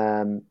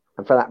 And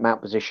for that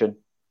mount position,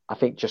 I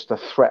think just the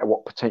threat of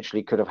what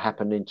potentially could have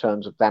happened in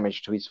terms of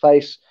damage to his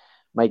face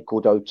made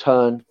Gordeau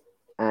turn.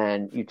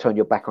 And you turn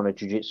your back on a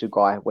jiu-jitsu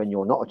guy when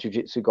you're not a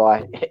jiu-jitsu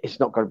guy, it's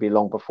not going to be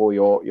long before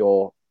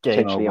you're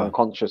potentially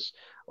unconscious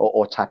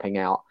or tapping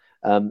out.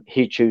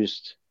 He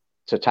chose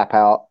to tap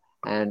out,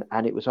 and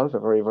it was over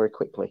very, very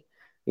quickly.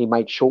 He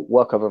made short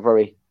work of a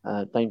very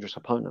dangerous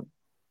opponent.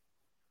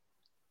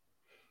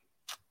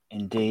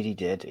 Indeed, he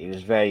did. He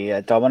was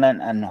very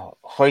dominant, and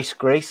Royce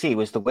Gracie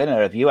was the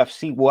winner of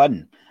UFC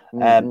 1.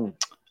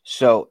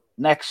 So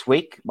next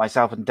week,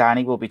 myself and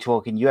Danny will be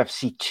talking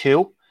UFC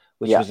 2,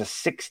 which was a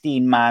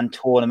 16-man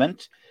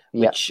tournament,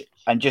 which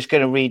I'm just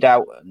going to read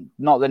out,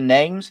 not the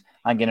names,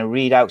 I'm going to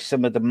read out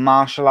some of the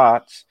martial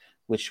arts,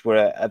 which were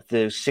of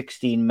the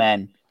 16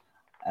 men.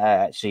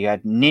 So you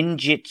had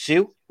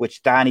ninjutsu,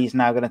 which Danny's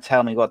now going to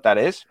tell me what that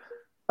is.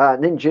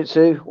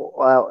 Ninjutsu,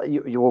 well,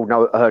 you all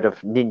heard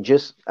of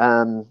ninjas.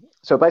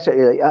 So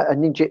basically, a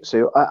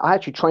ninjutsu, I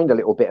actually trained a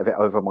little bit of it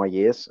over my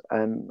years.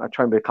 I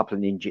trained with a couple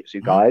of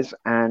ninjutsu guys,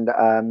 and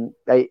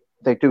they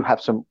do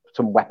have some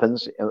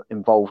weapons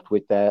involved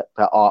with their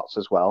arts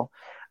as well.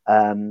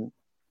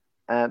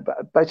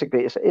 But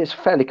basically, it's a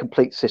fairly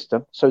complete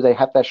system. So they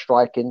have their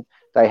striking,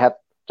 they have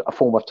a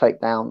form of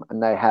takedown,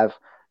 and they have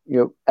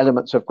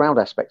elements of ground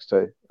aspects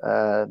too.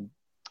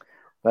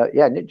 But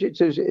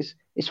ninjutsu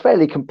is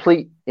fairly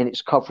complete in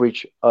its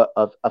coverage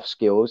of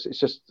skills. It's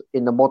just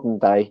in the modern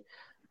day,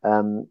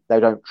 they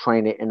don't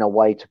train it in a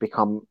way to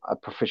become a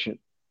proficient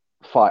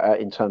fighter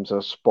in terms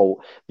of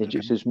sport.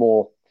 Ninjutsu is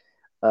more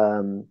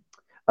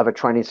of a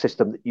training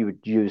system that you would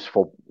use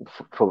for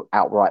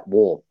outright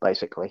war,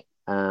 basically.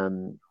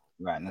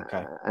 Right.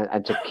 Okay.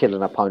 And to kill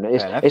an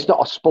opponent. Fair It's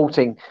not a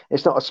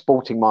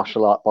sporting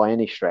martial art by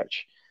any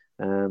stretch.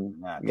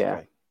 That's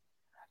Yeah.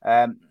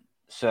 okay.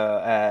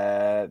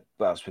 So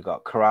what else we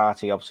got?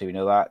 Karate, obviously we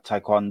know that.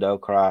 Taekwondo,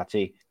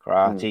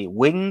 karate,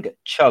 Wing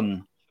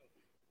Chun.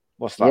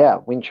 What's that? Yeah,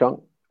 Wing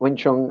Chun.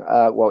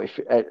 Well, if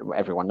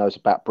everyone knows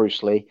about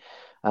Bruce Lee.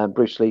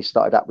 Bruce Lee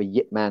started out with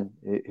Yip Man,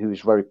 who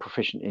was very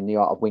proficient in the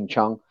art of Wing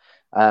Chun.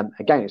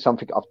 Again, it's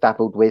something I've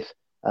dabbled with.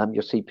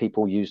 You'll see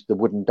people use the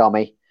wooden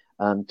dummy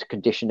to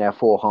condition their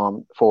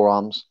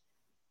forearms.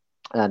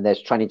 And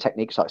there's training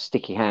techniques like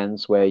sticky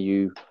hands, where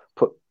you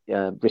put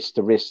wrist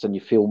to wrist and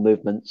you feel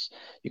movements.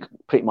 You can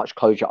pretty much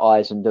close your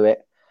eyes and do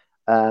it.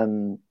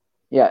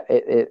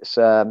 It's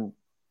an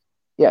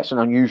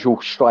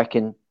unusual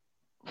striking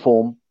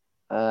form.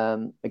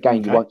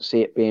 Again, you won't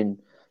see it being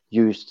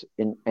used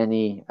in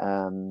any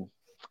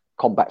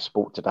combat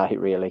sport today,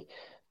 really.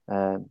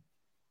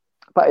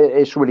 But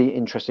it's really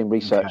interesting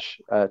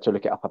research to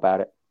look it up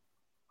about it.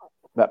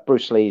 But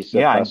Bruce Lee's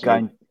would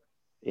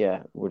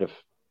have.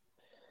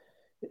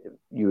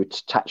 You would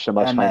attach the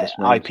most famous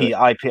name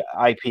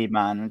IP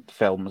Man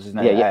films, isn't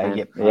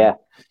it?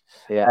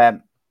 Yeah.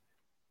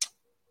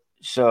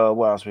 So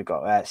what else we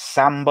got?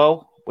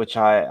 Sambo, which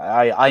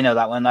I know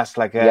that one. That's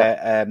like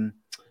a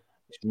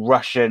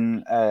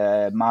Russian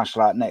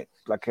martial art.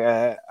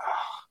 I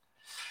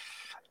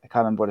can't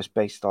remember what it's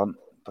based on,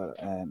 but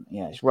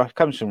it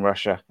comes from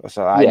Russia.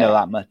 So I know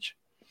that much.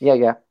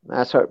 Yeah.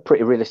 That's a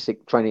pretty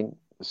realistic training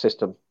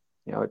system.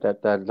 You know,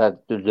 they're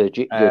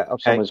legit good.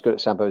 Someone's good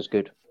at Sambo is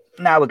good.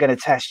 Now we're going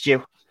to test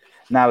you.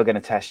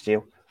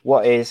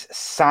 What is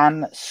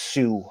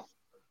San-Soo?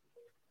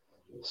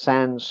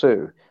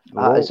 San-Soo.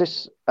 Is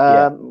this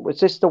was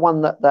this the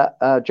one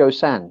that Joe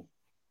San?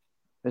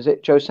 Is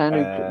it Joe San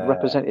who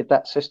represented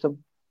that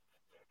system?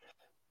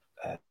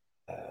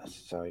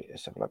 Sorry,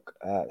 let's have a look.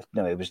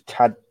 No, it was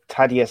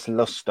Thaddeus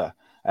Luster.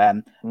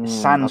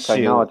 San-Soo.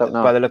 Okay, no, I don't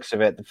know. By the looks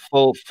of it, the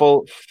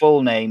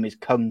full name is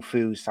Kung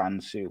Fu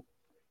San-Soo.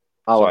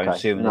 Oh, so okay. I'm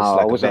assuming no,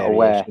 like I wasn't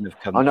aware.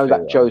 I know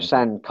that Joe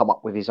San come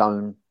up with his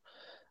own,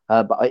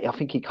 but I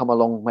think he come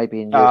along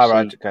maybe in UFC.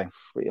 Right, okay.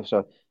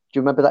 So, do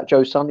you remember that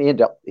Joe San? He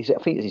ended up. I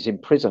think he's in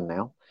prison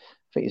now.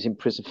 I think he's in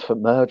prison for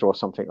murder or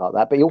something like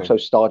that. But he also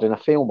starred in a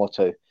film or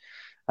two.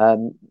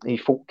 He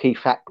fought Keith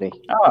Hackney.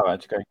 Oh,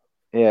 right, okay.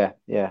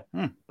 Yeah.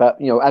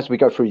 But as we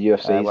go through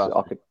UFCs,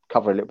 I could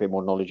cover a little bit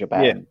more knowledge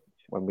about him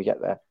when we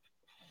get there.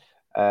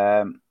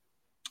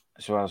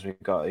 So as we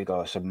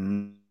got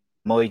some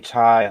Muay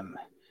Thai.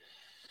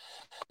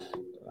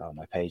 Oh,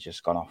 my page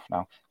has gone off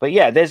now. But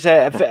yeah, there's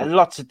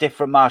lots of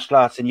different martial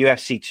arts in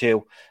UFC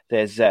too.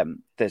 There's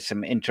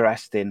some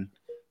interesting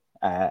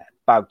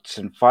bouts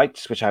and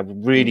fights, which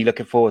I'm really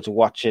looking forward to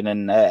watching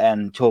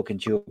and talking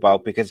to you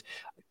about, because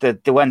the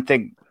one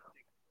thing,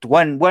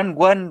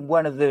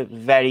 one of the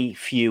very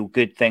few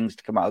good things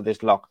to come out of this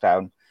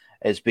lockdown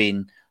has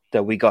been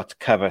that we got to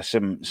cover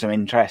some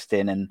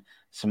interesting and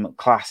some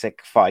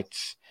classic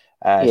fights.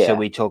 So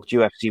we talked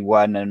UFC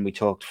 1 and we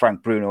talked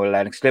Frank Bruno and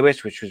Lennox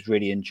Lewis, which was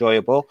really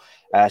enjoyable.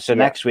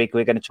 Next week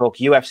we're going to talk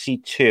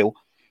UFC 2,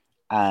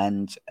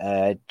 and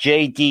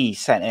JD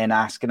sent in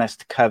asking us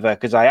to cover,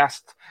 because I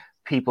asked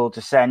people to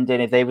send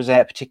in if there was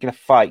a particular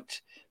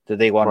fight that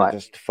they wanted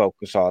us to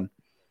focus on,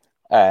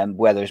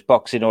 whether it's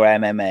boxing or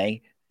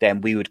MMA.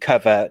 Then we would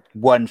cover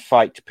one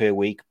fight per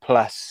week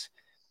plus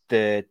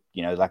the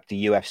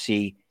the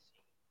UFC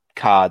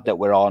card that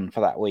we're on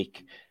for that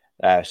week.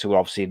 So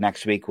obviously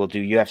next week we'll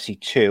do UFC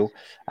 2,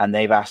 and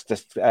they've asked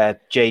us,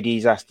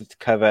 JD's asked us to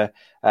cover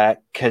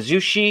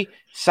Kazushi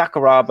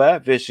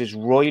Sakuraba versus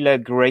Royler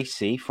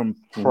Gracie from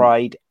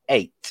Pride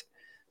 8,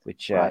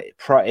 which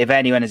if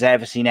anyone has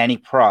ever seen any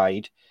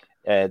Pride,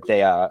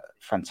 they are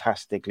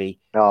fantastically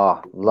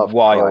wild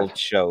Pride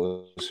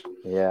shows.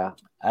 Yeah.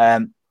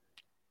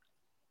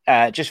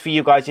 Just for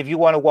you guys, if you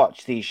want to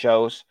watch these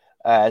shows,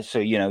 so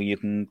you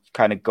can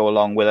kind of go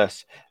along with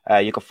us,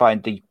 you can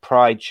find the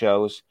Pride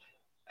shows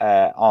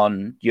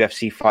on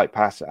UFC Fight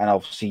Pass, and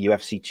obviously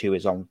UFC 2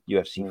 is on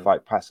UFC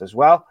Fight Pass as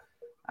well.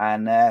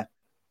 And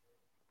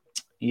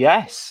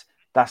yes,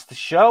 that's the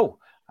show.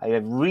 I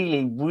have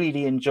really,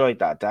 really enjoyed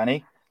that,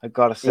 Danny. I've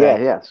got to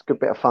say. Yeah, it's a good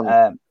bit of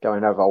fun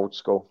going over old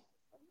school.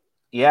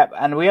 Yeah,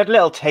 and we had a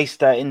little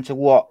taster into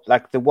what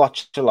like the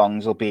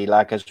watch-alongs will be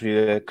like,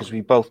 because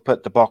we both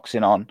put the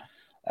boxing on,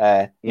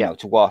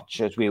 to watch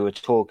as we were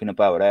talking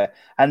about it,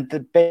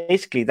 and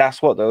basically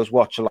that's what those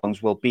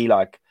watch-alongs will be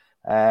like.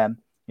 And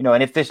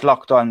if this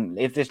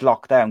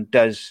lockdown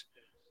does,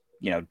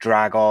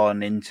 drag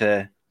on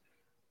into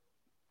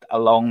a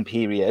long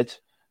period,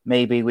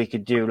 maybe we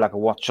could do like a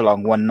watch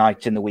along one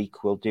night in the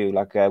week. We'll do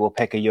we'll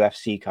pick a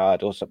UFC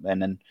card or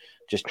something and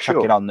just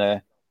chuck it on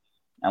there,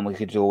 and we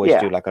could always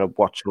do like a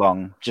watch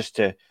along just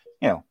to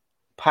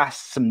pass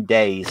some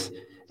days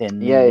in.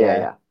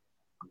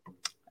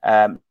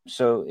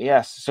 So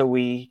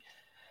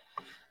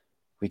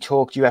we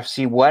talked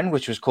UFC 1,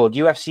 which was called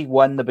UFC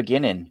 1 The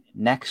Beginning.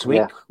 Next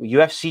week,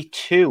 UFC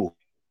 2.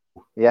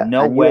 Yeah,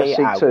 no and way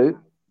UFC out. 2,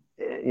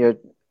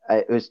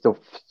 it was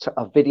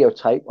a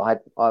videotape. I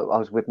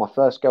was with my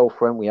first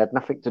girlfriend. We had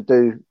nothing to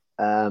do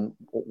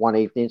one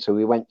evening, so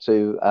we went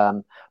to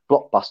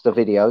Blockbuster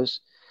Videos,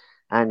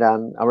 and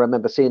I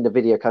remember seeing the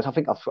video because I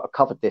think I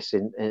covered this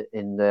in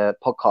the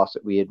podcast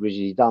that we had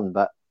originally done.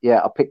 But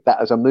yeah, I picked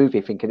that as a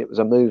movie, thinking it was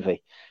a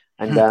movie,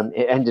 and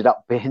it ended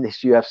up being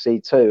this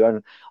UFC 2.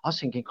 And I was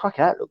thinking,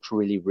 crikey, that looks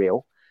really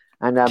real.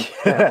 And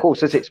of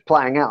course, as it's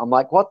playing out, I'm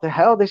like, "What the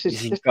hell? This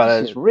is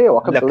real.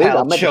 I can't believe it."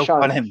 I remember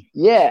showing him.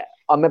 Yeah,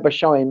 I remember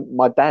showing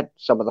my dad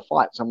some of the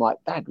fights. I'm like,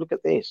 "Dad, look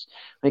at this."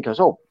 And he goes,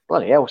 "Oh,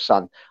 bloody hell,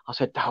 son!" I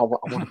said, "I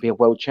want to be a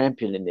world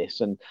champion in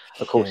this." And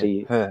of course,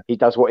 he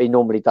does what he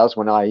normally does.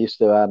 When I used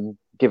to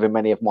give him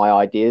many of my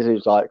ideas, he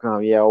was like, "Oh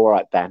yeah, all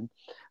right, Dan."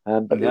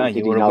 But yeah,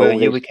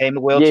 you became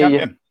a world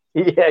champion.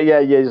 Yeah.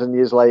 Years and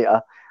years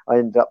later, I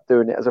ended up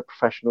doing it as a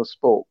professional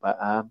sport. But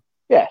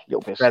yeah, a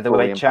little bit of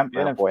featherweight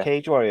champion of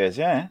Cage Warriors,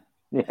 yeah.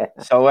 Yeah.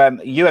 So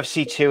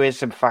UFC 2 is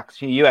some facts.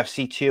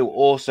 UFC 2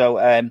 also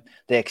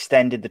they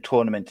extended the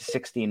tournament to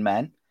 16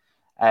 men.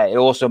 It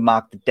also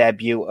marked the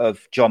debut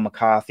of John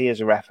McCarthy as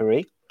a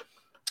referee.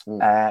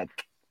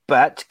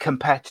 But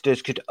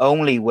competitors could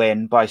only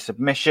win by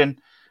submission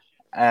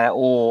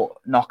or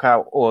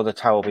knockout or the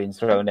towel being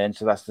thrown in.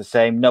 So that's the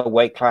same. No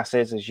weight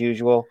classes as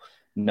usual.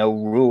 No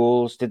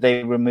rules. Did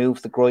they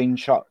remove the groin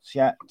shots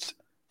yet?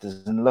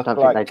 Doesn't look like.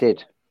 I don't think they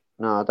did.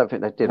 No, I don't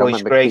think they did.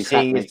 Royce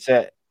Gracie is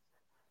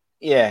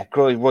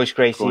Royce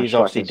Gracie is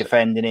obviously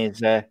defending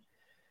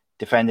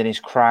his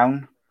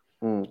crown.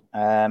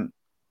 I'm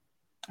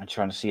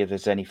trying to see if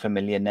there's any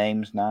familiar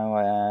names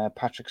now.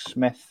 Patrick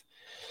Smith,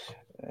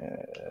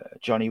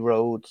 Johnny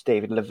Rhodes,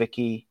 David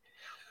Levicki.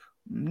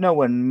 No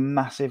one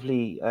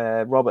massively.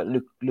 Robert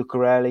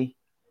Lucarelli.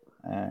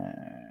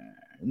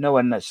 No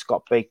one that's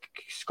Scott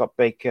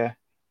Baker,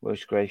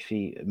 Royce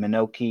Gracie,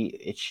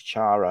 Minoki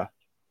Ichichara.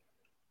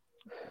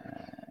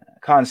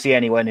 Can't see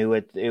anyone who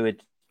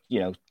would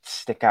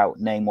stick out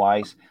name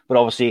wise, but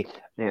obviously,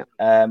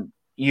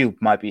 you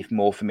might be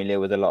more familiar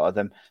with a lot of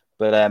them.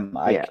 But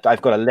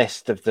I've got a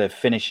list of the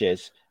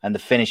finishes, and the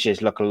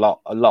finishes look a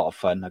lot of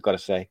fun. I've got to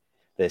say,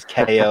 there's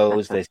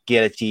KOs, there's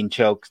guillotine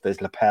chokes,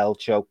 there's lapel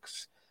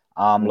chokes,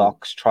 arm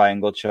locks,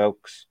 triangle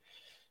chokes,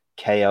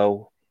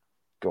 KO.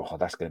 Oh,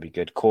 that's going to be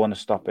good. Corner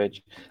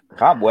stoppage.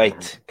 Cannot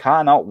wait.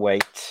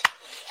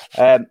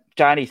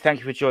 Danny, thank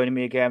you for joining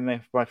me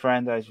again, my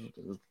friend. That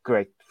was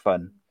great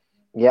fun.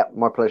 Yeah,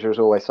 my pleasure as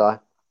always, Si.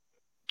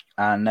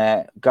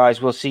 And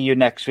guys, we'll see you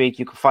next week.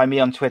 You can find me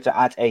on Twitter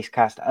at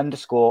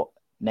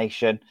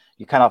ACEcast_nation.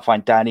 You cannot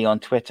find Danny on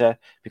Twitter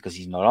because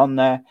he's not on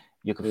there.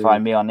 You can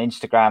find me on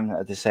Instagram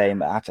at the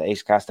same at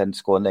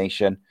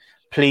ACEcast_nation.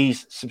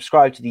 Please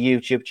subscribe to the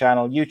YouTube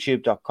channel,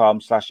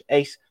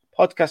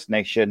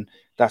 youtube.com/ACEpodcastnation.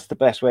 That's the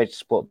best way to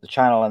support the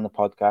channel and the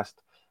podcast.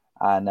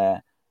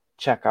 And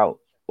check out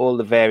all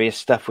the various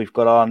stuff we've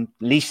got on,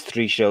 at least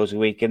 3 shows a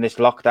week. In this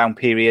lockdown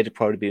period, it'll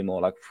probably be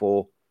more like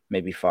 4,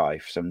 maybe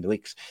 5 some of the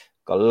weeks.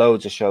 Got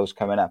loads of shows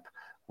coming up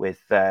with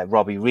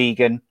Robbie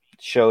Regan.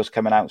 Shows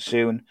coming out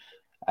soon.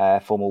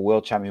 Former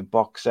world champion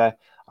boxer.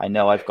 I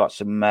know I've got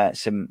some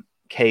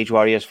Cage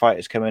Warriors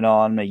fighters coming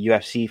on, a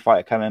UFC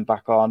fighter coming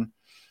back on.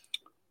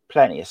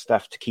 Plenty of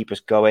stuff to keep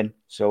us going.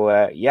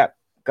 So,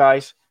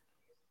 guys,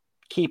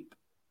 keep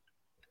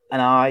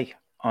an eye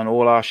on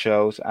all our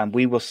shows, and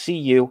we will see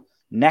you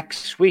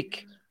next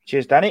week.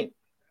 Cheers, Danny.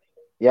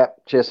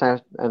 Yep, cheers, Sam,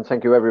 and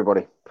thank you,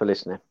 everybody, for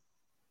listening.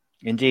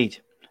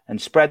 Indeed.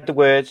 And spread the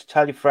words,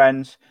 tell your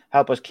friends,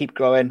 help us keep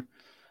growing,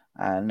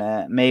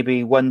 and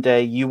maybe one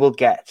day you will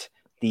get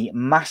the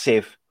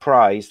massive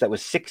prize that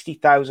was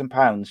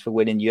 £60,000 for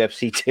winning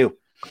UFC 2.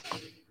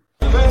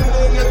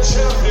 Defending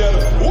champion,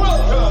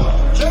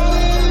 welcome,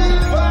 Johnny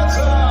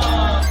Batten.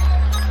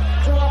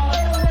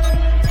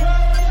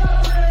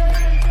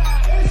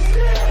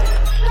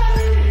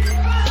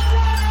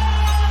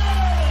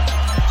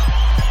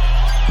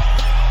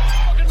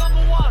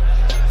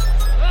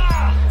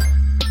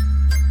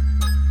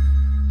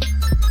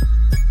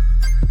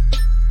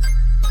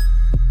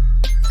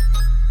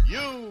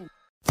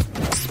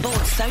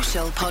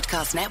 Social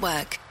Podcast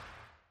Network.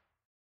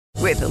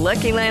 With the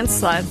Lucky Land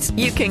Slots,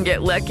 you can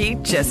get lucky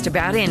just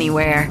about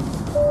anywhere.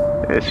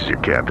 This is your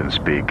captain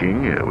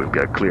speaking. We've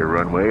got clear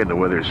runway and the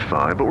weather's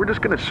fine, but we're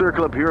just going to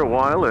circle up here a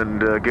while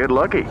and get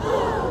lucky.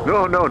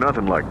 No,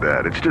 nothing like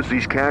that. It's just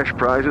these cash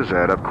prizes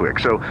add up quick.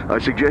 So I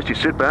suggest you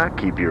sit back,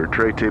 keep your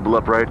tray table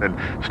upright, and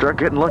start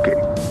getting lucky.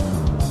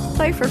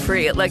 Play for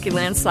free at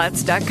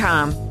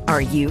LuckyLandSlots.com.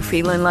 Are you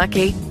feeling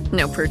lucky?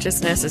 No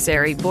purchase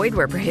necessary. Void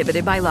where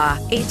prohibited by law.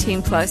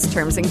 18+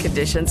 terms and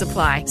conditions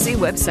apply. See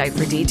website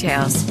for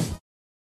details.